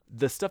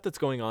the stuff that's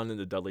going on in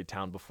the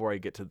Dudleytown before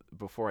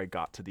I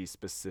got to these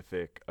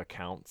specific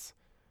accounts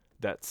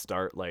that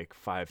start like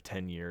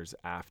 5-10 years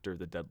after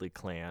the Dudley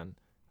clan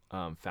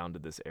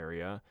founded this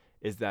area,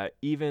 is that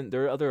even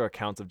there are other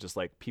accounts of just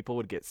like people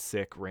would get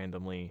sick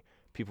randomly,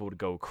 people would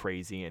go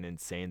crazy and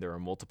insane. There are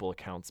multiple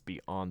accounts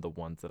beyond the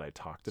ones that I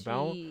talked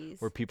about Jeez.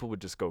 where people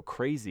would just go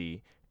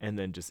crazy and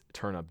then just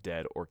turn up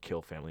dead or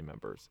kill family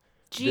members.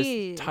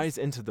 Jeez. This ties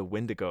into the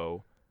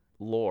Wendigo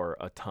lore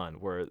a ton,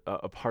 where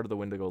a part of the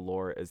Wendigo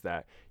lore is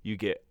that you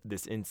get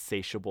this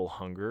insatiable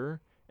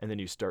hunger and then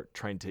you start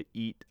trying to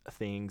eat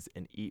things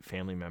and eat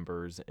family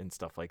members and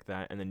stuff like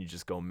that, and then you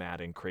just go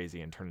mad and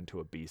crazy and turn into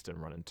a beast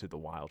and run into the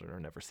wild and are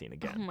never seen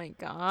again. Oh my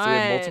god. So we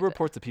have multiple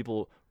reports of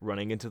people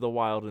running into the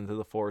wild, into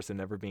the forest, and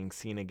never being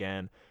seen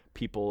again.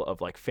 People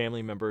of like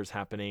family members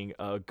happening.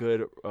 A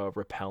good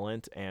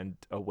repellent and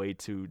a way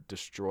to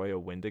destroy a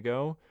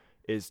Wendigo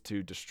is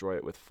to destroy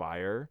it with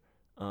fire.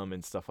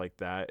 And stuff like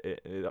that.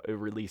 It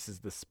releases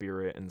the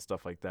spirit and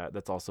stuff like that.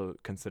 That's also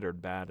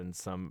considered bad in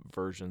some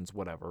versions,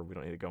 whatever. We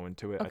don't need to go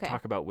into it. Okay. I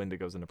talk about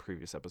Wendigos in a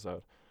previous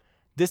episode.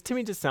 This to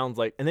me just sounds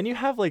like, and then you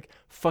have like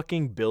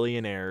fucking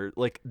billionaire,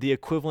 like the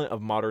equivalent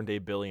of modern day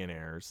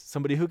billionaires,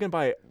 somebody who can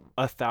buy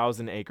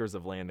 1,000 acres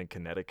of land in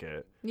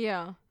Connecticut,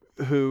 Yeah.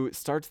 who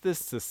starts this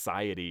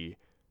society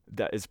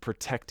that is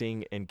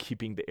protecting and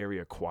keeping the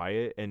area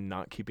quiet and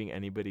not keeping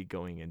anybody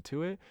going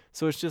into it.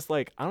 So it's just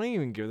like, I don't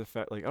even give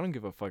I don't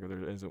give a fuck if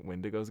there isn't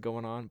Wendigos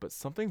going on, but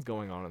something's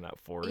going on in that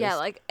forest. Yeah,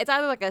 like it's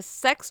either like a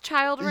sex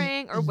child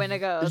ring or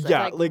Wendigos.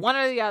 Yeah, It's like one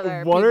or the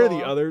other. One or the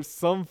people. other.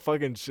 Some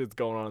fucking shit's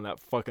going on in that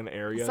fucking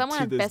area. Someone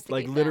to this, investigate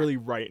like that. literally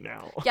right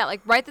now. Yeah, like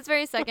right this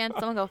very second,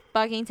 someone go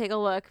fucking take a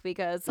look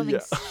because something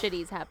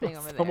shitty's happening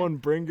over there. Someone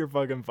bring your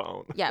fucking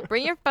phone. Yeah,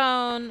 bring your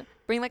phone,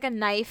 bring like a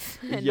knife,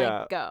 and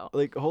like go.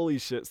 Like holy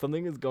shit,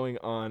 something is going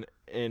on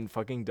in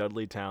fucking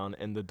Dudleytown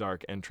in the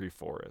Dark Entry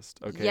Forest.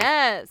 Okay.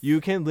 Yes.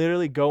 You can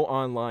literally go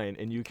online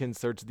and you can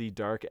search the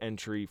Dark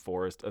Entry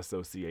Forest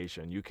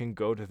Association. You can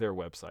go to their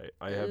website.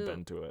 I have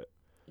been to it.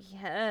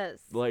 Yes.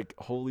 Like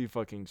holy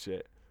fucking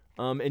shit.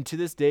 And to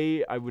this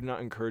day, I would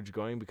not encourage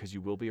going because you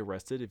will be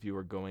arrested if you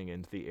are going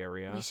into the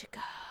area. We should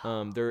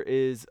go. There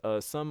is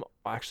some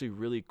actually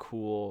really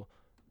cool.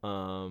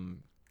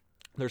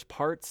 There's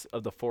parts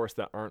of the forest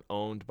that aren't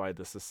owned by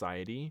the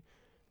society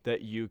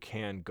that you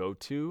can go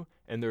to,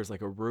 and there's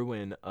like a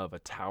ruin of a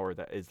tower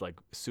that is like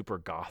super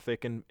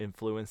gothic and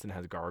influenced and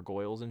has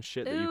gargoyles and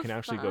shit that you can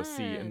actually go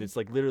see, and it's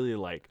like literally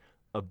like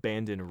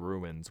abandoned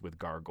ruins with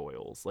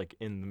gargoyles like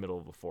in the middle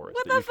of the forest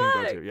What that you the can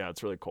go fuck? to. Yeah,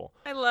 it's really cool.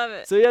 I love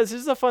it. So yeah, this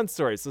is a fun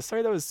story. So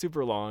sorry that was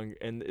super long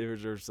and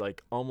there's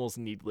like almost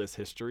needless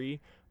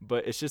history,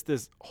 but it's just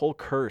this whole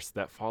curse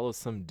that follows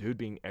some dude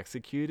being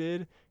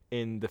executed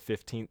in the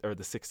 15th or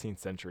the 16th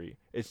century.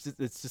 It's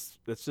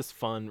just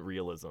fun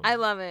realism. I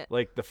love it.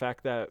 Like the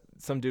fact that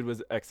some dude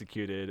was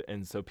executed,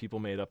 and so people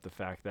made up the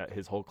fact that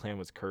his whole clan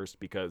was cursed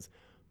because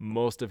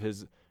most of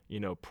his,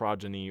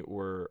 progeny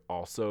were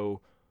also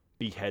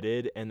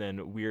beheaded and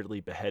then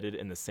weirdly beheaded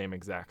in the same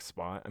exact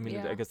spot. I mean,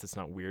 Yeah. I guess it's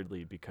not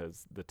weirdly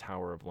because the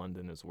Tower of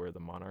London is where the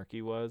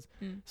monarchy was.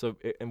 So,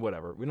 and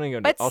whatever. We don't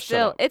even. But I'll still,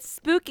 shut up. it's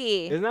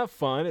spooky. Isn't that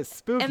fun? It's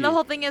spooky. And the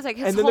whole thing is like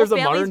his and then whole there's a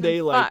family's modern day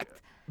been like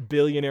fucked.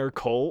 billionaire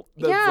cult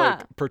that's Yeah.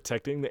 like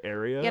protecting the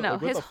area. You know,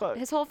 like, what the fuck?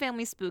 his whole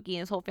family's spooky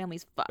and his whole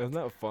family's fucked. Isn't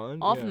that fun?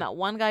 All Yeah. from that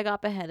one guy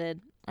got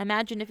beheaded.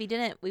 Imagine if he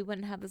didn't, we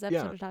wouldn't have this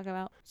episode Yeah. to talk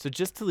about. So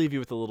just to leave you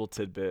with a little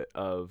tidbit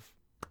of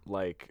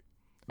like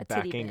A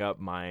titty backing bit. up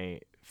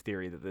my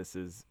theory that this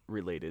is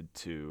related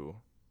to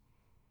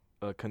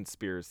a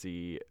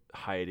conspiracy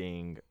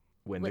hiding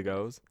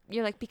Wendigos,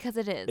 You're like, because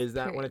it is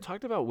that when I period.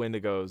 talked about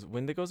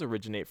Wendigos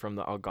originate from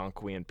the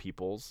Algonquian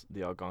peoples,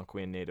 the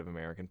Algonquian Native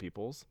American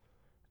peoples,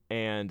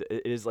 and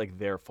it is like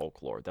their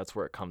folklore. That's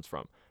where it comes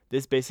from.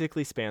 This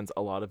basically spans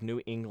a lot of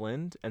New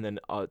England and then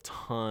a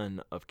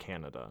ton of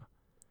Canada.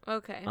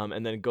 Okay.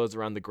 And then it goes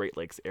around the Great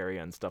Lakes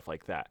area and stuff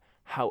like that.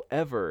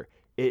 However,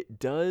 it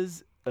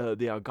does the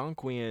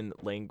Algonquian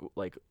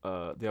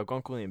the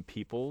Algonquian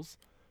peoples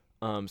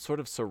sort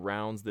of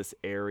surrounds this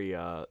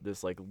area,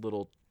 this like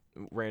little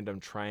random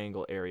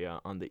triangle area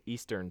on the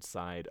eastern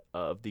side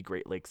of the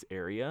Great Lakes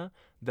area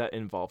that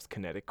involves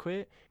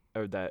Connecticut,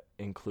 or that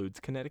includes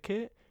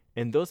Connecticut,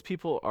 and those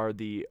people are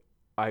the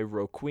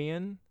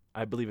Iroquoian.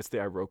 I believe it's the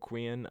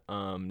Iroquoian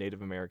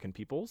Native American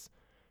peoples.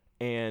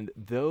 And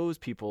those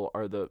people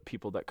are the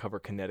people that cover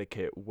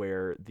Connecticut,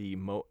 where the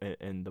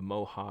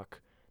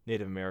Mohawk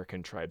Native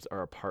American tribes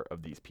are a part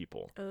of these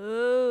people.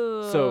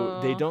 Oh.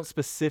 So they don't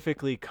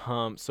specifically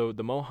come. So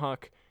the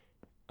Mohawk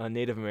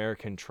Native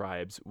American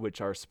tribes, which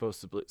are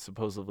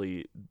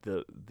supposedly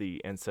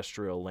the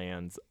ancestral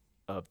lands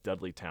of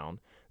Dudleytown,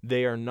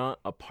 they are not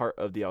a part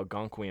of the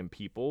Algonquian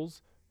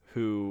peoples,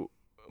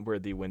 where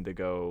the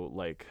Wendigo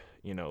OGs,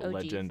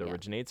 legend yeah.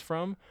 originates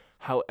from.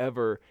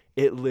 However,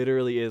 it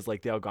literally is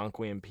like the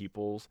Algonquian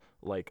people's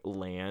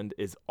land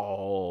is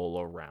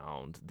all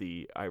around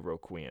the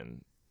Iroquoian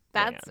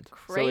That's land.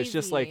 crazy. So it's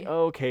just like,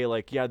 oh, okay,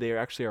 they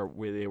actually are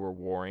where they were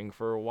warring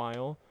for a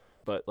while,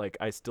 but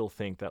I still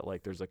think that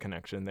there's a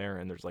connection there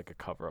and there's a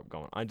cover up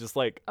going. I just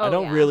I Oh,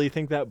 don't yeah. really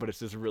think that, but it's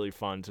just really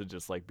fun to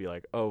just be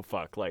like, oh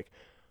fuck,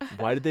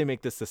 why did they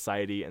make this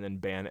society and then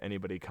ban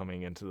anybody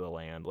coming into the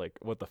land?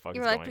 What the fuck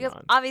You're is like, going because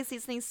on? obviously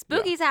something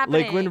spooky's Yeah.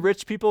 happening. When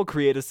rich people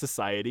create a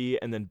society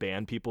and then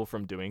ban people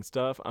from doing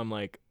stuff, I'm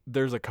like,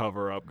 there's a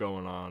cover up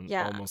going on,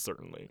 Yeah. almost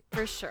certainly.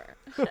 For sure.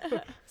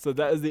 So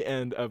that is the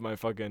end of my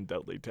fucking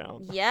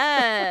Dudleytown.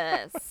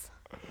 Yes.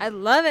 I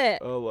love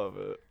it. I love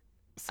it.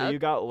 So you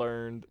got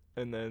learned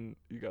and then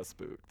you got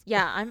spooked.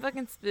 Yeah, I'm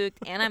fucking spooked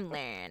and I'm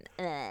learned.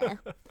 Ugh.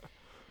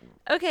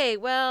 Okay,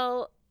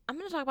 well, I'm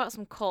going to talk about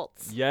some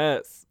cults.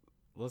 Yes.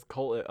 Let's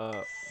call it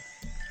up.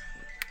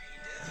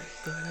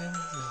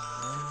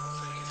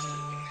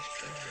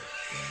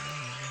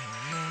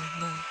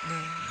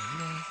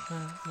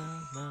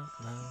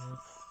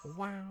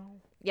 Wow.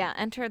 Yeah,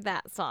 enter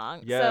that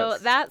song. Yes.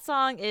 So that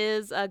song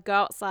is Go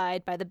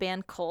Outside by the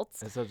band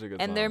Cults. It's such a good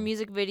And song. their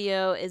music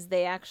video is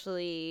they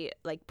actually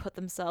put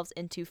themselves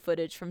into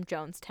footage from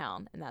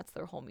Jonestown, and that's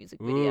their whole music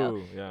video.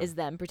 Ooh, yeah. Is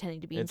them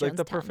pretending to be It's in like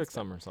the Jonestown perfect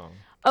stuff. summer song.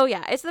 Oh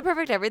yeah, it's the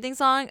perfect everything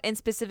song, and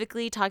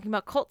specifically talking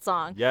about cult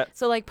song. Yes.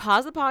 So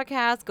pause the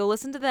podcast, go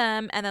listen to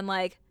them, and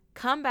then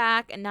come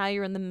back, and now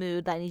you're in the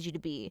mood that I need you to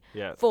be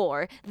Yes.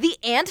 for the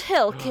Ant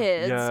Hill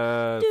Kids.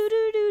 Yes. Do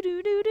do do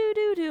do do do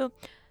do do.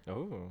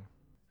 Oh.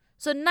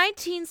 So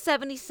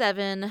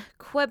 1977,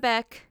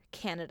 Quebec,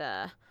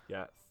 Canada.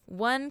 Yes.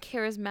 One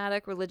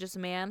charismatic religious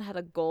man had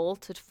a goal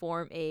to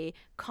form a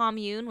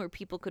commune where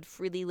people could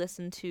freely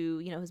listen to,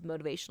 his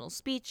motivational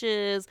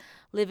speeches,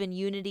 live in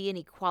unity and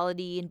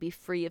equality, and be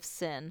free of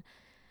sin.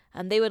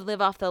 They would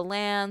live off the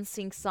land,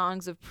 sing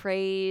songs of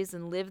praise,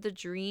 and live the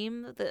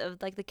dream of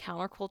the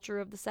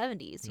counterculture of the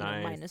 70s,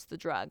 Nice. Minus the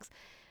drugs.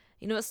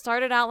 It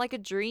started out like a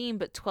dream,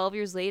 but 12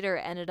 years later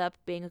it ended up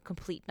being a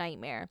complete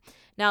nightmare.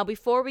 Now,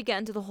 before we get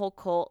into the whole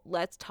cult,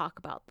 let's talk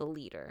about the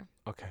leader.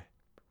 Okay.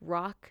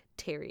 Roch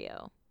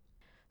Thériault.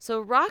 So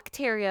Roch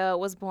Thériault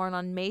was born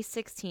on May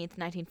 16th,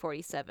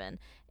 1947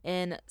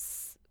 in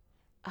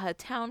a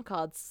town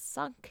called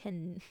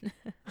Sunken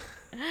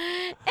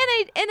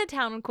in a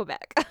town in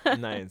Quebec.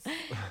 Nice.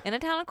 In a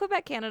town in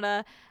Quebec,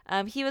 Canada.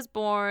 He was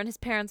born, his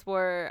parents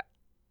were,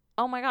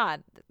 oh my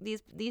God,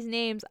 these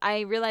names, I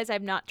realize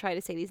I've not tried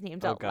to say these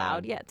names out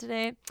loud yet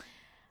today.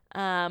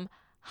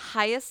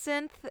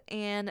 Hyacinth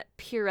and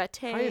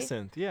Pierrette.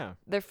 Hyacinth, yeah.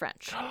 They're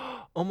French.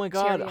 Oh my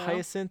God, Thériault.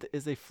 hyacinth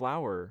is a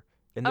flower.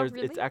 And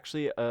Really? it's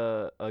actually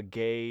a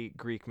gay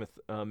Greek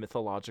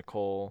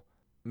mythological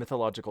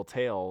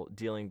tale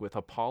dealing with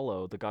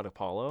Apollo, the god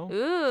Apollo.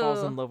 Ooh.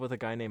 Falls in love with a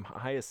guy named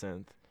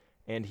Hyacinth,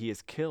 and he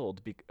is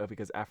killed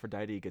because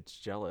Aphrodite gets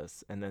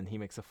jealous, and then he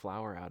makes a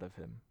flower out of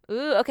him.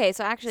 Ooh, okay,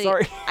 so actually,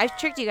 Sorry. I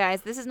tricked you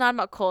guys. This is not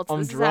about cults. I'm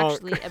This drunk. is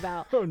actually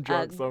about I'm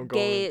drunk, so I'm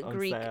gay I'm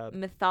Greek sad.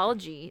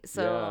 mythology.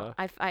 So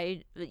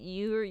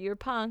you're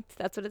punked.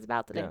 That's what it's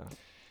about today.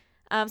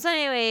 Yeah. So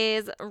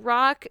anyways,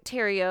 Roch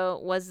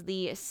Thériault was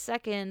the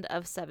second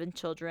of 7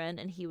 children,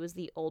 and he was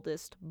the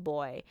oldest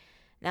boy.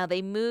 Now,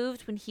 they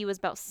moved when he was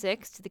about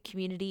 6 to the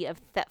community of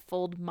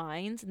Thetford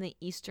Mines in the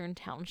eastern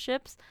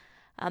townships.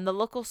 The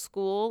local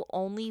school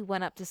only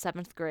went up to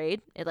 7th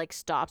grade. It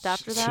stopped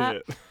after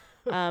that.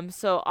 Shit.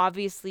 So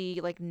obviously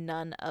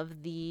none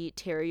of the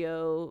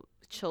Thériault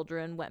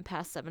children went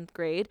past 7th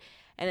grade.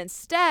 And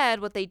instead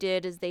what they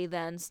did is they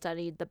then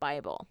studied the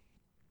Bible.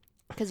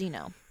 Because,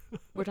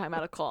 we're talking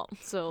about a cult.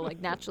 So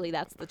naturally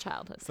that's the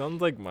childhood.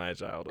 Sounds like my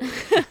childhood.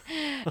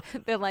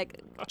 They're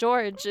like,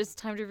 George, it's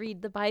time to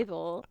read the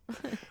Bible.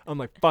 I'm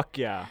like, fuck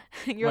yeah.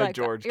 You're My like,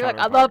 George I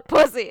counterpart. love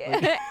pussy.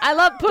 I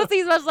love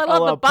pussy as much as I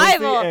love the pussy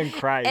Bible. and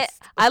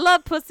Christ. I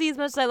love pussy as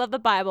much as I love the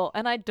Bible,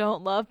 and I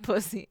don't love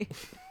pussy.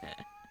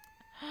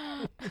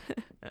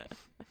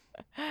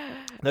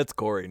 That's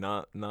Corey,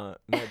 not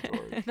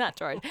George. Not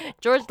George.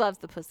 George loves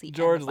the pussy.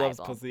 George and the loves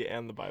Bible. pussy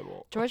and the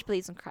Bible. George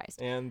believes in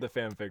Christ. And the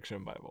fan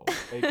fiction Bible,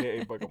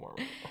 aka Book of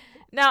Mormon.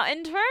 Now,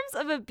 in terms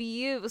of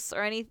abuse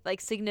or any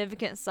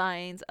significant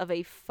signs of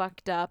a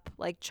fucked up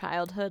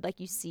childhood,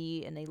 you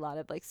see in a lot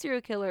of serial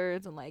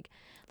killers and like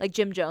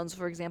Jim Jones,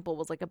 for example,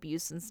 was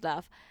abuse and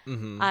stuff.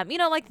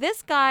 Mm-hmm.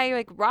 This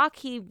guy, Roch,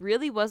 he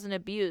really wasn't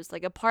abused.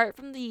 Apart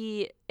from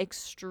the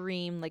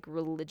extreme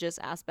religious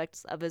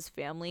aspects of his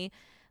family,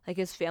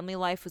 his family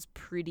life was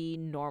pretty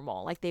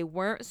normal. They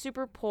weren't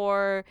super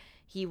poor.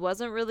 He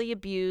wasn't really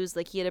abused.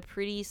 He had a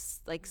pretty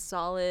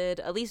solid,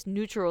 at least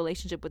neutral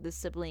relationship with his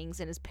siblings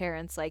and his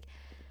parents.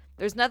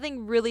 There's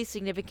nothing really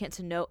significant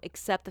to note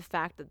except the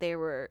fact that they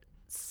were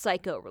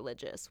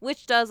psycho-religious,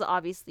 which does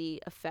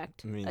obviously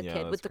affect a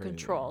kid with the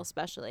control,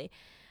 especially.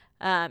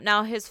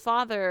 Now, his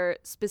father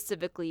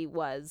specifically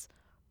was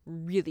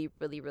really,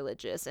 really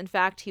religious. In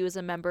fact, he was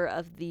a member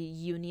of the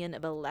Union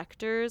of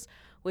Electors,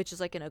 which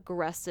is an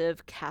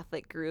aggressive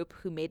Catholic group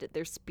who made it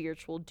their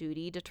spiritual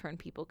duty to turn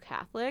people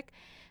Catholic.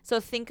 So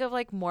think of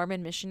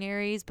Mormon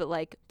missionaries, but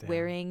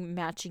wearing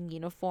matching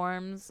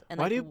uniforms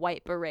and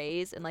white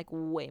berets and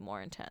way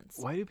more intense.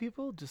 Why do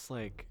people just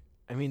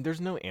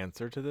there's no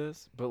answer to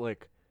this, but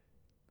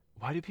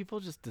why do people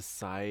just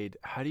decide?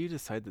 How do you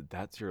decide that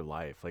that's your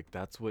life?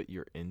 That's what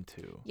you're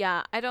into.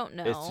 Yeah, I don't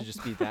know. It's to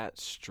just be that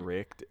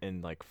strict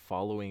and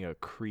following a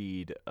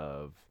creed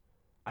of.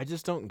 I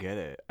just don't get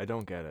it. I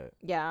don't get it.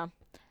 Yeah.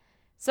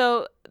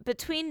 So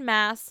between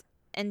Mass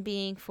and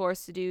being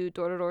forced to do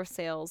door-to-door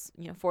sales,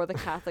 for the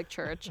Catholic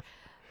Church,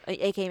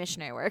 aka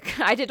missionary work,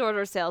 I did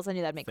door-to-door sales. I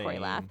knew that'd make Corey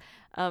laugh.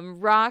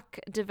 Roch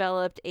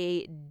developed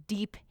a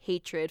deep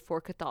hatred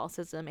for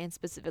Catholicism and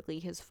specifically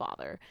his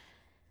father.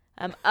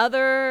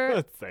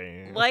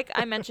 Like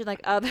I mentioned,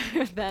 other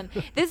than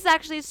this is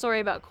actually a story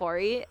about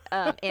Corey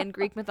and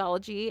Greek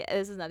mythology.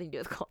 This has nothing to do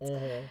with cults.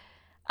 Mm-hmm.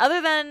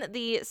 Other than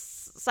the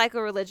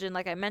psycho-religion,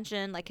 like I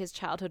mentioned, his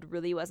childhood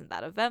really wasn't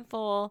that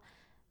eventful.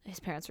 His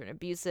parents were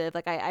abusive.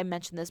 I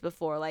mentioned this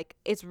before.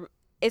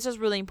 It's just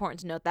really important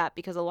to note that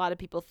because a lot of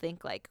people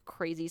think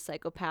crazy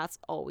psychopaths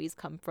always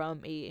come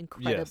from a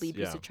incredibly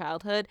abusive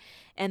childhood,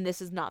 and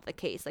this is not the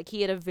case.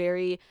 He had a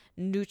very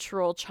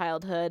neutral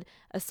childhood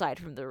aside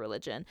from the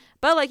religion.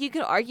 But you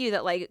could argue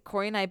that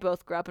Corey and I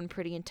both grew up in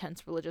pretty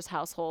intense religious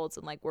households,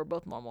 and we're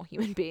both normal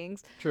human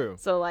beings. True.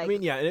 So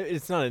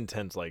it's not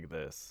intense like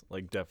this.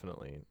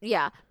 Definitely.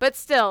 Yeah, but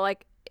still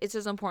it's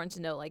just important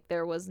to know, like,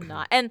 there was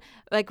not, and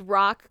like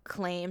Rock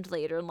claimed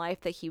later in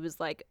life that he was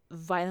like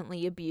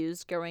violently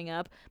abused growing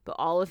up, but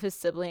all of his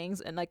siblings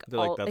and like They're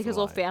like, all "That's like a his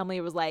whole lie."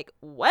 family was like,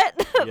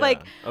 what?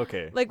 Like, Yeah.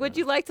 Okay. like, would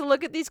you like to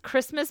look at these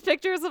Christmas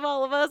pictures of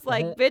all of us?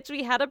 Like, bitch,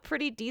 we had a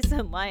pretty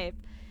decent life.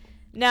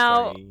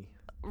 Now, Sorry.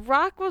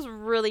 Rock was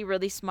really,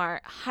 really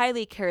smart,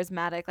 highly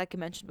charismatic, like I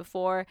mentioned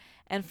before,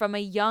 and from a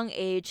young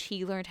age,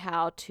 he learned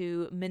how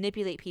to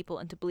manipulate people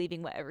into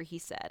believing whatever he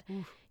said.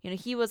 You know,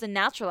 he was a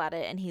natural at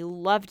it, and he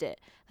loved it.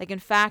 Like, in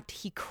fact,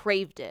 he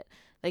craved it.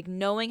 Like,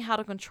 knowing how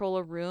to control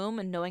a room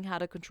and knowing how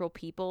to control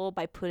people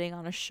by putting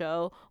on a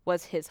show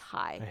was his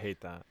high. I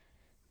hate that.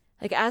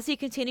 Like, as he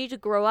continued to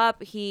grow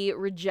up, he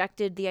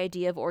rejected the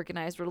idea of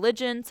organized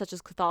religion, such as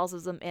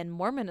Catholicism and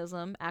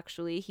Mormonism.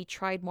 Actually, he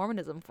tried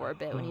Mormonism for a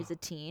bit when he was a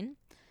teen.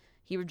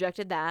 He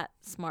rejected that.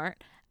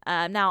 Smart.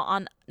 Now,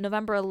 on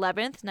November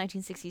 11th,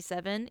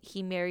 1967,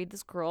 he married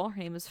this girl.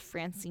 Her name was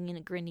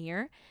Francine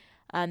Grenier.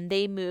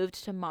 They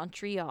moved to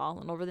Montreal,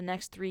 and over the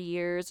next 3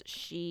 years,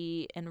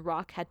 she and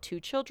Rock had 2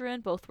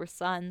 children. Both were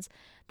sons.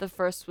 The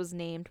first was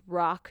named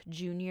Rock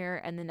Jr.,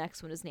 and the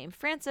next one is named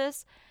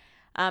Francis.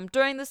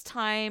 During this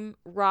time,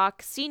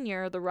 Rock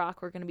Sr., the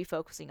Rock we're going to be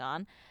focusing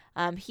on,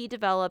 he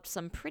developed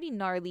some pretty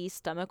gnarly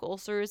stomach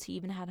ulcers. He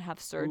even had to have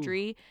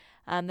surgery.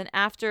 Then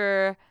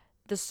after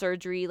the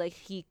surgery, like,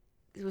 he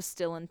was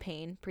still in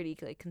pain pretty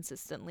like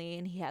consistently,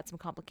 and he had some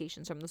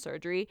complications from the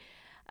surgery.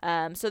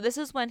 So this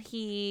is when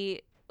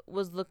he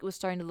was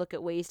starting to look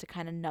at ways to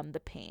kind of numb the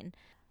pain.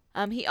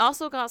 He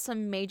also got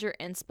some major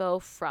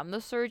inspo from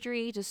the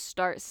surgery to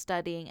start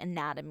studying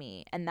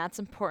anatomy, and that's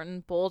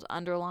important. Bold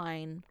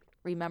underline.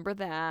 Remember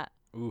that.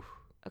 Oof.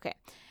 Okay.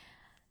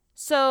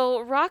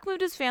 So Rock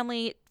moved his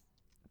family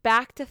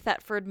back to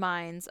Thetford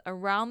Mines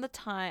around this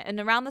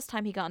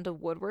time he got into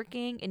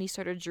woodworking, and he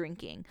started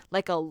drinking,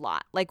 like, a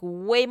lot, like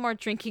way more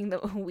drinking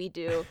than we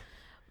do.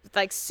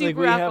 Like,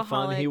 super we alcoholic. have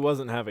fun. He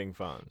wasn't having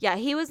fun. Yeah,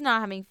 he was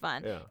not having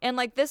fun. Yeah. And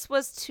like, this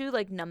was to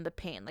like numb the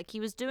pain. Like, he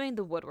was doing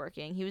the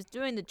woodworking, he was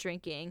doing the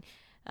drinking,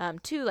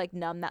 to like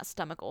numb that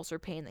stomach ulcer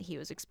pain that he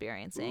was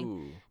experiencing.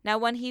 Ooh. Now,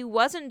 when he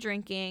wasn't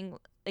drinking,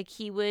 like,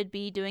 he would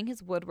be doing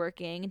his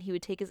woodworking, and he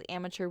would take his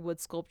amateur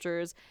wood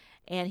sculptures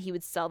and he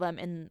would sell them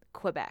in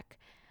Quebec.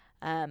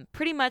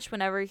 Pretty much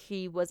whenever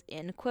he was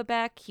in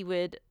Quebec, he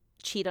would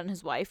cheat on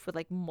his wife with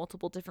like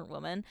multiple different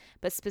women,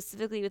 but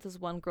specifically with this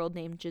one girl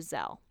named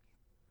Giselle.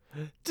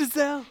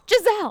 Giselle.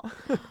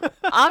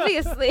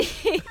 Obviously,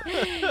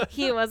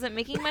 he wasn't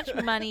making much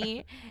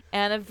money,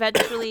 and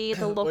eventually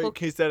the local... Wait,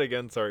 can you say that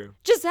again? Sorry.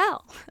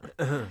 Giselle.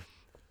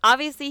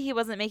 Obviously, he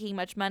wasn't making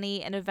much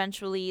money, and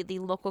eventually the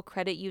local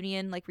credit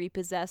union like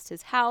repossessed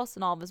his house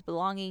and all of his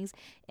belongings,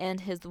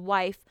 and his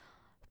wife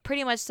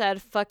pretty much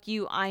said, "Fuck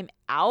you, I'm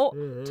out."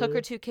 Took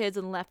her 2 kids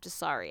and left his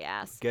sorry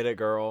ass. Get it,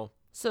 girl.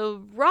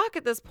 So Rock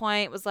at this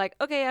point was like,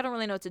 okay, I don't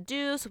really know what to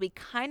do. So we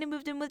kind of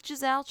moved in with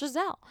Giselle.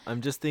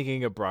 I'm just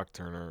thinking of Brock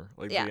Turner,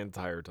 like, Yeah. the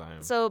entire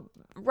time. So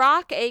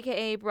Rock,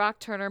 aka Brock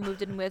Turner,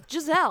 moved in with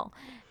Giselle.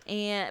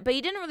 But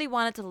he didn't really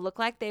want it to look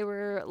like they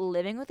were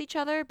living with each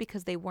other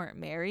because they weren't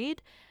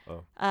married.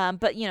 Oh.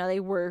 But, you know, they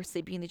were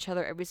sleeping with each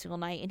other every single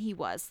night, and he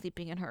was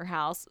sleeping in her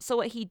house. So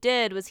what he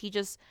did was he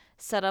just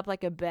set up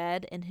like a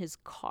bed in his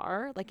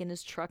car, like in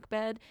his truck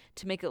bed,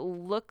 to make it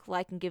look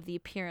like and give the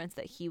appearance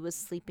that he was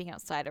sleeping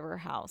outside of her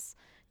house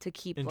to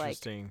keep like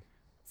Interesting.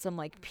 some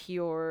like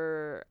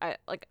pure, I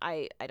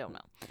don't know.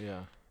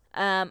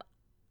 Yeah.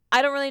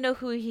 I don't really know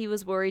who he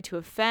was worried to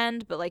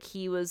offend, but like,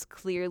 he was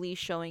clearly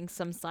showing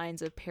some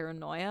signs of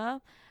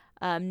paranoia.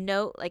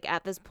 Note, like,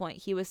 at this point,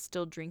 he was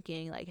still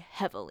drinking like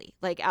heavily.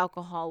 Like,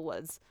 alcohol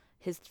was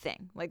his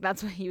thing. Like,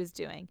 that's what he was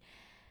doing.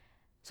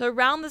 So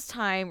around this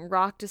time,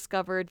 Rock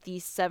discovered the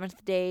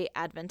Seventh-day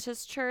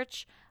Adventist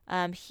Church.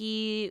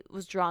 He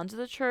was drawn to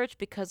the church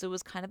because it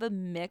was kind of a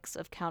mix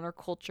of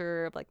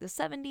counterculture of like the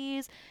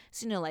 70s.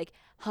 So, you know, like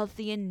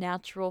healthy and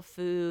natural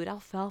food,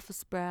 alfalfa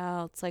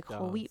sprouts, like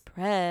whole wheat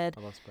bread,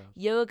 I love sprouts.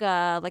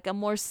 yoga, like a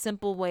more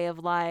simple way of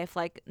life,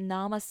 like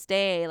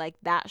namaste, like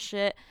that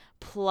shit,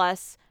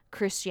 plus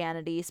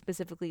Christianity,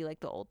 specifically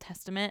like the Old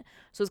Testament.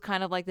 So it's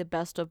kind of like the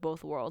best of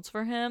both worlds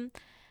for him.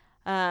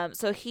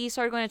 So he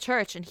started going to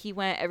church, and he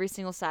went every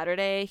single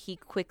Saturday. He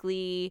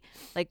quickly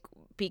like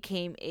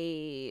became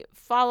a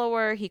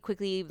follower. He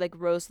quickly like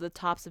rose to the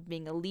tops of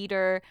being a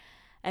leader.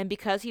 And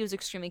because he was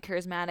extremely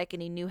charismatic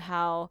and he knew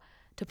how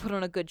to put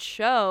on a good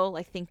show,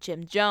 like think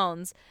Jim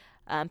Jones,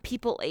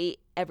 people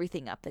ate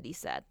everything up that he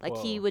said. Like,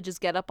 he Whoa. would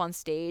just get up on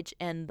stage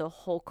and the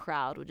whole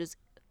crowd would just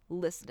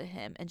listen to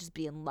him and just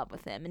be in love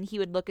with him. And he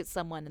would look at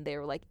someone and they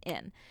were like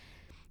in.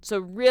 So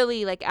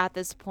really, like, at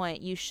this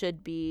point, you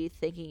should be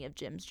thinking of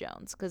Jim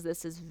Jones, because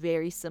this is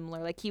very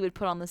similar. Like, he would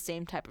put on the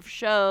same type of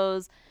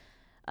shows.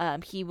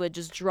 He would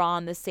just draw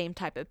on the same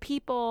type of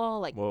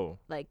people, like Whoa.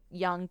 like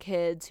young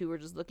kids who were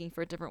just looking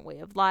for a different way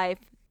of life,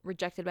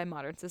 rejected by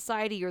modern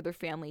society or their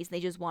families.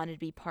 They just wanted to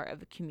be part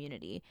of a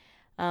community.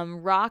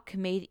 Rock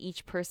made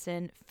each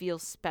person feel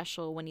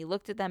special. When he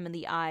looked at them in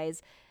the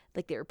eyes,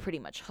 like they were pretty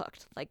much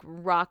hooked. Like,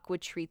 Rock would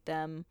treat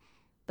them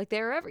Like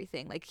they were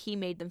everything. Like he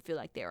made them feel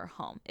like they were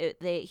home.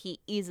 He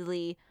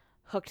easily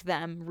hooked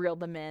them, reeled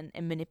them in,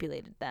 and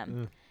manipulated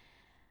them.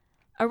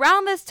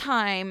 Around this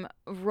time,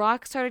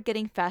 Rock started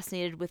getting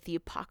fascinated with the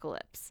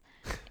apocalypse,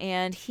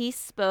 and he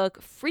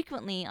spoke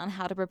frequently on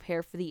how to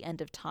prepare for the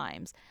end of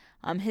times.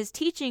 His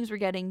teachings were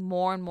getting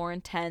more and more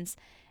intense,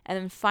 and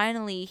then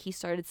finally he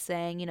started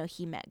saying,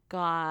 he met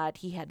God,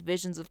 he had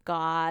visions of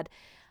God,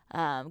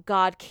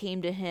 God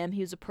came to him,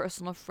 he was a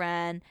personal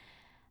friend.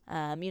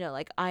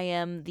 Like I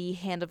am the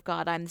hand of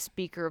God, I'm the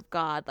speaker of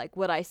God. Like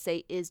what I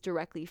say is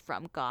directly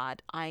from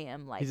God. I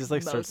am like he just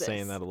like Moses. starts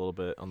saying that a little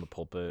bit on the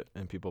pulpit,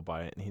 and people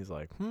buy it, and he's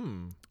like,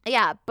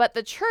 Yeah, but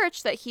the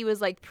church that he was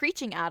like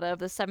preaching out of,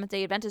 the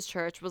Seventh-day Adventist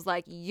church, was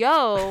like,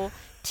 yo,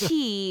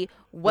 T,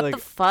 what Like-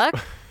 the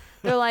fuck?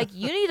 They're like,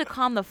 you need to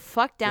calm the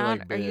fuck down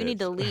like, or you need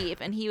to "Bitch."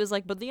 leave. And he was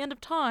like, but the end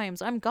of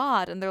times, I'm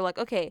God. And they're like,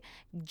 okay,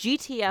 Get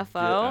GTFO.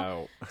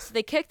 out. So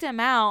they kicked him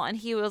out, and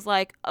he was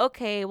like,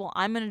 okay, well,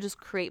 I'm going to just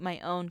create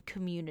my own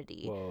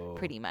community, Whoa.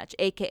 pretty much,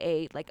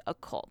 aka like a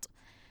cult.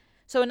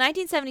 So in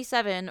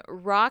 1977,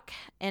 Rock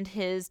and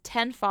his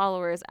 10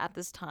 followers at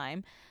this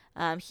time,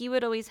 he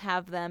would always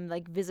have them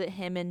like visit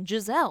him in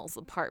Giselle's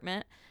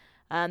apartment.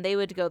 They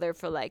would go there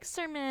for like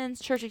sermons,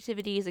 church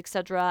activities,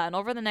 etc. And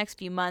over the next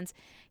few months,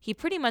 he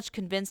pretty much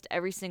convinced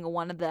every single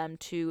one of them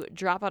to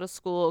drop out of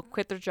school,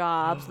 quit their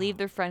jobs, leave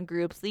their friend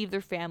groups, leave their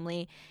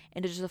family,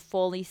 and to just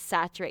fully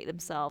saturate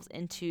themselves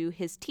into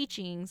his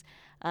teachings,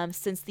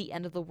 since the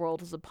end of the world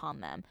was upon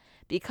them.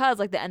 Because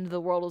like the end of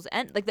the world was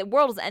the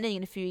world was ending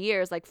in a few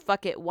years. Like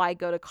fuck it, why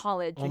go to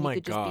college Oh when my you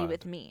could just be God.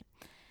 with me?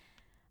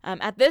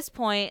 At this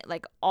point,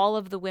 like all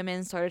of the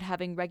women started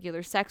having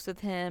regular sex with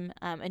him,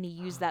 and he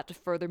used that to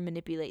further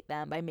manipulate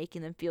them by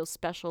making them feel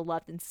special,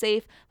 loved, and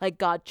safe. Like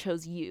God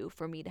chose you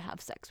for me to have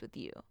sex with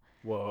you.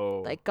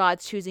 Whoa. Like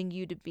God's choosing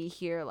you to be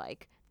here.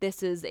 Like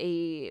this is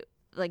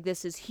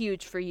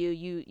huge for you.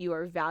 You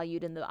are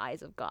valued in the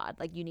eyes of God.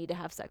 Like you need to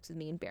have sex with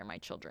me and bear my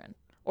children,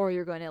 or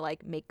you're going to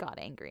like make God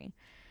angry.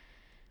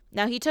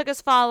 Now he took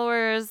his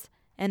followers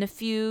and a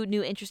few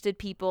new interested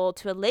people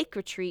to a lake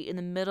retreat in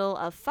the middle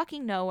of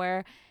fucking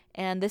nowhere.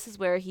 And this is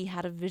where he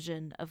had a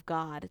vision of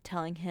God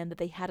telling him that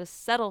they had to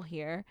settle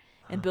here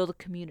and build a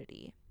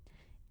community.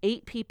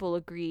 8 people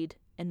agreed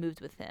and moved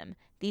with him.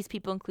 These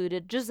people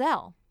included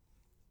Giselle,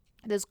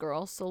 this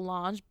girl,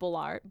 Solange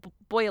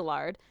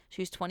Boillard,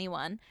 she was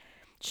 21,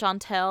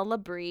 Chantal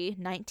Labrie,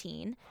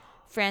 19,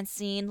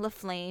 Francine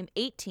Laflamme,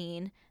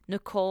 18,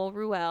 Nicole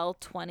Ruel,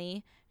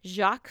 20,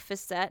 Jacques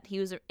Fissette, he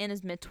was in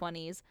his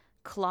mid-20s,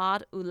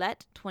 Claude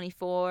Ouellette,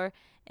 24,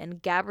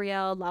 and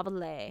Gabrielle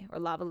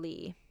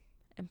Lavallee.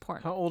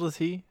 Important. How old is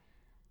he?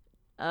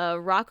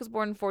 Rock was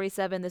born in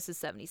 47. This is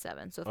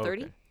 77, so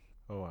 30. Okay.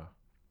 Oh, wow.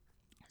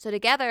 So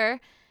together,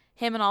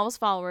 him and all his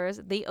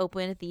followers, they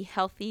opened the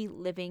Healthy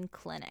Living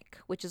Clinic,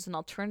 which is an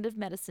alternative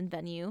medicine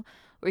venue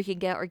where you can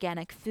get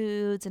organic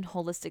foods and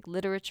holistic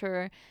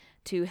literature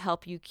to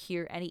help you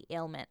cure any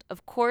ailment.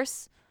 Of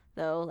course,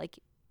 though,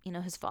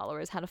 his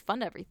followers had to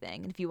fund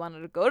everything. And if you wanted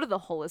to go to the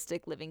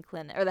holistic living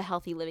clinic or the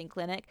healthy living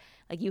clinic,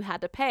 you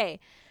had to pay.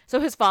 So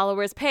his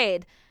followers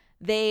paid.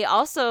 They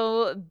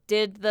also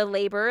did the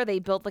labor. They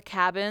built the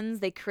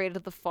cabins. They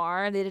created the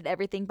farm. They did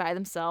everything by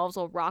themselves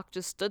while Rock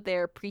just stood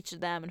there, preached to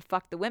them, and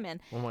fucked the women.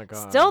 Oh, my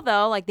God. Still,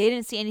 though, they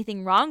didn't see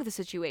anything wrong with the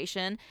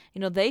situation.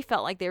 They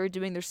felt like they were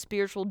doing their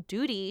spiritual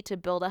duty to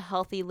build a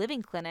healthy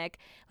living clinic.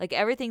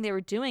 Everything they were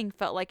doing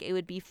felt like it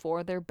would be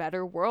for their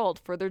better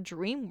world, for their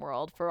dream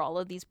world, for all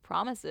of these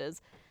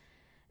promises.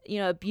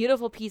 A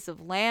beautiful piece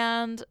of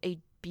land, a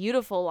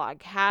beautiful log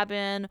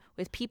cabin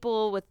with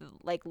people with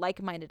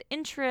like-minded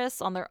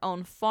interests on their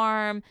own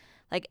farm.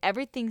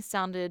 Everything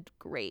sounded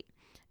great.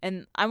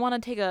 And I want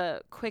to take a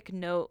quick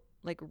note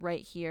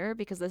right here,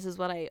 because this is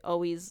what I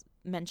always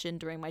mentioned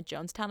during my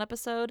Jonestown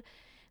episode.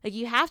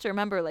 You have to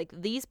remember,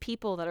 these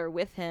people that are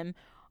with him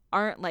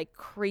aren't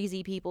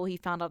crazy people he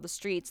found off the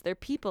streets. They're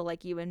people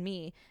like you and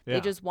me. Yeah. They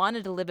just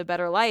wanted to live a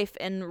better life,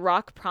 and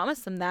Rock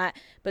promised them that.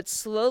 But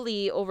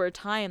slowly over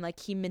time,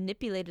 he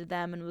manipulated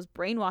them and was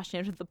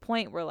brainwashing them to the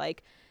point where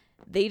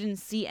they didn't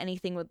see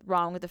anything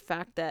wrong with the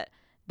fact that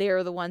they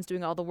are the ones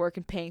doing all the work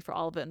and paying for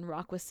all of it, and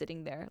Rock was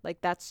sitting there.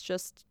 That's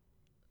just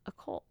a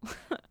cult.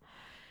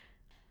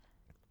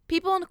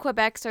 People in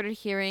Quebec started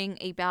hearing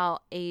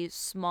about a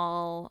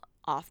small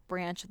off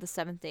branch of the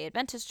Seventh-day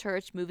Adventist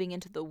Church moving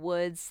into the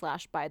woods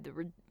 / by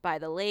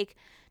the lake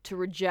to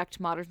reject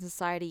modern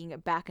society and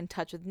get back in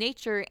touch with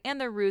nature and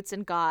their roots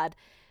in God.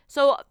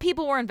 So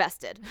people were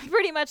invested.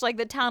 Pretty much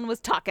the town was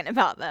talking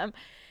about them.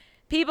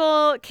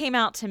 People came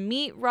out to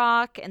meet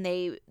Rock, and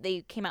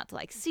they came out to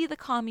see the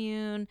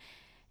commune.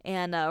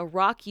 And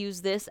Rock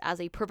used this as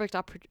a perfect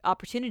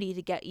opportunity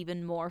to get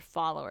even more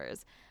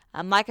followers.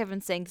 Like I've been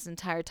saying this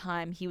entire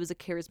time, he was a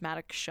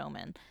charismatic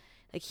showman.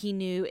 He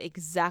knew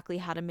exactly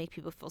how to make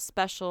people feel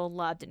special,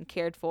 loved, and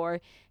cared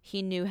for.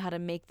 He knew how to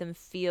make them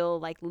feel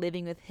like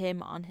living with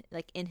him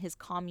in his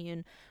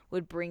commune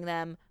would bring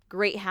them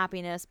great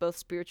happiness, both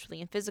spiritually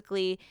and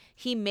physically.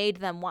 He made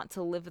them want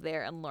to live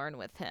there and learn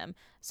with him.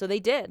 So they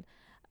did.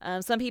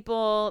 Some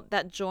people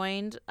that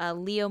joined,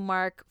 Leo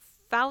Mark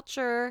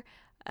Foucher,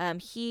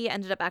 he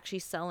ended up actually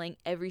selling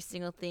every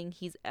single thing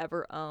he's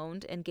ever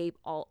owned and gave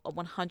all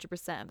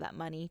 100% of that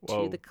money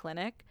to the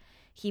clinic.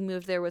 He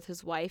moved there with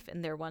his wife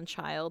and their one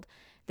child.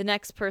 The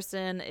next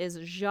person is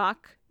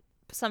Jacques,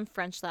 some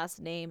French last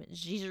name,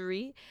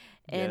 Gigery,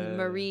 and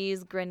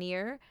Maryse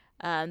Grenier.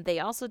 They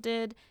also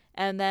did.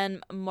 And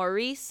then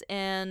Maurice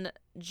and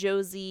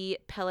Josie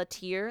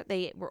Pelletier,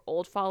 they were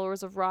old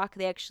followers of Rock.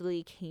 They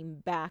actually came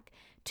back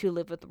to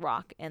live with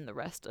Rock and the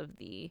rest of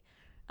the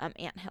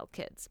Anthill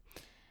kids.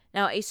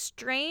 Now, a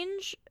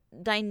strange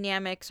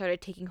dynamic started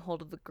taking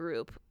hold of the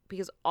group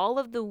because all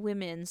of the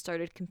women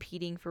started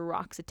competing for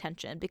Rock's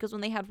attention. Because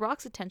when they had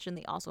Rock's attention,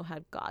 they also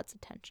had God's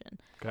attention.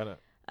 Got it.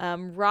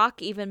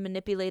 Rock even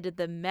manipulated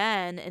the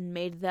men and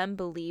made them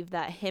believe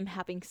that him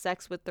having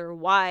sex with their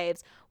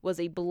wives was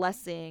a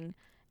blessing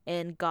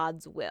in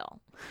God's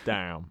will.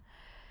 Damn.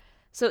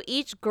 So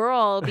each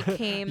girl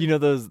became... You know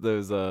those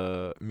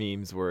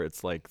memes where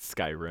it's like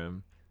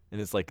Skyrim and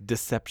it's like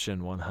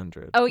Deception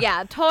 100. Oh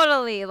yeah,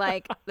 totally.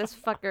 Like this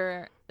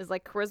fucker is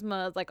like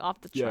charisma is like off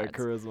the charts. Yeah,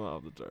 charisma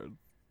off the charts.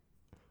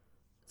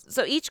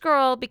 So each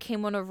girl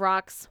became one of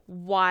Rock's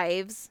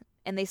wives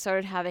and they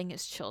started having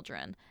his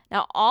children.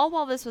 Now, all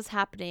while this was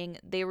happening,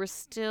 they were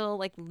still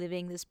like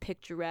living this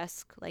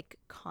picturesque, like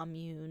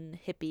commune,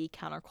 hippie,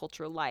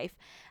 counterculture life.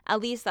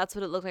 At least that's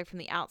what it looked like from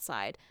the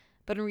outside.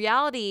 But in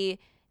reality,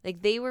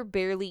 like they were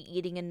barely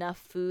eating enough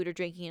food or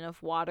drinking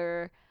enough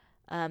water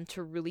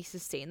to really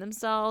sustain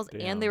themselves.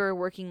 Damn. And they were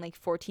working like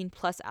 14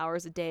 plus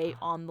hours a day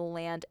on the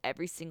land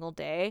every single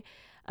day.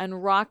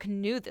 And Rock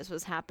knew this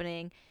was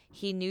happening.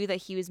 He knew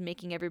that he was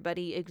making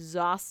everybody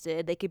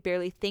exhausted. They could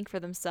barely think for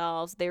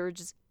themselves. They were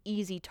just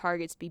easy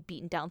targets to be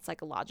beaten down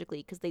psychologically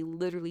because they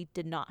literally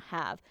did not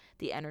have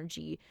the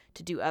energy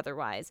to do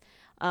otherwise.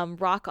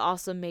 Rock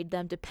also made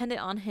them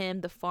dependent on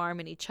him, the farm,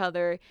 and each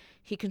other.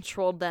 He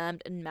controlled them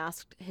and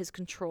masked his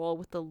control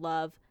with the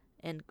love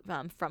and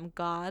from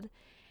God.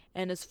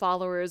 And his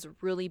followers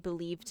really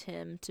believed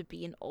him to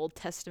be an Old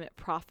Testament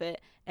prophet,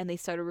 and they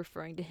started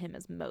referring to him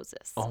as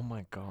Moses. Oh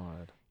my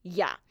God.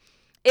 Yeah.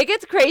 It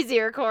gets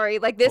crazier, Corey.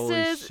 Like, this Holy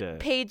is shit.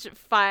 page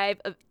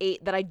 5 of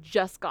 8 that I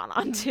just got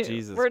onto.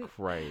 Jesus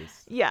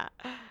Christ. Yeah.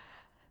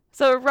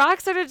 So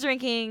Rock started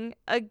drinking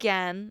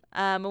again.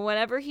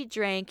 Whenever he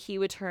drank, he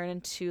would turn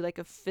into like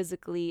a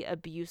physically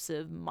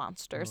abusive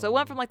monster. So it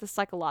went from like the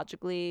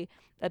psychologically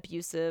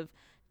abusive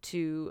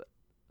to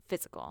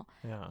physical.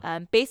 Yeah.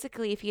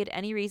 Basically, if he had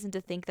any reason to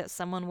think that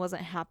someone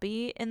wasn't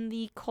happy in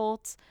the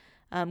cult,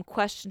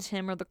 questioned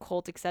him or the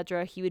cult,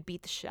 etc., he would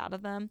beat the shit out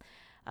of them.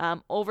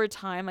 Over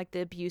time, like the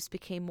abuse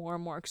became more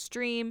and more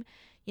extreme.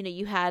 You know,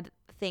 you had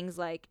things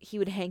like he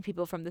would hang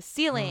people from the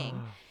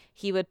ceiling.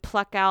 He would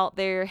pluck out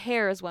their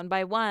hairs one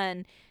by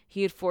one.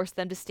 He would force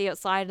them to stay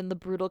outside in the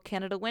brutal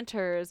Canada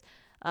winters.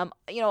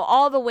 You know,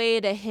 all the way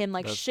to him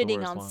like That's the shitting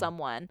worst on one.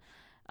 someone.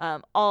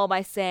 All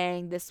by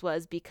saying this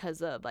was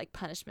because of like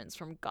punishments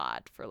from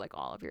God for like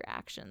all of your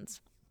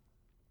actions.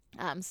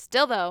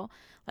 Still though,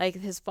 like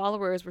his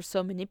followers were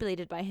so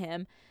manipulated by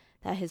him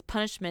that his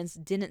punishments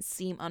didn't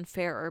seem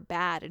unfair or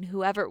bad, and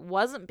whoever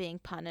wasn't being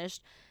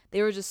punished, they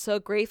were just so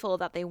grateful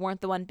that they weren't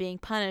the one being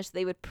punished,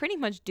 they would pretty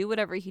much do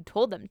whatever he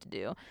told them to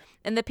do.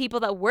 And the people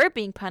that were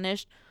being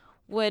punished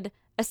would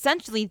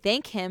essentially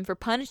thank him for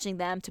punishing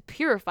them to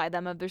purify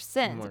them of their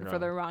sins and for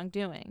their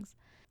wrongdoings.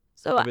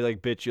 So I'll be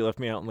like, bitch, you left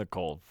me out in the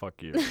cold.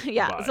 Fuck you.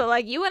 yeah, Bye. so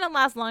like you wouldn't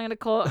last long in a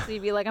cult, so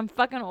you'd be like, I'm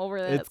fucking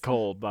over this. It's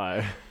cold.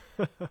 Bye.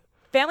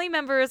 Family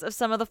members of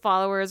some of the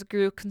followers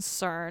grew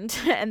concerned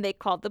and they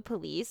called the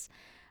police.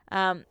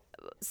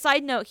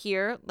 Side note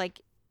here, like,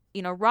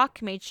 you know,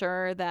 Rock made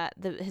sure that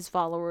his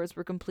followers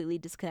were completely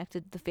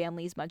disconnected to the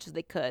family as much as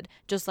they could,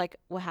 just like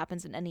what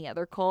happens in any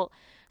other cult.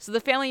 So the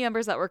family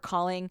members that were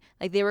calling,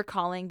 like they were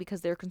calling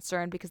because they were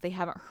concerned because they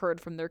haven't heard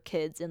from their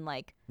kids in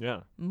like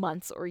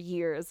months or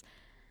years.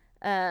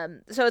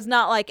 So it's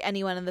not like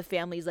anyone in the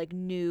families like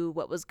knew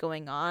what was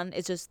going on.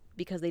 It's just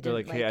because they didn't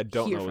like, hey, I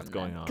don't hear know what's from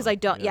going them. on. Because I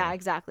don't, Yeah. yeah,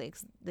 exactly.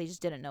 'Cause they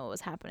just didn't know what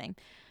was happening.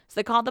 So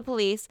they called the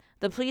police.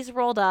 The police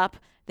rolled up.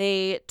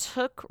 They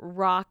took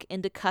Rock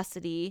into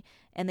custody,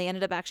 and they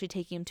ended up actually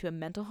taking him to a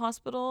mental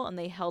hospital, and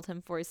they held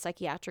him for a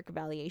psychiatric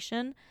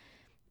evaluation.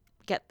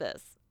 Get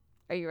this.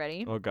 Are you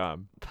ready? Oh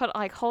God.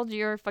 Hold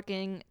your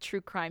fucking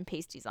true crime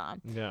pasties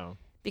on. Yeah.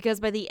 Because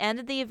by the end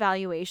of the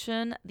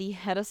evaluation, the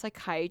head of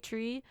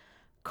psychiatry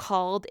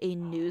called a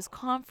news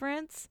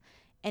conference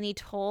and he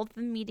told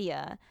the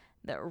media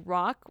that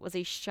Rock was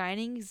a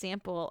shining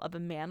example of a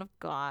man of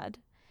God.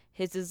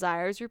 His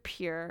desires were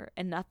pure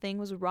and nothing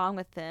was wrong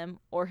with him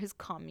or his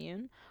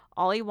commune.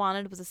 All he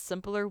wanted was a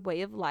simpler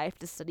way of life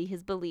to study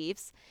his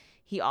beliefs.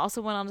 He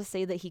also went on to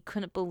say that he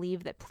couldn't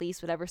believe that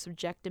police would ever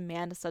subject a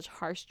man to such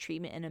harsh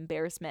treatment and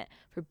embarrassment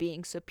for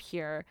being so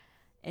pure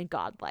and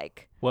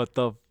godlike. What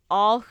the?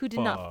 All who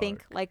did not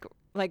think Fuck.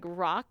 like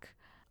Rock,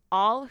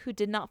 all who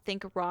did not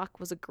think Rock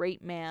was a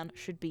great man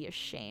should be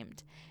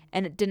ashamed.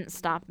 And it didn't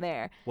stop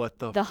there. What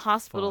the? The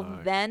hospital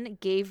fuck? then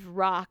gave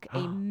Rock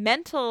a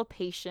mental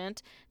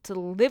patient to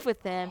live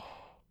with him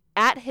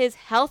at his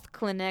health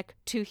clinic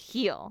to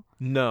heal.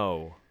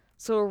 No.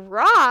 So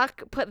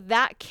Rock put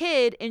that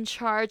kid in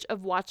charge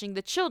of watching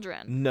the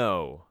children.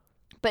 No.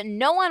 But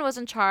no one was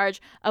in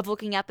charge of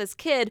looking at this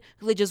kid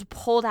who they just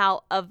pulled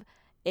out of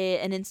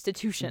an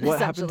institution, What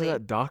essentially. happened to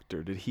that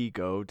doctor? Did he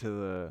go to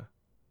the...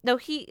 No,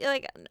 he,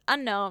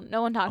 unknown.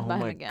 No one talked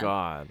about him again. Oh, my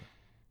God.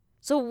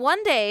 So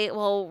one day,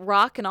 while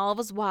Rock and all of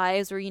his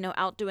wives were,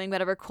 out doing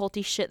whatever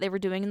culty shit they were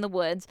doing in the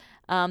woods,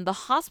 the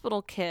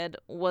hospital kid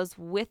was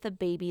with a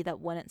baby that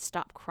wouldn't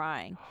stop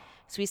crying.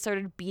 So he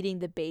started beating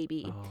the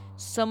baby,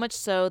 so much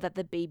so that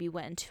the baby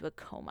went into a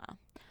coma.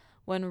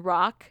 When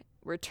Rock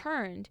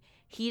returned,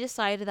 he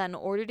decided that in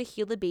order to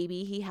heal the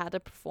baby, he had to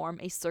perform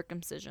a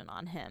circumcision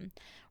on him.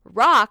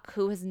 Rock,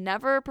 who has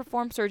never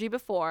performed surgery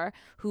before,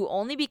 who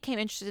only became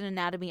interested in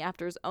anatomy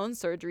after his own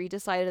surgery,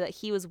 decided that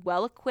he was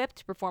well equipped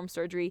to perform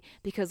surgery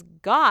because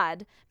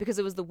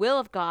it was the will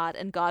of God,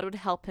 and God would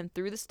help him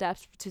through the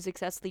steps to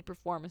successfully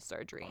perform his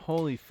surgery.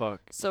 Holy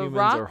fuck. So Humans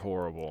Rock are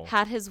horrible.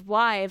 had his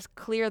wives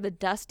clear the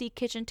dusty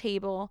kitchen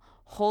table,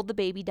 hold the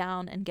baby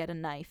down, and get a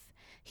knife.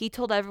 He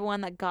told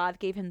everyone that God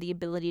gave him the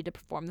ability to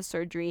perform the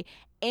surgery,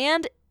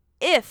 and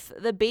if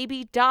the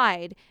baby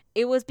died,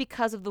 it was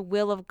because of the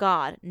will of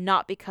God,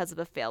 not because of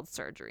a failed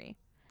surgery.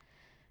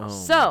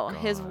 So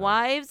his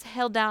wives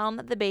held down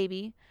the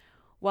baby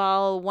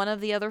while one of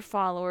the other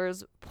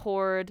followers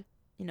poured,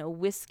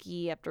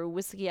 whiskey after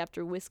whiskey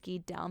after whiskey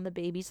down the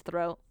baby's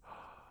throat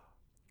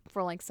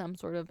for some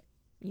sort of,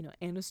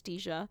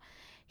 anesthesia.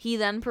 He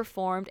then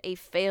performed a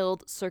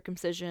failed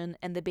circumcision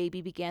and the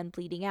baby began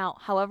bleeding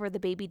out. However, the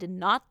baby did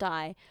not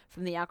die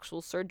from the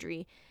actual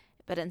surgery,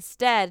 but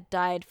instead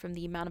died from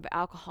the amount of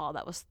alcohol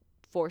that was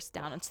forced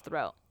down its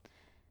throat.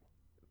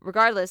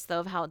 Regardless, though,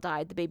 of how it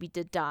died, the baby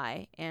did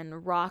die,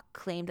 and Rock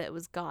claimed that it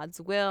was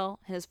God's will.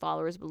 His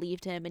followers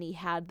believed him, and he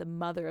had the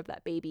mother of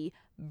that baby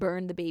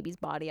burn the baby's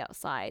body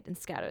outside and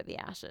scatter the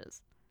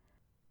ashes.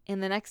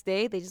 And the next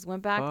day, they just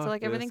went back to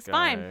everything's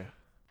fine.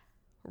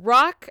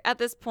 Rock, at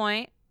this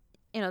point,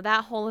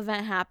 that whole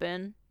event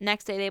happened.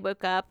 Next day, they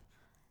woke up.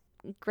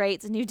 Great,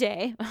 it's a new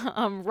day.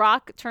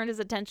 Rock turned his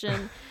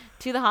attention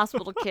to the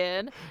hospital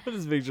kid. I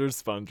just picture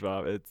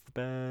SpongeBob. It's the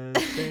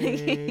best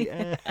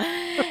day.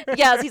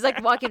 Yes, he's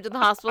walking up to the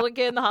hospital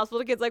kid, and the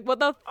hospital kid's like, what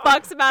the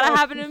fuck's about to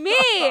happen to me?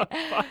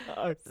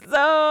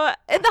 So,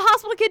 and the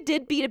hospital kid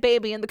did beat a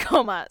baby in the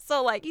coma.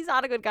 So, he's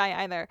not a good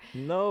guy either.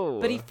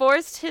 No. But he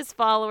forced his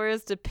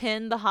followers to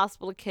pin the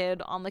hospital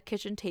kid on the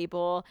kitchen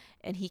table,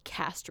 and he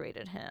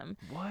castrated him.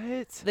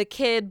 What? The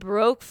kid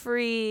broke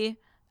free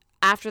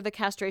after the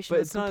castration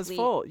was complete. But it's not his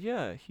fault.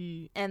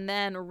 Yeah, and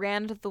then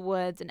ran into the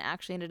woods and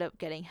actually ended up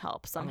getting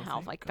help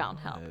somehow, found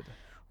help. God.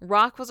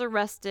 Rock was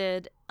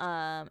arrested,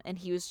 and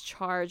he was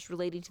charged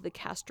relating to the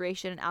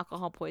castration and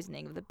alcohol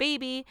poisoning of the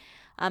baby,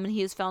 and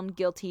he was found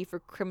guilty for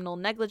criminal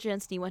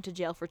negligence, and he went to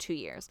jail for 2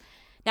 years.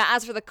 Now,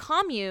 as for the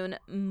commune,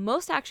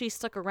 most actually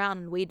stuck around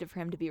and waited for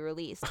him to be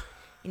released.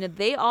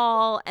 They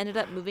all ended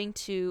up moving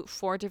to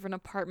 4 different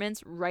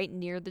apartments right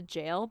near the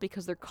jail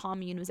because their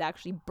commune was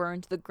actually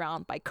burned to the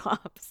ground by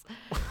cops.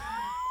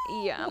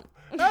 Yeah.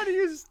 How do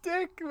you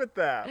stick with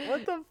that?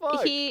 What the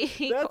fuck?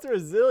 That's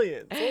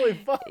resilience. Holy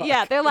fuck.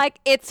 Yeah, they're like,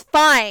 it's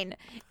fine.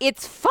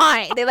 It's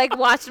fine. They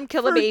watched him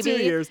kill a baby. For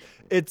 2 years.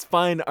 It's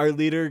fine. Our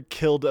leader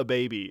killed a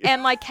baby.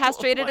 And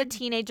castrated a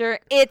teenager.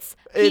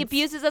 He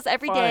abuses us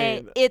every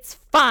day. It's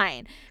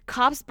fine.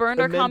 Cops burned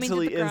our commune to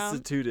the ground. Mentally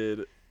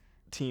instituted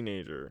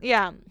teenager.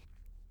 Yeah.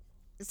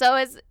 So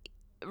as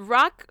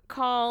Rock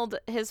called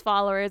his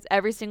followers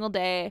every single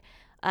day,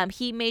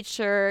 he made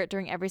sure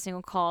during every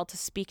single call to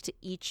speak to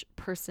each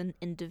person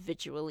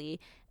individually,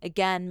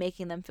 again,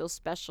 making them feel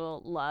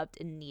special, loved,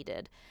 and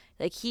needed.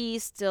 He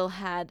still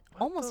had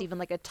almost even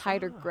a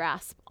tighter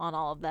grasp on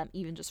all of them,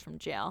 even just from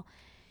jail.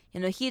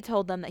 He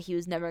told them that he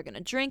was never going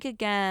to drink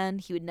again.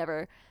 He would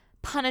never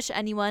punish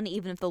anyone,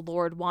 even if the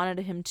Lord wanted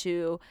him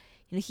to.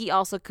 He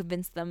also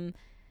convinced them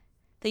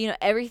that,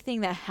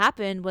 everything that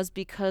happened was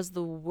because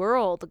the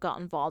world got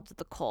involved with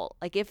the cult.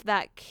 If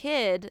that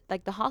kid,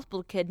 the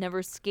hospital kid, never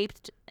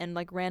escaped and,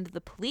 ran to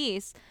the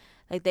police,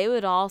 they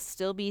would all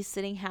still be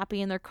sitting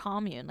happy in their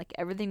commune.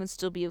 Everything would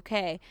still be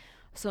okay.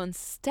 So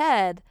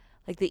instead,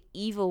 the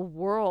evil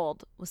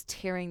world was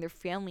tearing their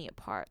family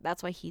apart.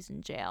 That's why he's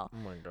in jail. Oh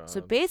my God. So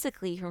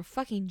basically, from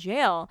fucking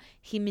jail,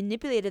 he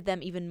manipulated them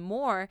even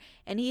more,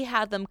 and he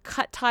had them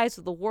cut ties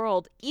with the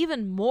world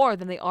even more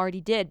than they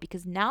already did,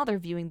 because now they're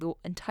viewing the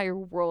entire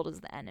world as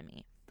the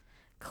enemy.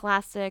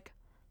 Classic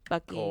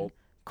fucking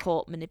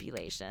cult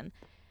manipulation.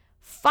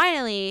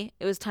 Finally,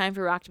 it was time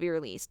for Rock to be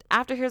released.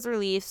 After his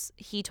release,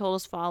 he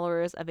told his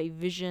followers of a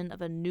vision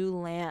of a new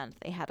land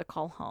they had to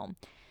call home.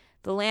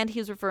 The land he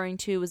was referring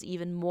to was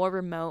even more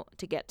remote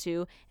to get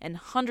to and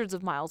hundreds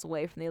of miles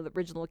away from the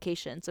original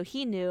location, so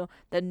he knew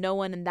that no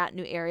one in that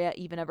new area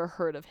even ever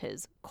heard of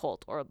his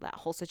cult or that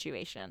whole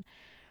situation.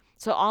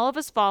 So all of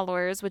his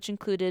followers, which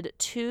included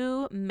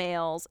 2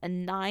 males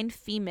and 9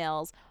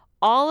 females,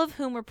 all of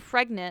whom were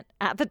pregnant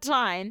at the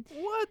time,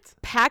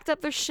 packed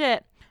up their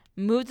shit,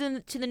 moved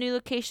to the new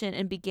location,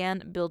 and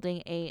began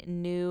building a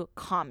new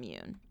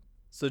commune.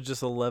 So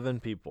just 11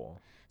 people.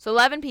 So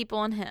 11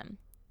 people and him.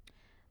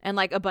 And,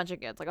 like, a bunch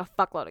of kids. Like, a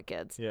fuckload of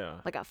kids.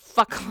 Yeah. Like, a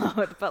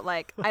fuckload. But,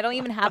 like, I don't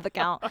even have the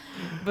count.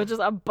 But just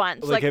a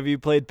bunch. Like, have you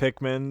played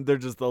Pikmin? They're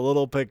just the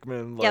little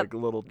Pikmin, like,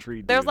 little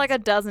tree There's, dudes. like, a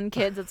dozen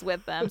kids that's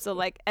with them. So,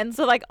 like,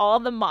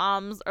 all the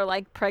moms are,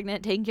 like,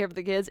 pregnant, taking care of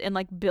the kids in,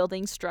 like,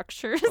 building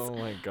structures. Oh,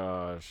 my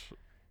gosh.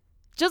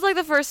 Just like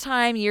the first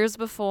time, years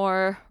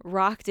before,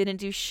 Rock didn't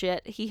do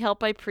shit. He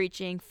helped by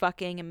preaching,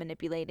 fucking, and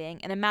manipulating.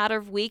 In a matter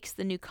of weeks,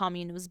 the new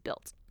commune was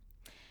built.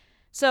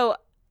 So,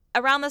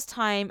 around this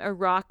time,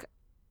 Rock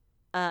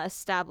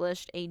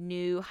established a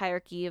new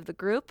hierarchy of the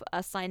group,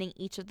 assigning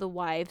each of the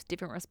wives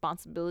different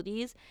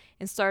responsibilities,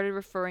 and started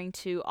referring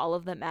to all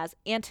of them as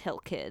anthill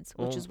kids,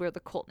 which is where the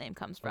cult name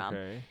comes from.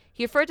 Okay.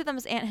 He referred to them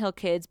as anthill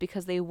kids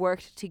because they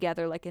worked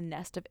together like a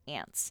nest of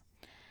ants.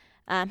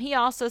 He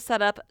also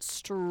set up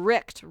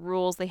strict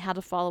rules they had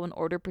to follow in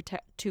order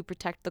to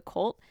protect the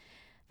cult.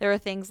 There are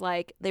things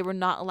like they were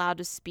not allowed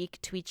to speak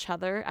to each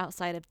other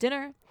outside of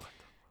dinner.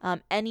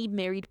 Any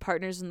married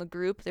partners in the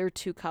group, there were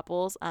 2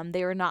 couples,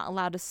 they were not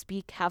allowed to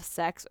speak, have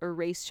sex, or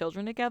raise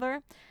children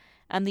together.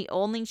 And the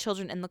only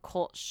children in the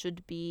cult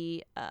should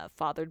be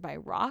fathered by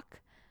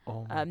Rock.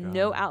 Oh my God.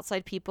 No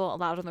outside people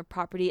allowed on their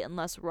property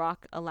unless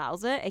Rock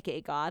allows it,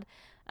 aka God.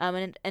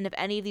 And if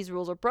any of these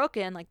rules are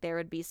broken, like, there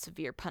would be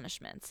severe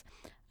punishments.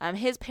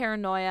 His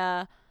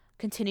paranoia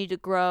continued to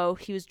grow.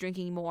 He was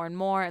drinking more and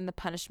more, and the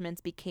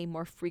punishments became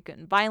more frequent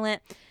and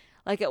violent.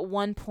 Like, at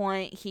one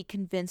point, he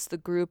convinced the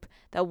group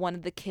that one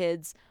of the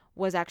kids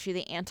was actually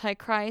the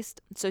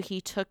Antichrist. So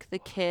he took the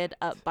kid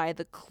up by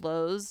the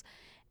clothes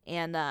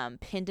and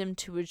pinned him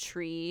to a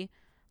tree.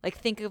 Like,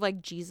 think of,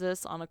 like,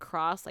 Jesus on a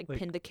cross, like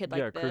pinned a kid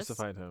like this. Yeah,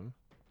 crucified him.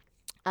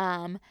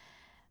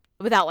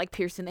 Without, like,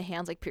 piercing the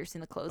hands, like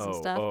piercing the clothes and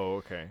stuff. Oh,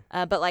 okay.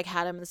 But, like,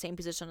 had him in the same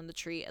position on the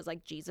tree as,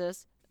 like,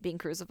 Jesus being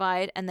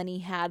crucified. And then he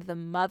had the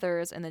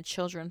mothers and the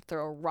children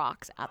throw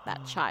rocks at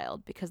that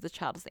child because the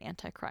child is the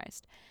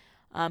Antichrist.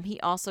 He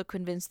also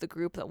convinced the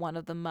group that one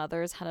of the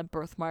mothers had a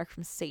birthmark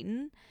from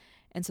Satan.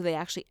 And so they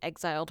actually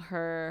exiled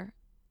her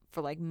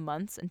for, like,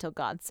 months until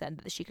God said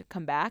that she could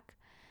come back.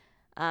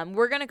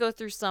 We're going to go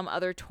through some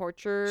other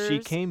tortures. She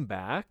came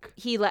back?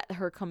 He let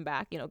her come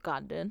back.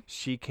 God did.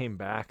 She came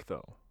back,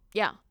 though.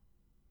 Yeah.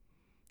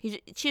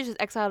 She was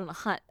just exiled in a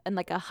hut,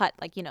 like, a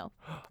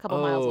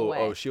couple miles away.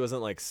 Oh, she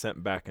wasn't, like,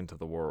 sent back into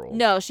the world.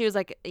 No, she was,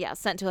 like,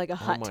 sent to, like, a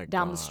hut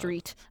down God. the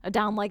street,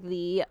 down, like,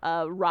 the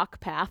rock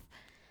path.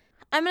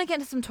 I'm going to get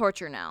into some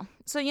torture now.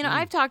 So,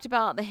 I've talked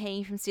about the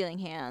hanging from ceiling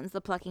hands,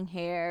 the plucking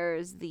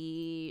hairs,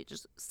 the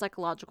just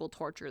psychological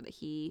torture that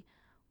he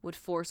would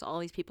force all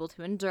these people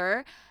to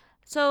endure.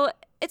 So,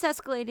 it's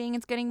escalating.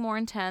 It's getting more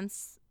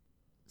intense.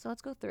 So,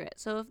 let's go through it.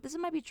 So, if this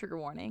might be trigger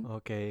warning.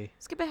 Okay.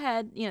 Skip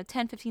ahead,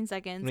 10, 15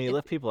 seconds. When you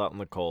left people out in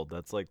the cold,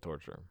 that's like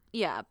torture.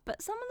 Yeah,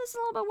 but some of this is a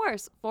little bit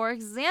worse. For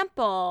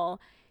example,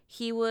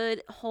 he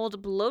would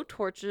hold blow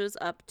torches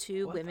up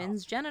to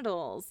women's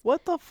genitals.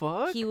 What the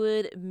fuck? He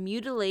would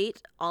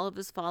mutilate all of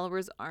his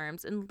followers'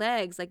 arms and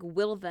legs, like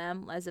whittle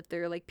them as if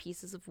they're like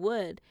pieces of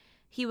wood.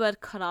 He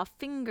would cut off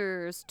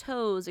fingers,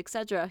 toes,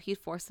 etc. He'd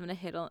force them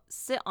to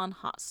sit on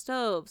hot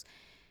stoves.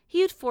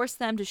 He would force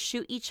them to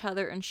shoot each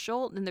other in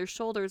their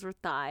shoulders or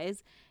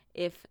thighs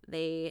if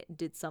they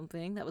did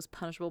something that was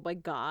punishable by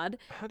God.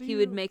 He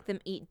would make them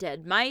eat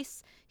dead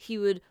mice. He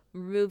would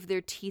remove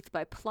their teeth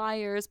by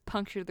pliers,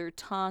 puncture their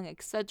tongue,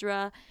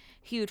 etc.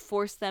 He would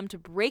force them to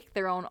break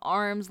their own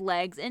arms,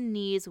 legs, and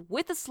knees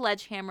with a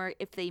sledgehammer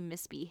if they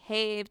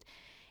misbehaved.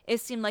 It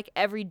seemed like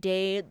every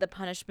day the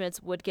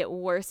punishments would get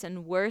worse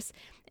and worse.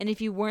 And if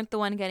you weren't the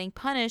one getting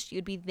punished,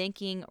 you'd be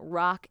thanking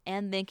Rock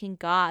and thanking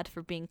God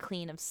for being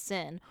clean of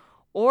sin.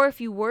 Or if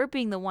you were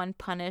being the one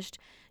punished,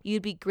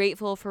 you'd be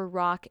grateful for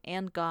Rock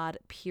and God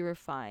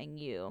purifying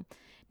you.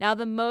 Now,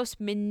 the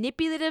most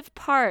manipulative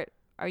part,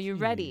 are you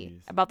ready,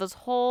 about this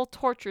whole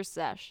torture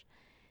sesh,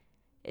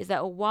 is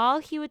that while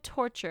he would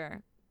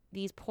torture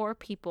these poor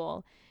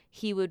people,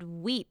 he would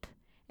weep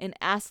and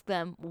ask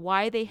them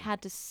why they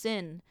had to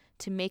sin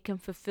to make him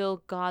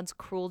fulfill God's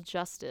cruel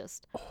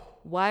justice.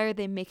 Why are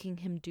they making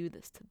him do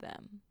this to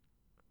them?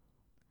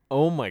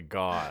 Oh my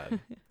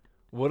God.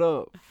 What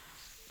a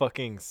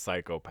fucking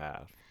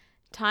psychopath.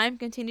 Time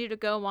continued to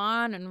go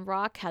on, and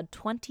Rock had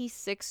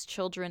 26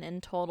 children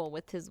in total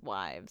with his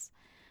wives.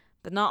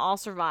 But not all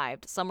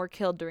survived. Some were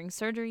killed during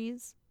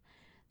surgeries.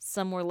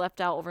 Some were left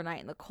out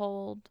overnight in the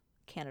cold.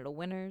 Canada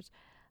winters.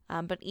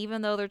 But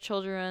even though their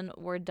children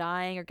were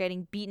dying or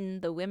getting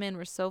beaten, the women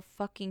were so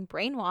fucking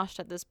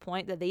brainwashed at this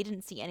point that they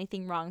didn't see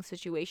anything wrong in the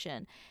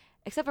situation.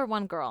 Except for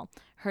one girl.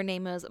 Her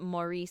name was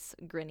Maurice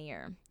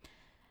Grenier.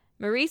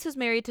 Maurice was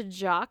married to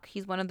Jacques.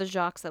 He's one of the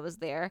Jacques that was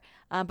there.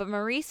 But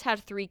Maurice had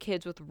 3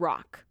 kids with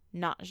Rock,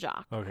 not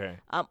Jacques. Okay.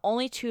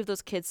 Only 2 of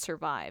those kids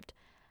survived.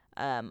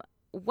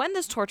 When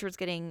this torture was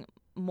getting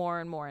more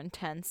and more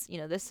intense,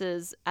 this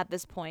is at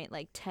this point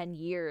like 10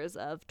 years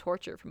of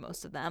torture for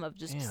most of them, of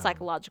just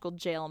psychological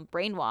jail and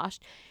brainwashed.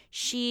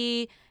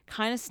 She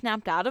kind of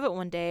snapped out of it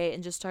one day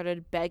and just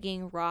started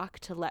begging Rock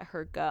to let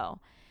her go.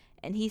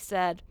 And he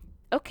said,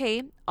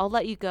 okay, I'll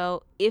let you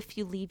go if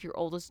you leave your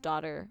oldest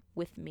daughter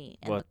with me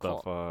and What the the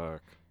cult.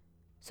 fuck?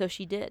 So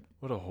she did.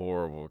 What a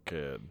horrible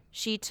kid.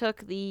 She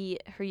took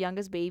her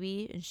youngest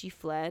baby and she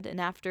fled. And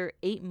after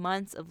 8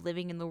 months of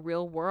living in the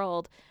real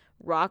world,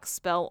 Rock's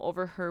spell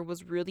over her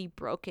was really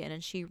broken,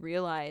 and she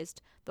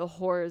realized the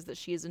horrors that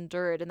she has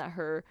endured and that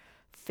her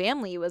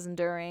family was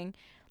enduring.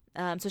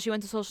 So she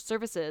went to social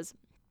services.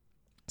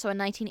 So in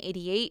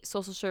 1988,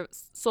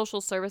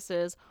 social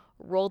services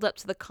rolled up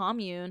to the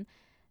commune.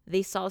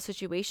 They saw the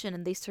situation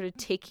and they started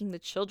taking the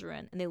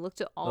children, and they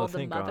looked at all the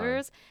thank God.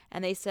 mothers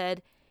and they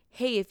said,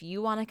 hey, if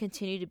you want to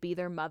continue to be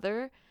their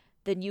mother,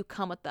 then you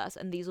come with us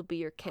and these will be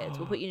your kids.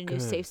 We'll put you in a new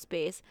Good. safe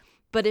space.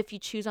 But if you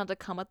choose not to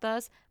come with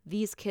us,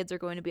 these kids are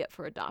going to be up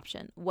for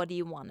adoption. What do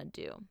you want to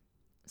do?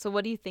 So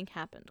what do you think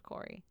happened,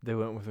 Corey? They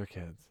went with their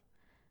kids.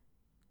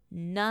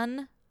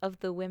 None of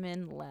the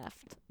women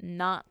left.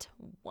 Not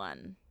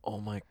one. Oh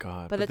my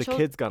God. But But the the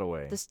kids got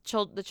away.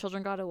 The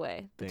children got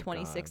away. The Thank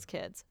 26 God.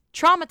 kids.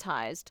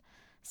 Traumatized.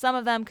 Some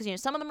of them,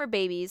 because some of them were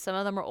babies, some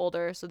of them were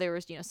older, so they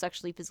were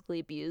sexually, physically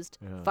abused,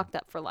 Yeah. fucked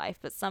up for life.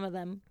 But some of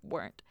them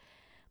weren't.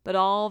 But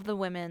all of the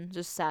women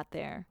just sat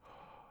there.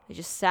 They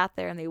just sat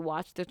there and they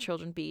watched their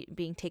children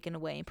being taken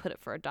away and put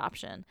up for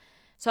adoption.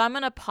 So I'm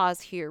going to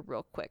pause here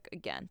real quick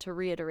again to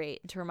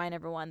reiterate, to remind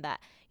everyone that,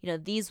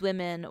 these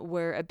women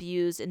were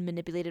abused and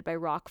manipulated by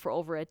Rock for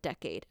over a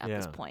decade at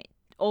this Yeah. point.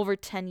 Over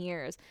 10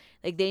 years.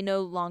 Like, they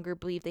no longer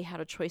believe they had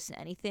a choice in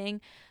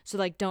anything. So,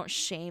 like, don't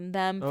shame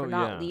them for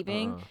not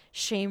leaving.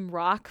 Shame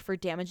Rock for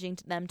damaging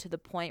them to the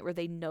point where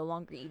they no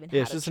longer even had a choice.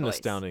 Yeah, it's just an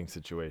astounding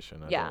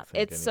situation. I don't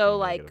think it's so, anything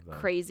like, negative then.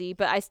 crazy.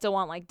 But I still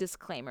want, like,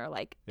 disclaimer.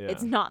 Like,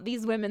 it's Yeah. not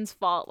these women's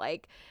fault.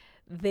 Like,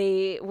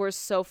 they were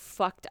so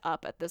fucked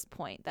up at this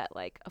point that,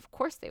 like, of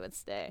course they would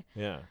stay.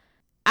 Yeah.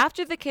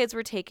 After the kids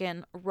were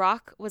taken,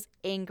 Rock was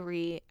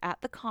angry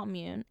at the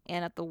commune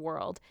and at the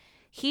world.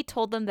 He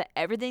told them that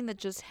everything that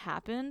just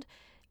happened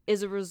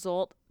is a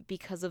result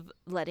because of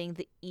letting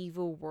the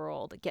evil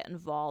world get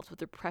involved with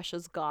the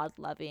precious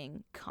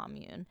God-loving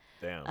commune.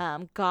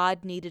 Damn.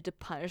 God needed to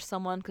punish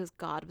someone because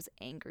God was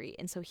angry,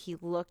 and so he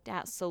looked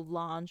at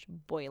Solange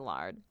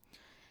Boillard.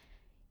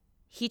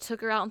 He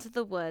took her out into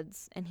the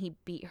woods, and he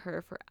beat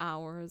her for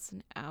hours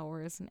and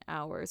hours and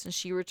hours, and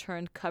she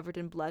returned covered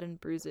in blood and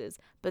bruises,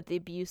 but the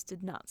abuse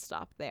did not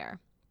stop there.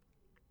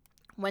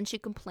 When she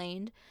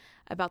complained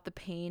about the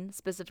pain,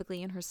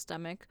 specifically in her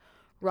stomach,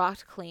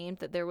 Rock claimed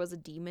that there was a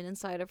demon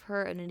inside of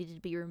her and it needed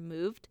to be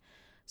removed.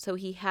 So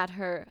he had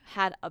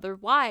other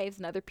wives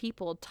and other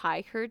people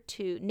tie her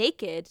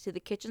naked to the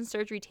kitchen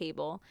surgery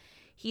table.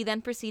 He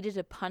then proceeded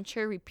to punch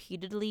her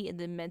repeatedly in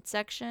the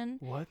midsection.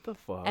 What the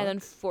fuck? And then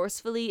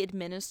forcefully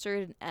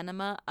administered an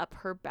enema up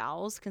her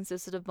bowels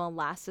consisted of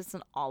molasses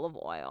and olive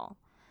oil.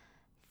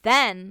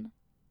 Then,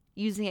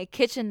 using a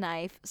kitchen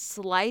knife,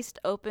 sliced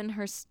open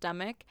her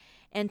stomach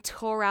and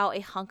tore out a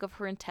hunk of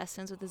her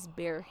intestines with his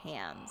bare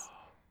hands.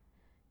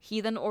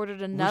 He then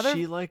ordered another... Was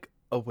she, like,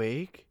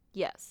 awake?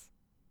 Yes.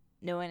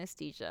 No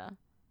anesthesia.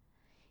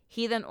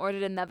 He then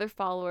ordered another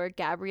follower,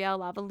 Gabrielle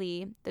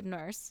Lavallee, the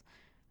nurse,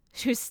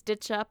 to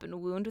stitch up the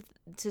wound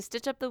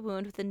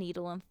with a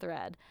needle and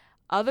thread.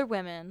 Other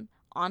women,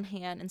 on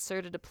hand,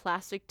 inserted a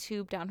plastic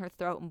tube down her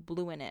throat and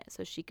blew in it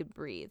so she could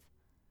breathe.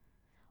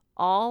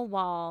 All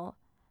while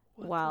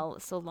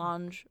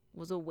Solange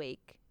was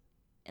awake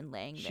and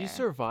laying there. She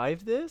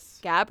survived this?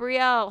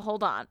 Gabrielle,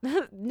 hold on.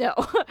 No.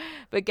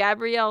 But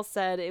Gabrielle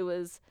said it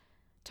was,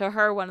 to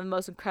her, one of the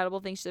most incredible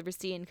things she's ever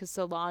seen because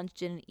Solange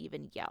didn't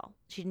even yell.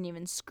 She didn't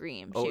even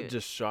scream.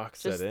 Just shock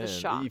set in. The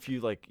shock. If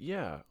you,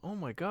 oh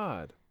my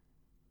God.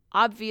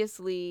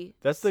 Obviously.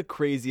 That's the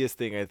craziest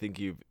thing I think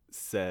you've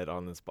said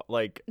on this.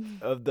 Like,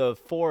 of the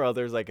 4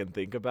 others I can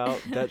think about,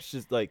 that's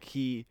just, like,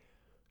 he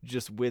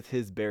just with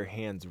his bare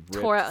hands ripped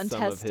tore out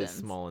some of his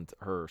intestines.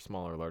 her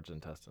small or large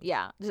intestines.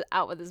 Yeah, just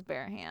out with his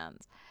bare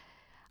hands.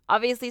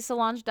 Obviously,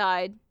 Solange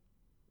died,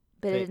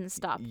 but it didn't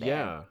stop there.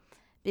 Yeah.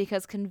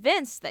 Because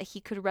convinced that he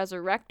could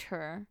resurrect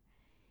her,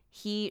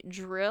 he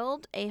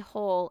drilled a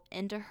hole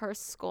into her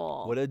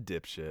skull. What a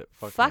dipshit.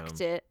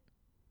 Fucked it.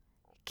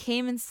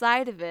 Came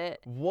inside of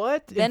it.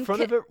 What? In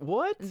front of it?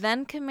 What?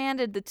 Then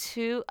commanded the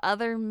 2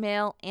 other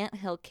male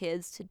anthill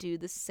kids to do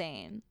the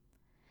same.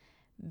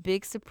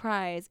 Big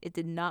surprise, it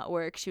did not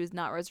work. She was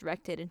not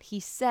resurrected. And he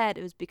said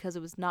it was because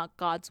it was not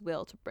God's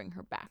will to bring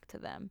her back to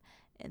them.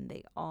 And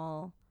they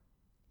all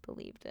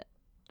believed it.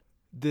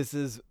 This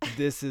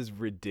is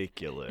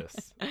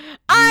ridiculous.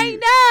 I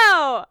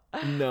know!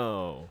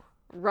 No.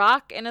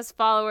 Rock and his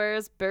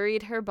followers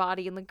buried her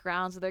body in the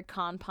grounds of their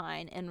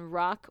confine, and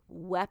Rock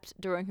wept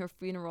during her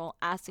funeral,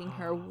 asking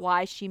her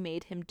why she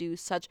made him do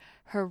such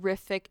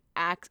horrific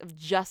acts of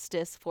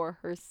justice for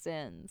her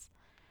sins.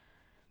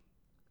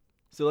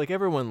 So, like,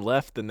 everyone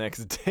left the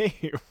next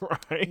day,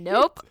 right?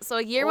 Nope. So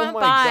a year went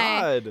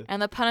by, God.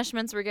 and the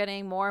punishments were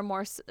getting more and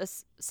more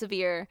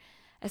severe,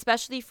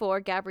 especially for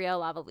Gabrielle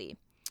Lavallee.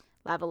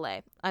 I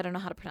don't know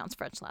how to pronounce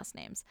French last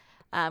names.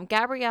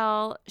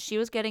 Gabrielle, she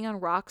was getting on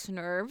Rock's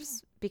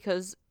nerves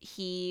because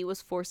he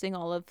was forcing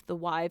all of the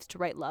wives to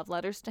write love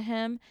letters to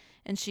him,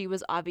 and she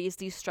was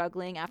obviously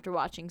struggling after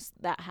watching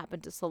that happen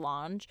to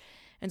Solange,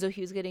 and so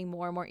he was getting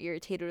more and more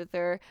irritated with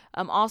her.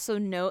 Also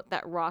note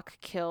that Rock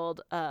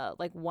killed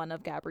like one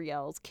of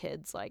Gabrielle's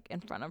kids like in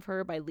front of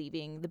her by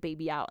leaving the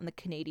baby out in the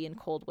Canadian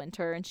cold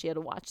winter, and she had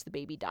to watch the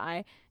baby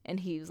die,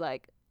 and he was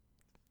like,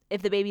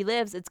 if the baby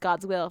lives, it's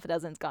God's will. If it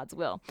doesn't, it's God's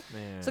will.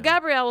 Man. So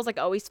Gabrielle was like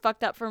always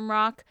fucked up from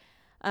Rock.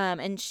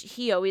 And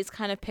he always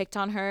kind of picked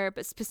on her,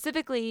 but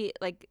specifically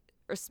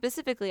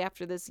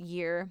after this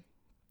year,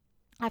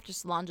 after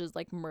Solange's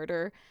like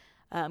murder,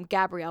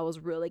 Gabrielle was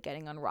really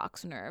getting on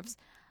Rock's nerves.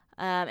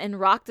 And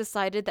Rock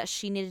decided that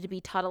she needed to be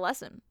taught a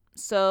lesson.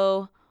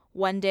 So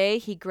one day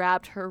he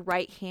grabbed her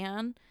right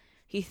hand,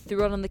 he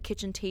threw it on the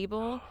kitchen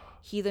table.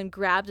 He then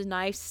grabbed a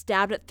knife,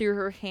 stabbed it through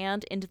her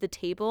hand into the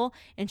table,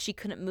 and she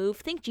couldn't move.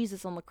 Think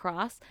Jesus on the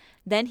cross.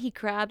 Then he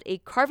grabbed a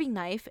carving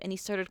knife, and he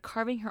started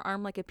carving her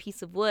arm like a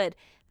piece of wood.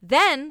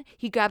 Then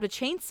he grabbed a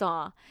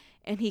chainsaw,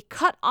 and he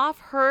cut off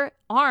her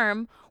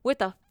arm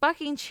with a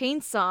fucking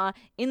chainsaw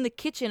in the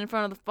kitchen in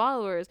front of the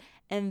followers.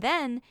 And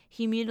then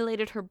he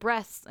mutilated her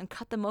breasts and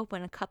cut them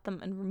open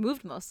and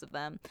removed most of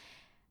them.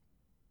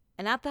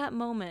 And at that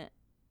moment,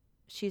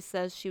 she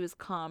says she was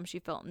calm. She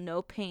felt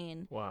no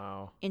pain.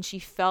 Wow. And she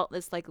felt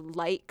this like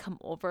light come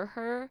over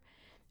her.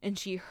 And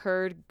she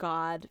heard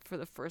God for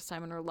the first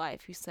time in her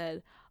life, who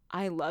said,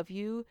 I love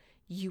you.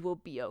 You will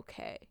be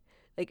okay.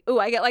 Like, oh,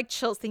 I get like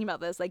chills thinking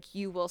about this. Like,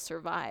 you will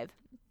survive.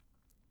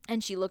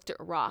 And she looked at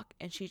Rock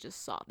and she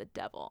just saw the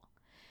devil.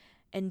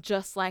 And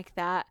just like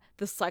that,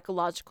 the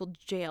psychological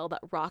jail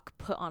that Rock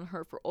put on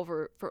her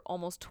for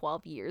almost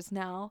 12 years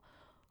now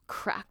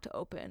cracked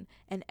open,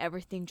 and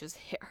everything just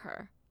hit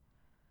her.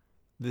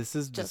 This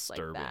is just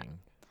disturbing. Like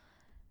that.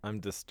 I'm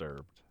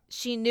disturbed.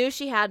 She knew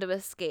she had to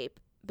escape,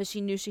 but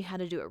she knew she had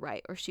to do it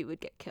right or she would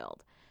get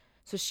killed.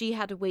 So she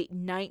had to wait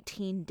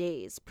 19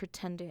 days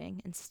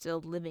pretending and still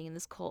living in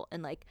this cult,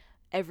 and like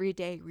every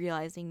day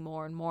realizing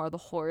more and more of the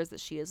horrors that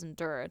she has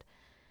endured.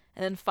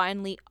 And then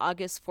finally,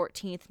 August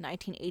 14th,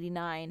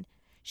 1989,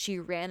 she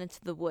ran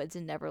into the woods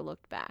and never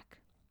looked back.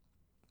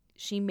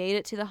 She made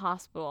it to the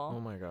hospital. Oh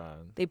my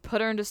God. They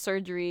put her into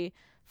surgery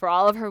for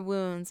all of her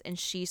wounds, and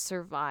she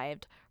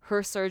survived.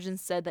 Her surgeon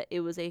said that it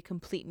was a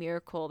complete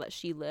miracle that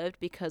she lived,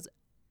 because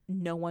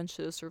no one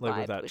should have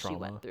survived what she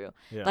went through.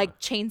 Yeah. Like,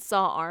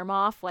 chainsaw arm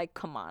off, like,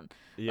 come on.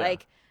 Yeah.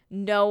 Like,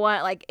 no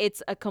one, like,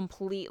 it's a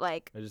complete,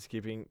 like... I just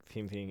keep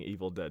thinking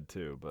Evil Dead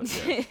too, but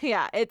yeah.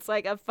 Yeah, it's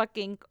like a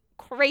fucking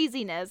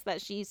craziness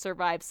that she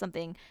survived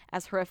something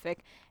as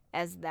horrific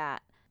as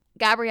that.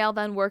 Gabrielle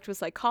then worked with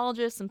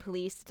psychologists and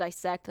police to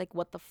dissect, like,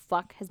 what the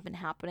fuck has been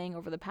happening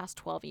over the past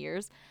 12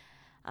 years.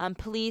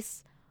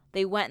 Police,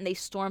 they went and they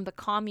stormed the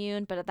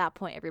commune, but at that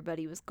point,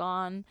 everybody was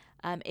gone.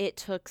 It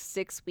took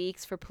 6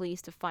 weeks for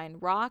police to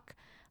find Rock.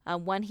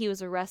 When he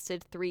was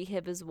arrested, 3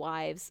 of his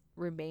wives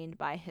remained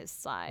by his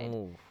side.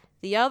 Oh.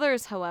 The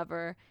others,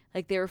 however,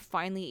 like, they were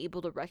finally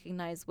able to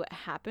recognize what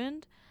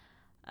happened,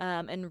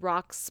 and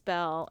Rock's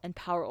spell and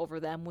power over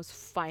them was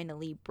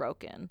finally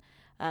broken.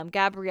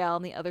 Gabrielle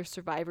and the other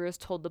survivors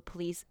told the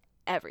police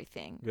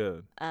everything.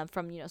 Good.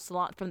 From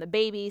the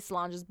baby,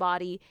 Solange's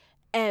body,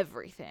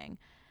 everything.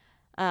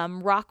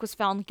 Rock was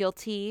found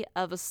guilty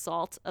of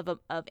assault of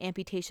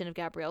amputation of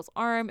Gabrielle's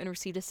arm and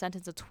received a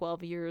sentence of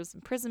 12 years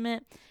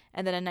imprisonment.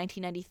 And then in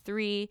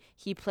 1993,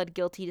 he pled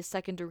guilty to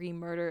second-degree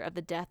murder of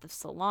the death of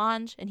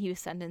Solange, and he was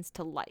sentenced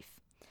to life.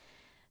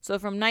 So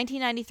from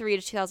 1993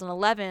 to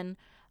 2011,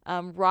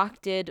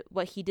 Rock did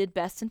what he did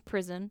best in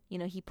prison. You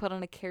know, he put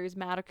on a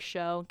charismatic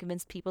show and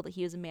convinced people that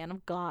he was a man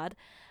of God.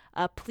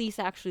 Police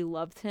actually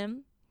loved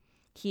him.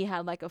 He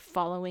had like a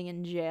following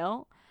in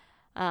jail.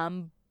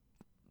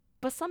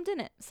 But some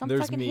didn't. Some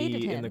fucking hated him.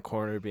 There's me in the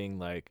corner being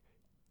like,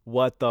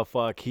 what the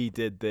fuck? He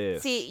did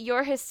this. See,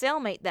 you're his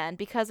cellmate then,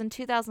 because in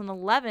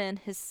 2011,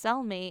 his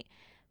cellmate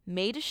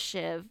made a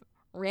shiv,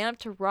 ran up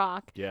to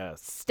Rock,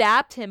 Yes.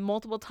 stabbed him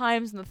multiple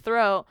times in the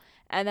throat,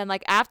 and then,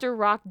 like, after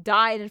Rock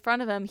died in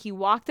front of him, he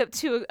walked up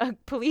to a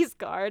police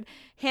guard,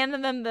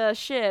 handed them the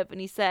shiv,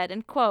 and he said,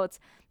 in quotes,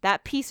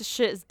 "That piece of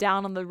shit is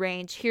down on the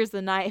range. Here's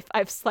the knife.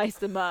 I've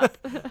sliced him up."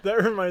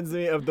 That reminds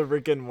me of the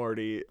Rick and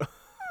Morty.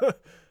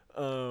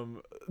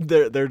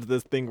 There's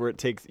this thing where it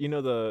takes, you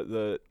know,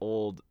 the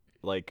old,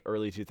 like,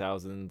 early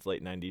 2000s,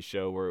 late 90s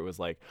show where it was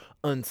like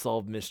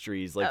unsolved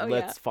mysteries, like,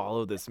 let's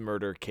follow this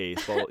murder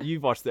case. Well,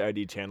 you've watched the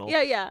ID channel.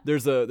 Yeah.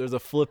 There's a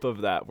flip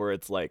of that where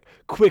it's like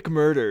quick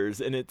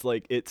murders, and it's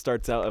like it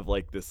starts out of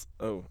like this.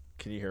 Oh,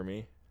 can you hear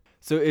me?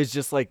 So it's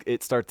just like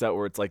it starts out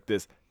where it's like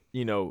this,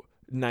 you know,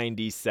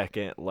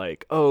 90-second,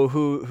 like, oh,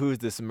 who's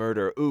this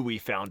murder? Ooh, we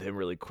found him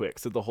really quick.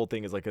 So the whole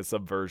thing is like a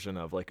subversion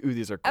of like, ooh,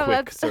 these are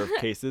quick serve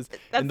cases.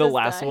 And the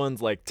last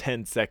one's like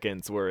 10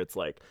 seconds where it's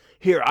like,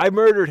 here, I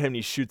murdered him. And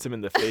he shoots him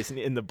in the face,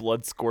 and the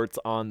blood squirts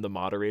on the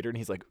moderator, and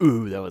he's like,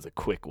 ooh, that was a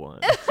quick one.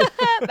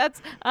 That's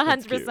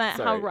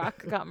 100% how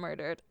Rock got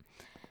murdered.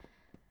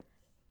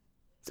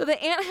 So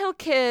the Anthill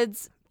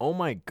Kids, oh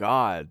my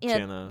God,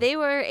 Jana. They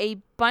were a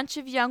bunch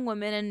of young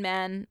women and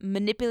men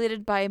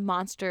manipulated by a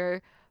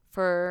monster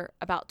for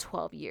about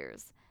 12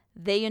 years.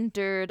 They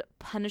endured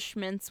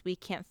punishments we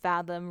can't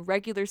fathom,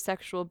 regular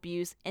sexual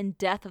abuse, and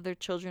death of their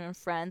children and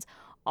friends,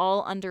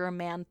 all under a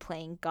man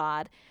playing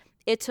God.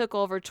 It took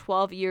over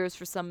 12 years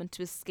for someone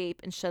to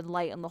escape and shed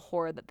light on the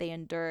horror that they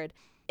endured.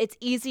 It's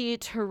easy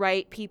to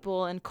write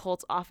people in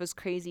cults off as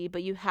crazy,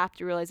 but you have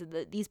to realize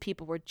that these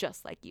people were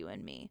just like you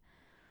and me.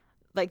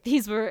 Like,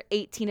 these were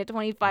 18 to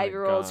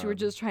 25-year-olds who were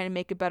just trying to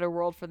make a better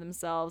world for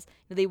themselves.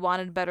 They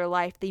wanted a better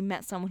life. They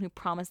met someone who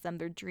promised them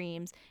their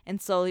dreams,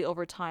 and slowly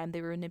over time, they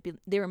were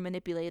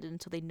manipulated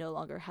until they no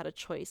longer had a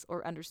choice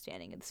or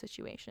understanding of the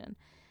situation.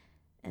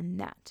 And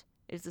that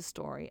is the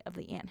story of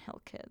the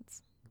Anthill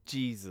Kids.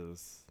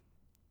 Jesus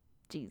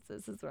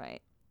is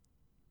right.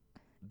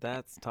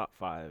 That's top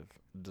 5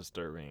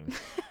 disturbing.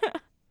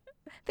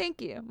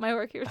 Thank you. My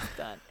work here is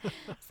done.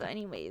 So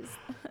anyways,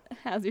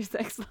 how's your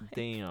sex life?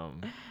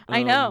 Damn.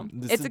 I know.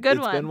 It's a good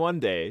one. It's been one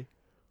day.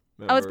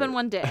 Remember? Oh, it's been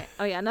one day.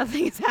 Oh, yeah.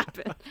 Nothing has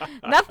happened.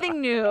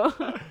 Nothing new.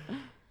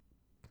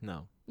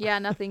 No. Yeah,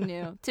 nothing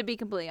new. To be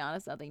completely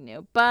honest, nothing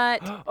new.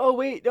 But. Oh,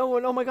 wait.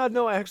 No. Oh, my God.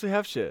 No, I actually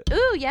have shit.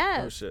 Ooh,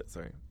 yes. Oh, shit.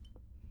 Sorry.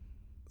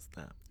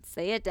 Snap.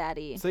 Say it,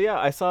 Daddy. So, yeah,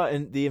 I saw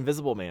The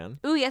Invisible Man.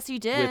 Ooh, yes, you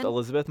did. With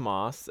Elizabeth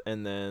Moss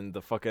and then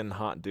the fucking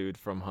hot dude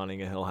from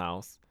Haunting a Hill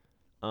House.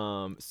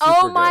 Super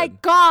oh my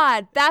good.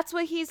 God, that's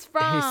what he's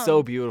from. He's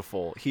so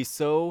beautiful. He's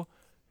so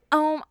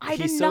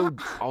he's so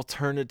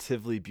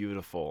alternatively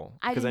beautiful.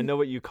 Because I know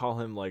what you call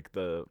him, like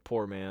the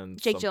poor man.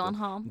 Jake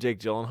Gyllenhaal. Jake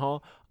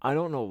Gyllenhaal. I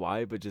don't know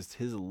why, but just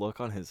his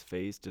look on his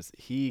face, just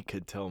he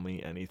could tell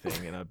me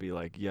anything, and I'd be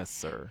like, yes,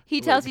 sir.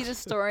 He tells you the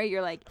story,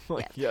 you're like,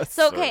 yes.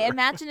 So sir. okay,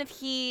 imagine if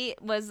he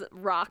was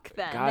Rock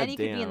then. God then he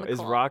damn. could be in the Is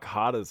cult. Rock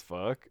hot as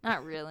fuck?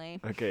 Not really.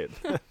 Okay.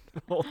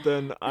 Well,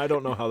 then I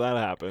don't know how that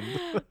happened.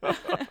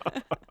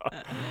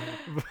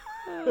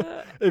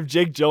 If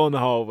Jake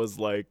Gyllenhaal was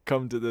like,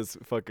 come to this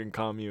fucking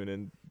commune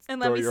and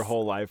throw your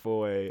whole life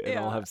away and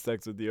I'll have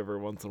sex with you every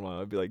once in a while,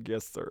 I'd be like,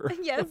 yes, sir.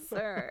 Yes,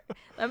 sir.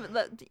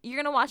 You're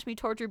going to watch me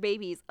torture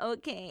babies.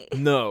 Okay.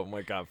 No,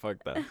 my God, fuck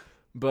that.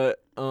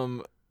 But,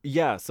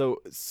 yeah,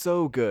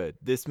 so good.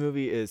 This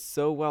movie is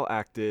so well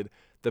acted.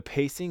 The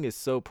pacing is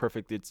so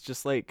perfect. It's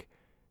just like,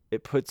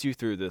 it puts you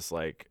through this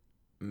like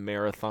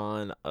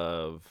marathon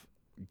of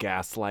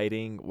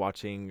gaslighting,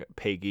 watching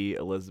Peggy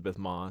Elizabeth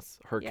Moss,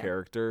 her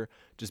character,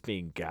 just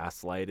being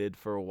gaslighted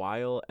for a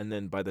while, and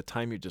then by the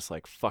time you're just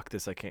like, fuck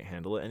this, I can't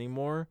handle it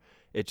anymore,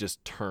 it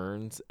just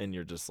turns and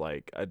you're just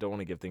like, I don't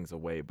want to give things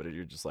away, but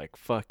you're just like,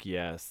 fuck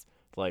yes.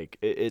 Like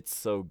it's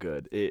so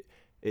good.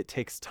 It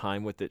takes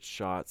time with its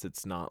shots.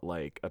 It's not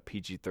like a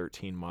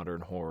PG-13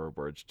 modern horror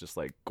where it's just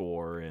like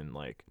gore and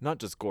like, not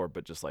just gore,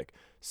 but just like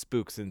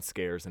spooks and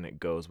scares, and it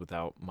goes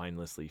without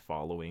mindlessly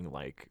following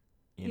like,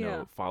 you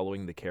know,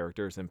 following the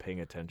characters and paying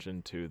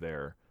attention to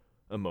their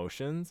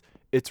emotions.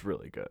 It's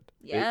really good.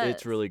 Yes.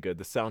 It's really good.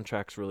 The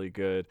soundtrack's really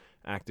good.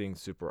 Acting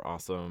super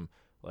awesome.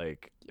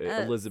 Like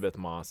Elizabeth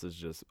Moss is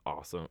just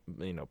awesome.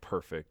 You know,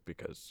 perfect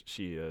because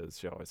she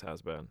always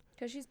has been.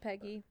 Because she's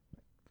Peggy.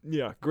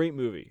 Yeah, great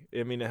movie.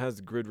 I mean, it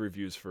has good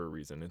reviews for a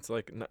reason. It's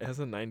like it has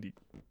a 90.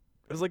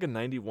 It's like a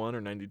 91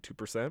 or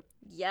 92%.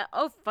 Yeah.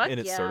 Oh fuck yeah.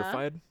 And it's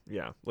certified.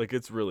 Yeah, like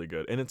it's really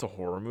good, and it's a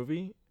horror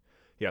movie.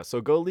 Yeah.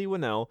 So go Leigh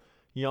Whannell.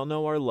 Y'all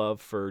know our love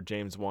for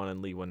James Wan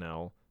and Leigh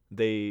Whannell.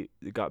 They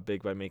got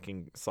big by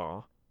making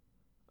Saw.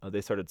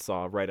 They started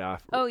Saw right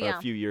after a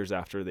few years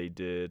after they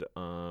did.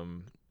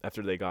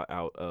 After they got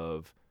out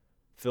of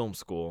film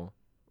school,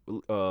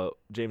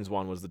 James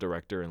Wan was the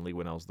director and Leigh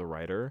Whannell's the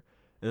writer.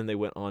 And then they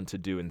went on to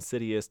do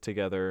Insidious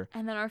together.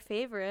 And then our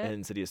favorite. And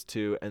Insidious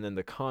 2, and then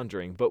The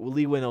Conjuring. But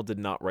Leigh Whannell did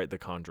not write The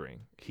Conjuring.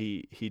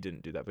 He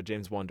didn't do that. But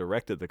James Wan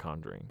directed The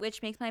Conjuring.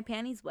 Which makes my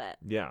panties wet.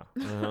 Yeah.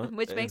 Uh-huh.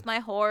 Which makes my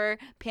horror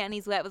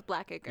panties wet with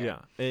Blackacre. Yeah.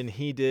 And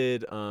he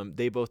did,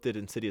 they both did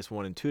Insidious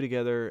 1 and 2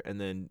 together. And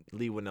then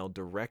Leigh Whannell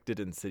directed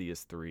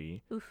Insidious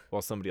 3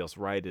 while somebody else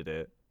wrote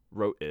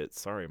it.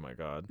 Sorry, my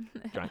God.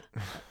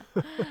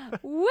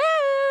 Woo!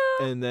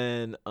 And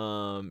then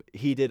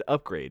he did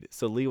Upgrade.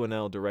 So Leigh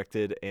Whannell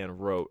directed and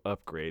wrote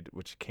Upgrade,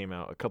 which came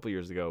out a couple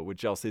years ago,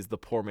 which also is the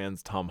poor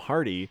man's Tom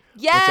Hardy.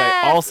 Yes, which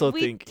I also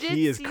think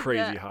he is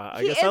crazy hot.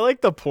 I guess I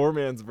like the poor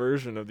man's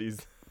version of these.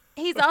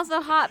 He's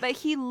also hot, but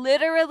he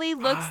literally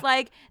looks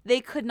like they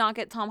could not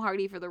get Tom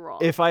Hardy for the role.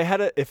 If I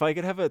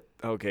could have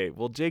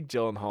Jake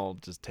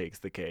Gyllenhaal just takes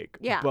the cake.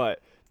 Yeah. But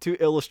to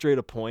illustrate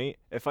a point,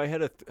 if I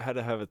had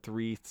to have a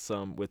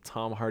threesome with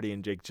Tom Hardy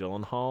and Jake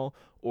Gyllenhaal,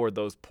 or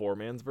those poor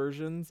man's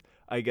versions,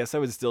 I guess I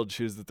would still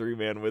choose the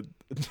 3-man with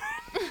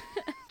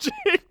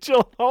Jake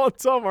Gyllenhaal and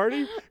Tom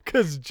Hardy,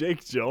 because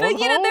Jake Gyllenhaal. But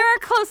they're a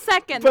close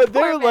second. But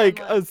they're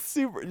like a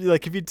super,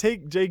 like if you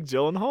take Jake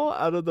Gyllenhaal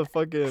out of the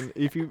fucking,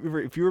 if you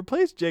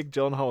replace Jake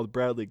Gyllenhaal with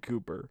Bradley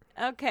Cooper,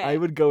 okay, I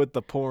would go with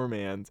the poor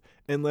man's,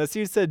 unless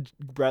you said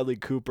Bradley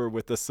Cooper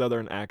with a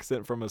southern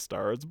accent from A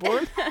Star Is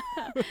Born.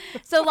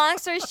 So long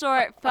story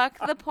short, fuck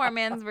the poor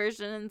man's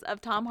versions of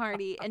Tom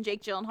Hardy and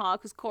Jake Gyllenhaal,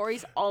 because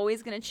Corey's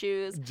always gonna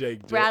choose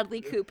Bradley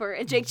Cooper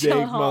and Jake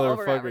Gyllenhaal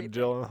over everything.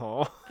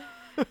 Gyllenhaal.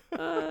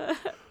 Oh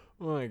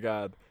my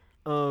God.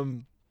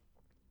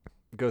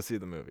 Go see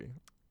the movie.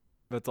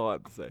 That's all I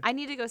have to say. I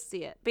need to go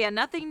see it. But yeah,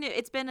 nothing new.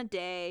 It's been a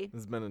day.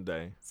 It's been a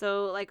day.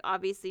 So, like,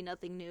 obviously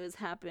nothing new has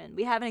happened.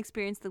 We haven't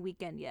experienced the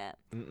weekend yet.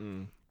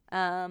 Mm-mm.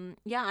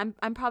 Yeah,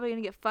 I'm probably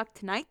going to get fucked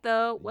tonight,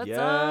 though. What's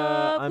yeah,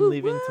 up? I'm Woo,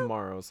 leaving woo.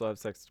 tomorrow, so I have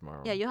sex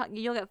tomorrow. Yeah,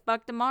 you'll get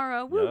fucked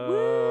tomorrow. Woo, Yeah.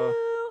 woo.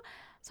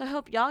 So I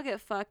hope y'all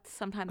get fucked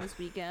sometime this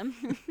weekend.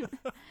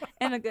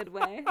 In a good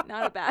way,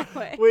 not a bad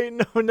way.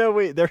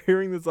 Wait. They're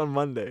hearing this on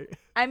Monday.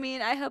 I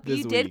mean, I hope This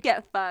you did week.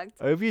 get fucked.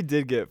 I hope you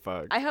did get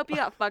fucked. I hope you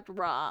got fucked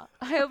raw.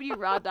 I hope you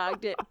raw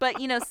dogged it, but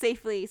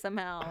safely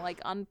somehow, like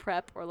on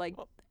PrEP or like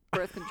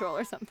birth control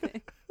or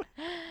something.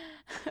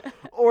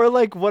 Or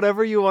like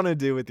whatever you want to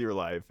do with your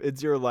life.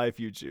 It's your life,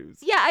 you choose.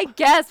 Yeah, I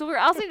guess. But we're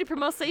also need to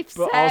promote safe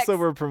But sex. also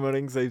we're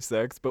promoting safe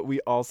sex, but we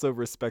also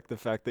respect the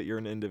fact that you're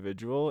an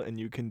individual and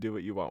you can do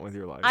what you want with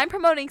your life. I'm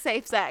promoting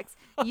safe sex.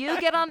 You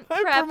get on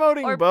I'm PrEP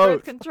promoting or both.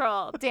 birth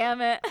control.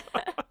 Damn it.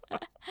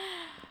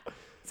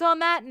 So on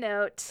that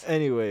note,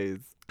 Anyways,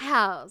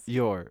 how's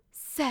your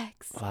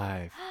sex?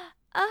 life.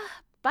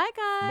 Bye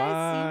guys. See you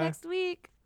Bye. next week.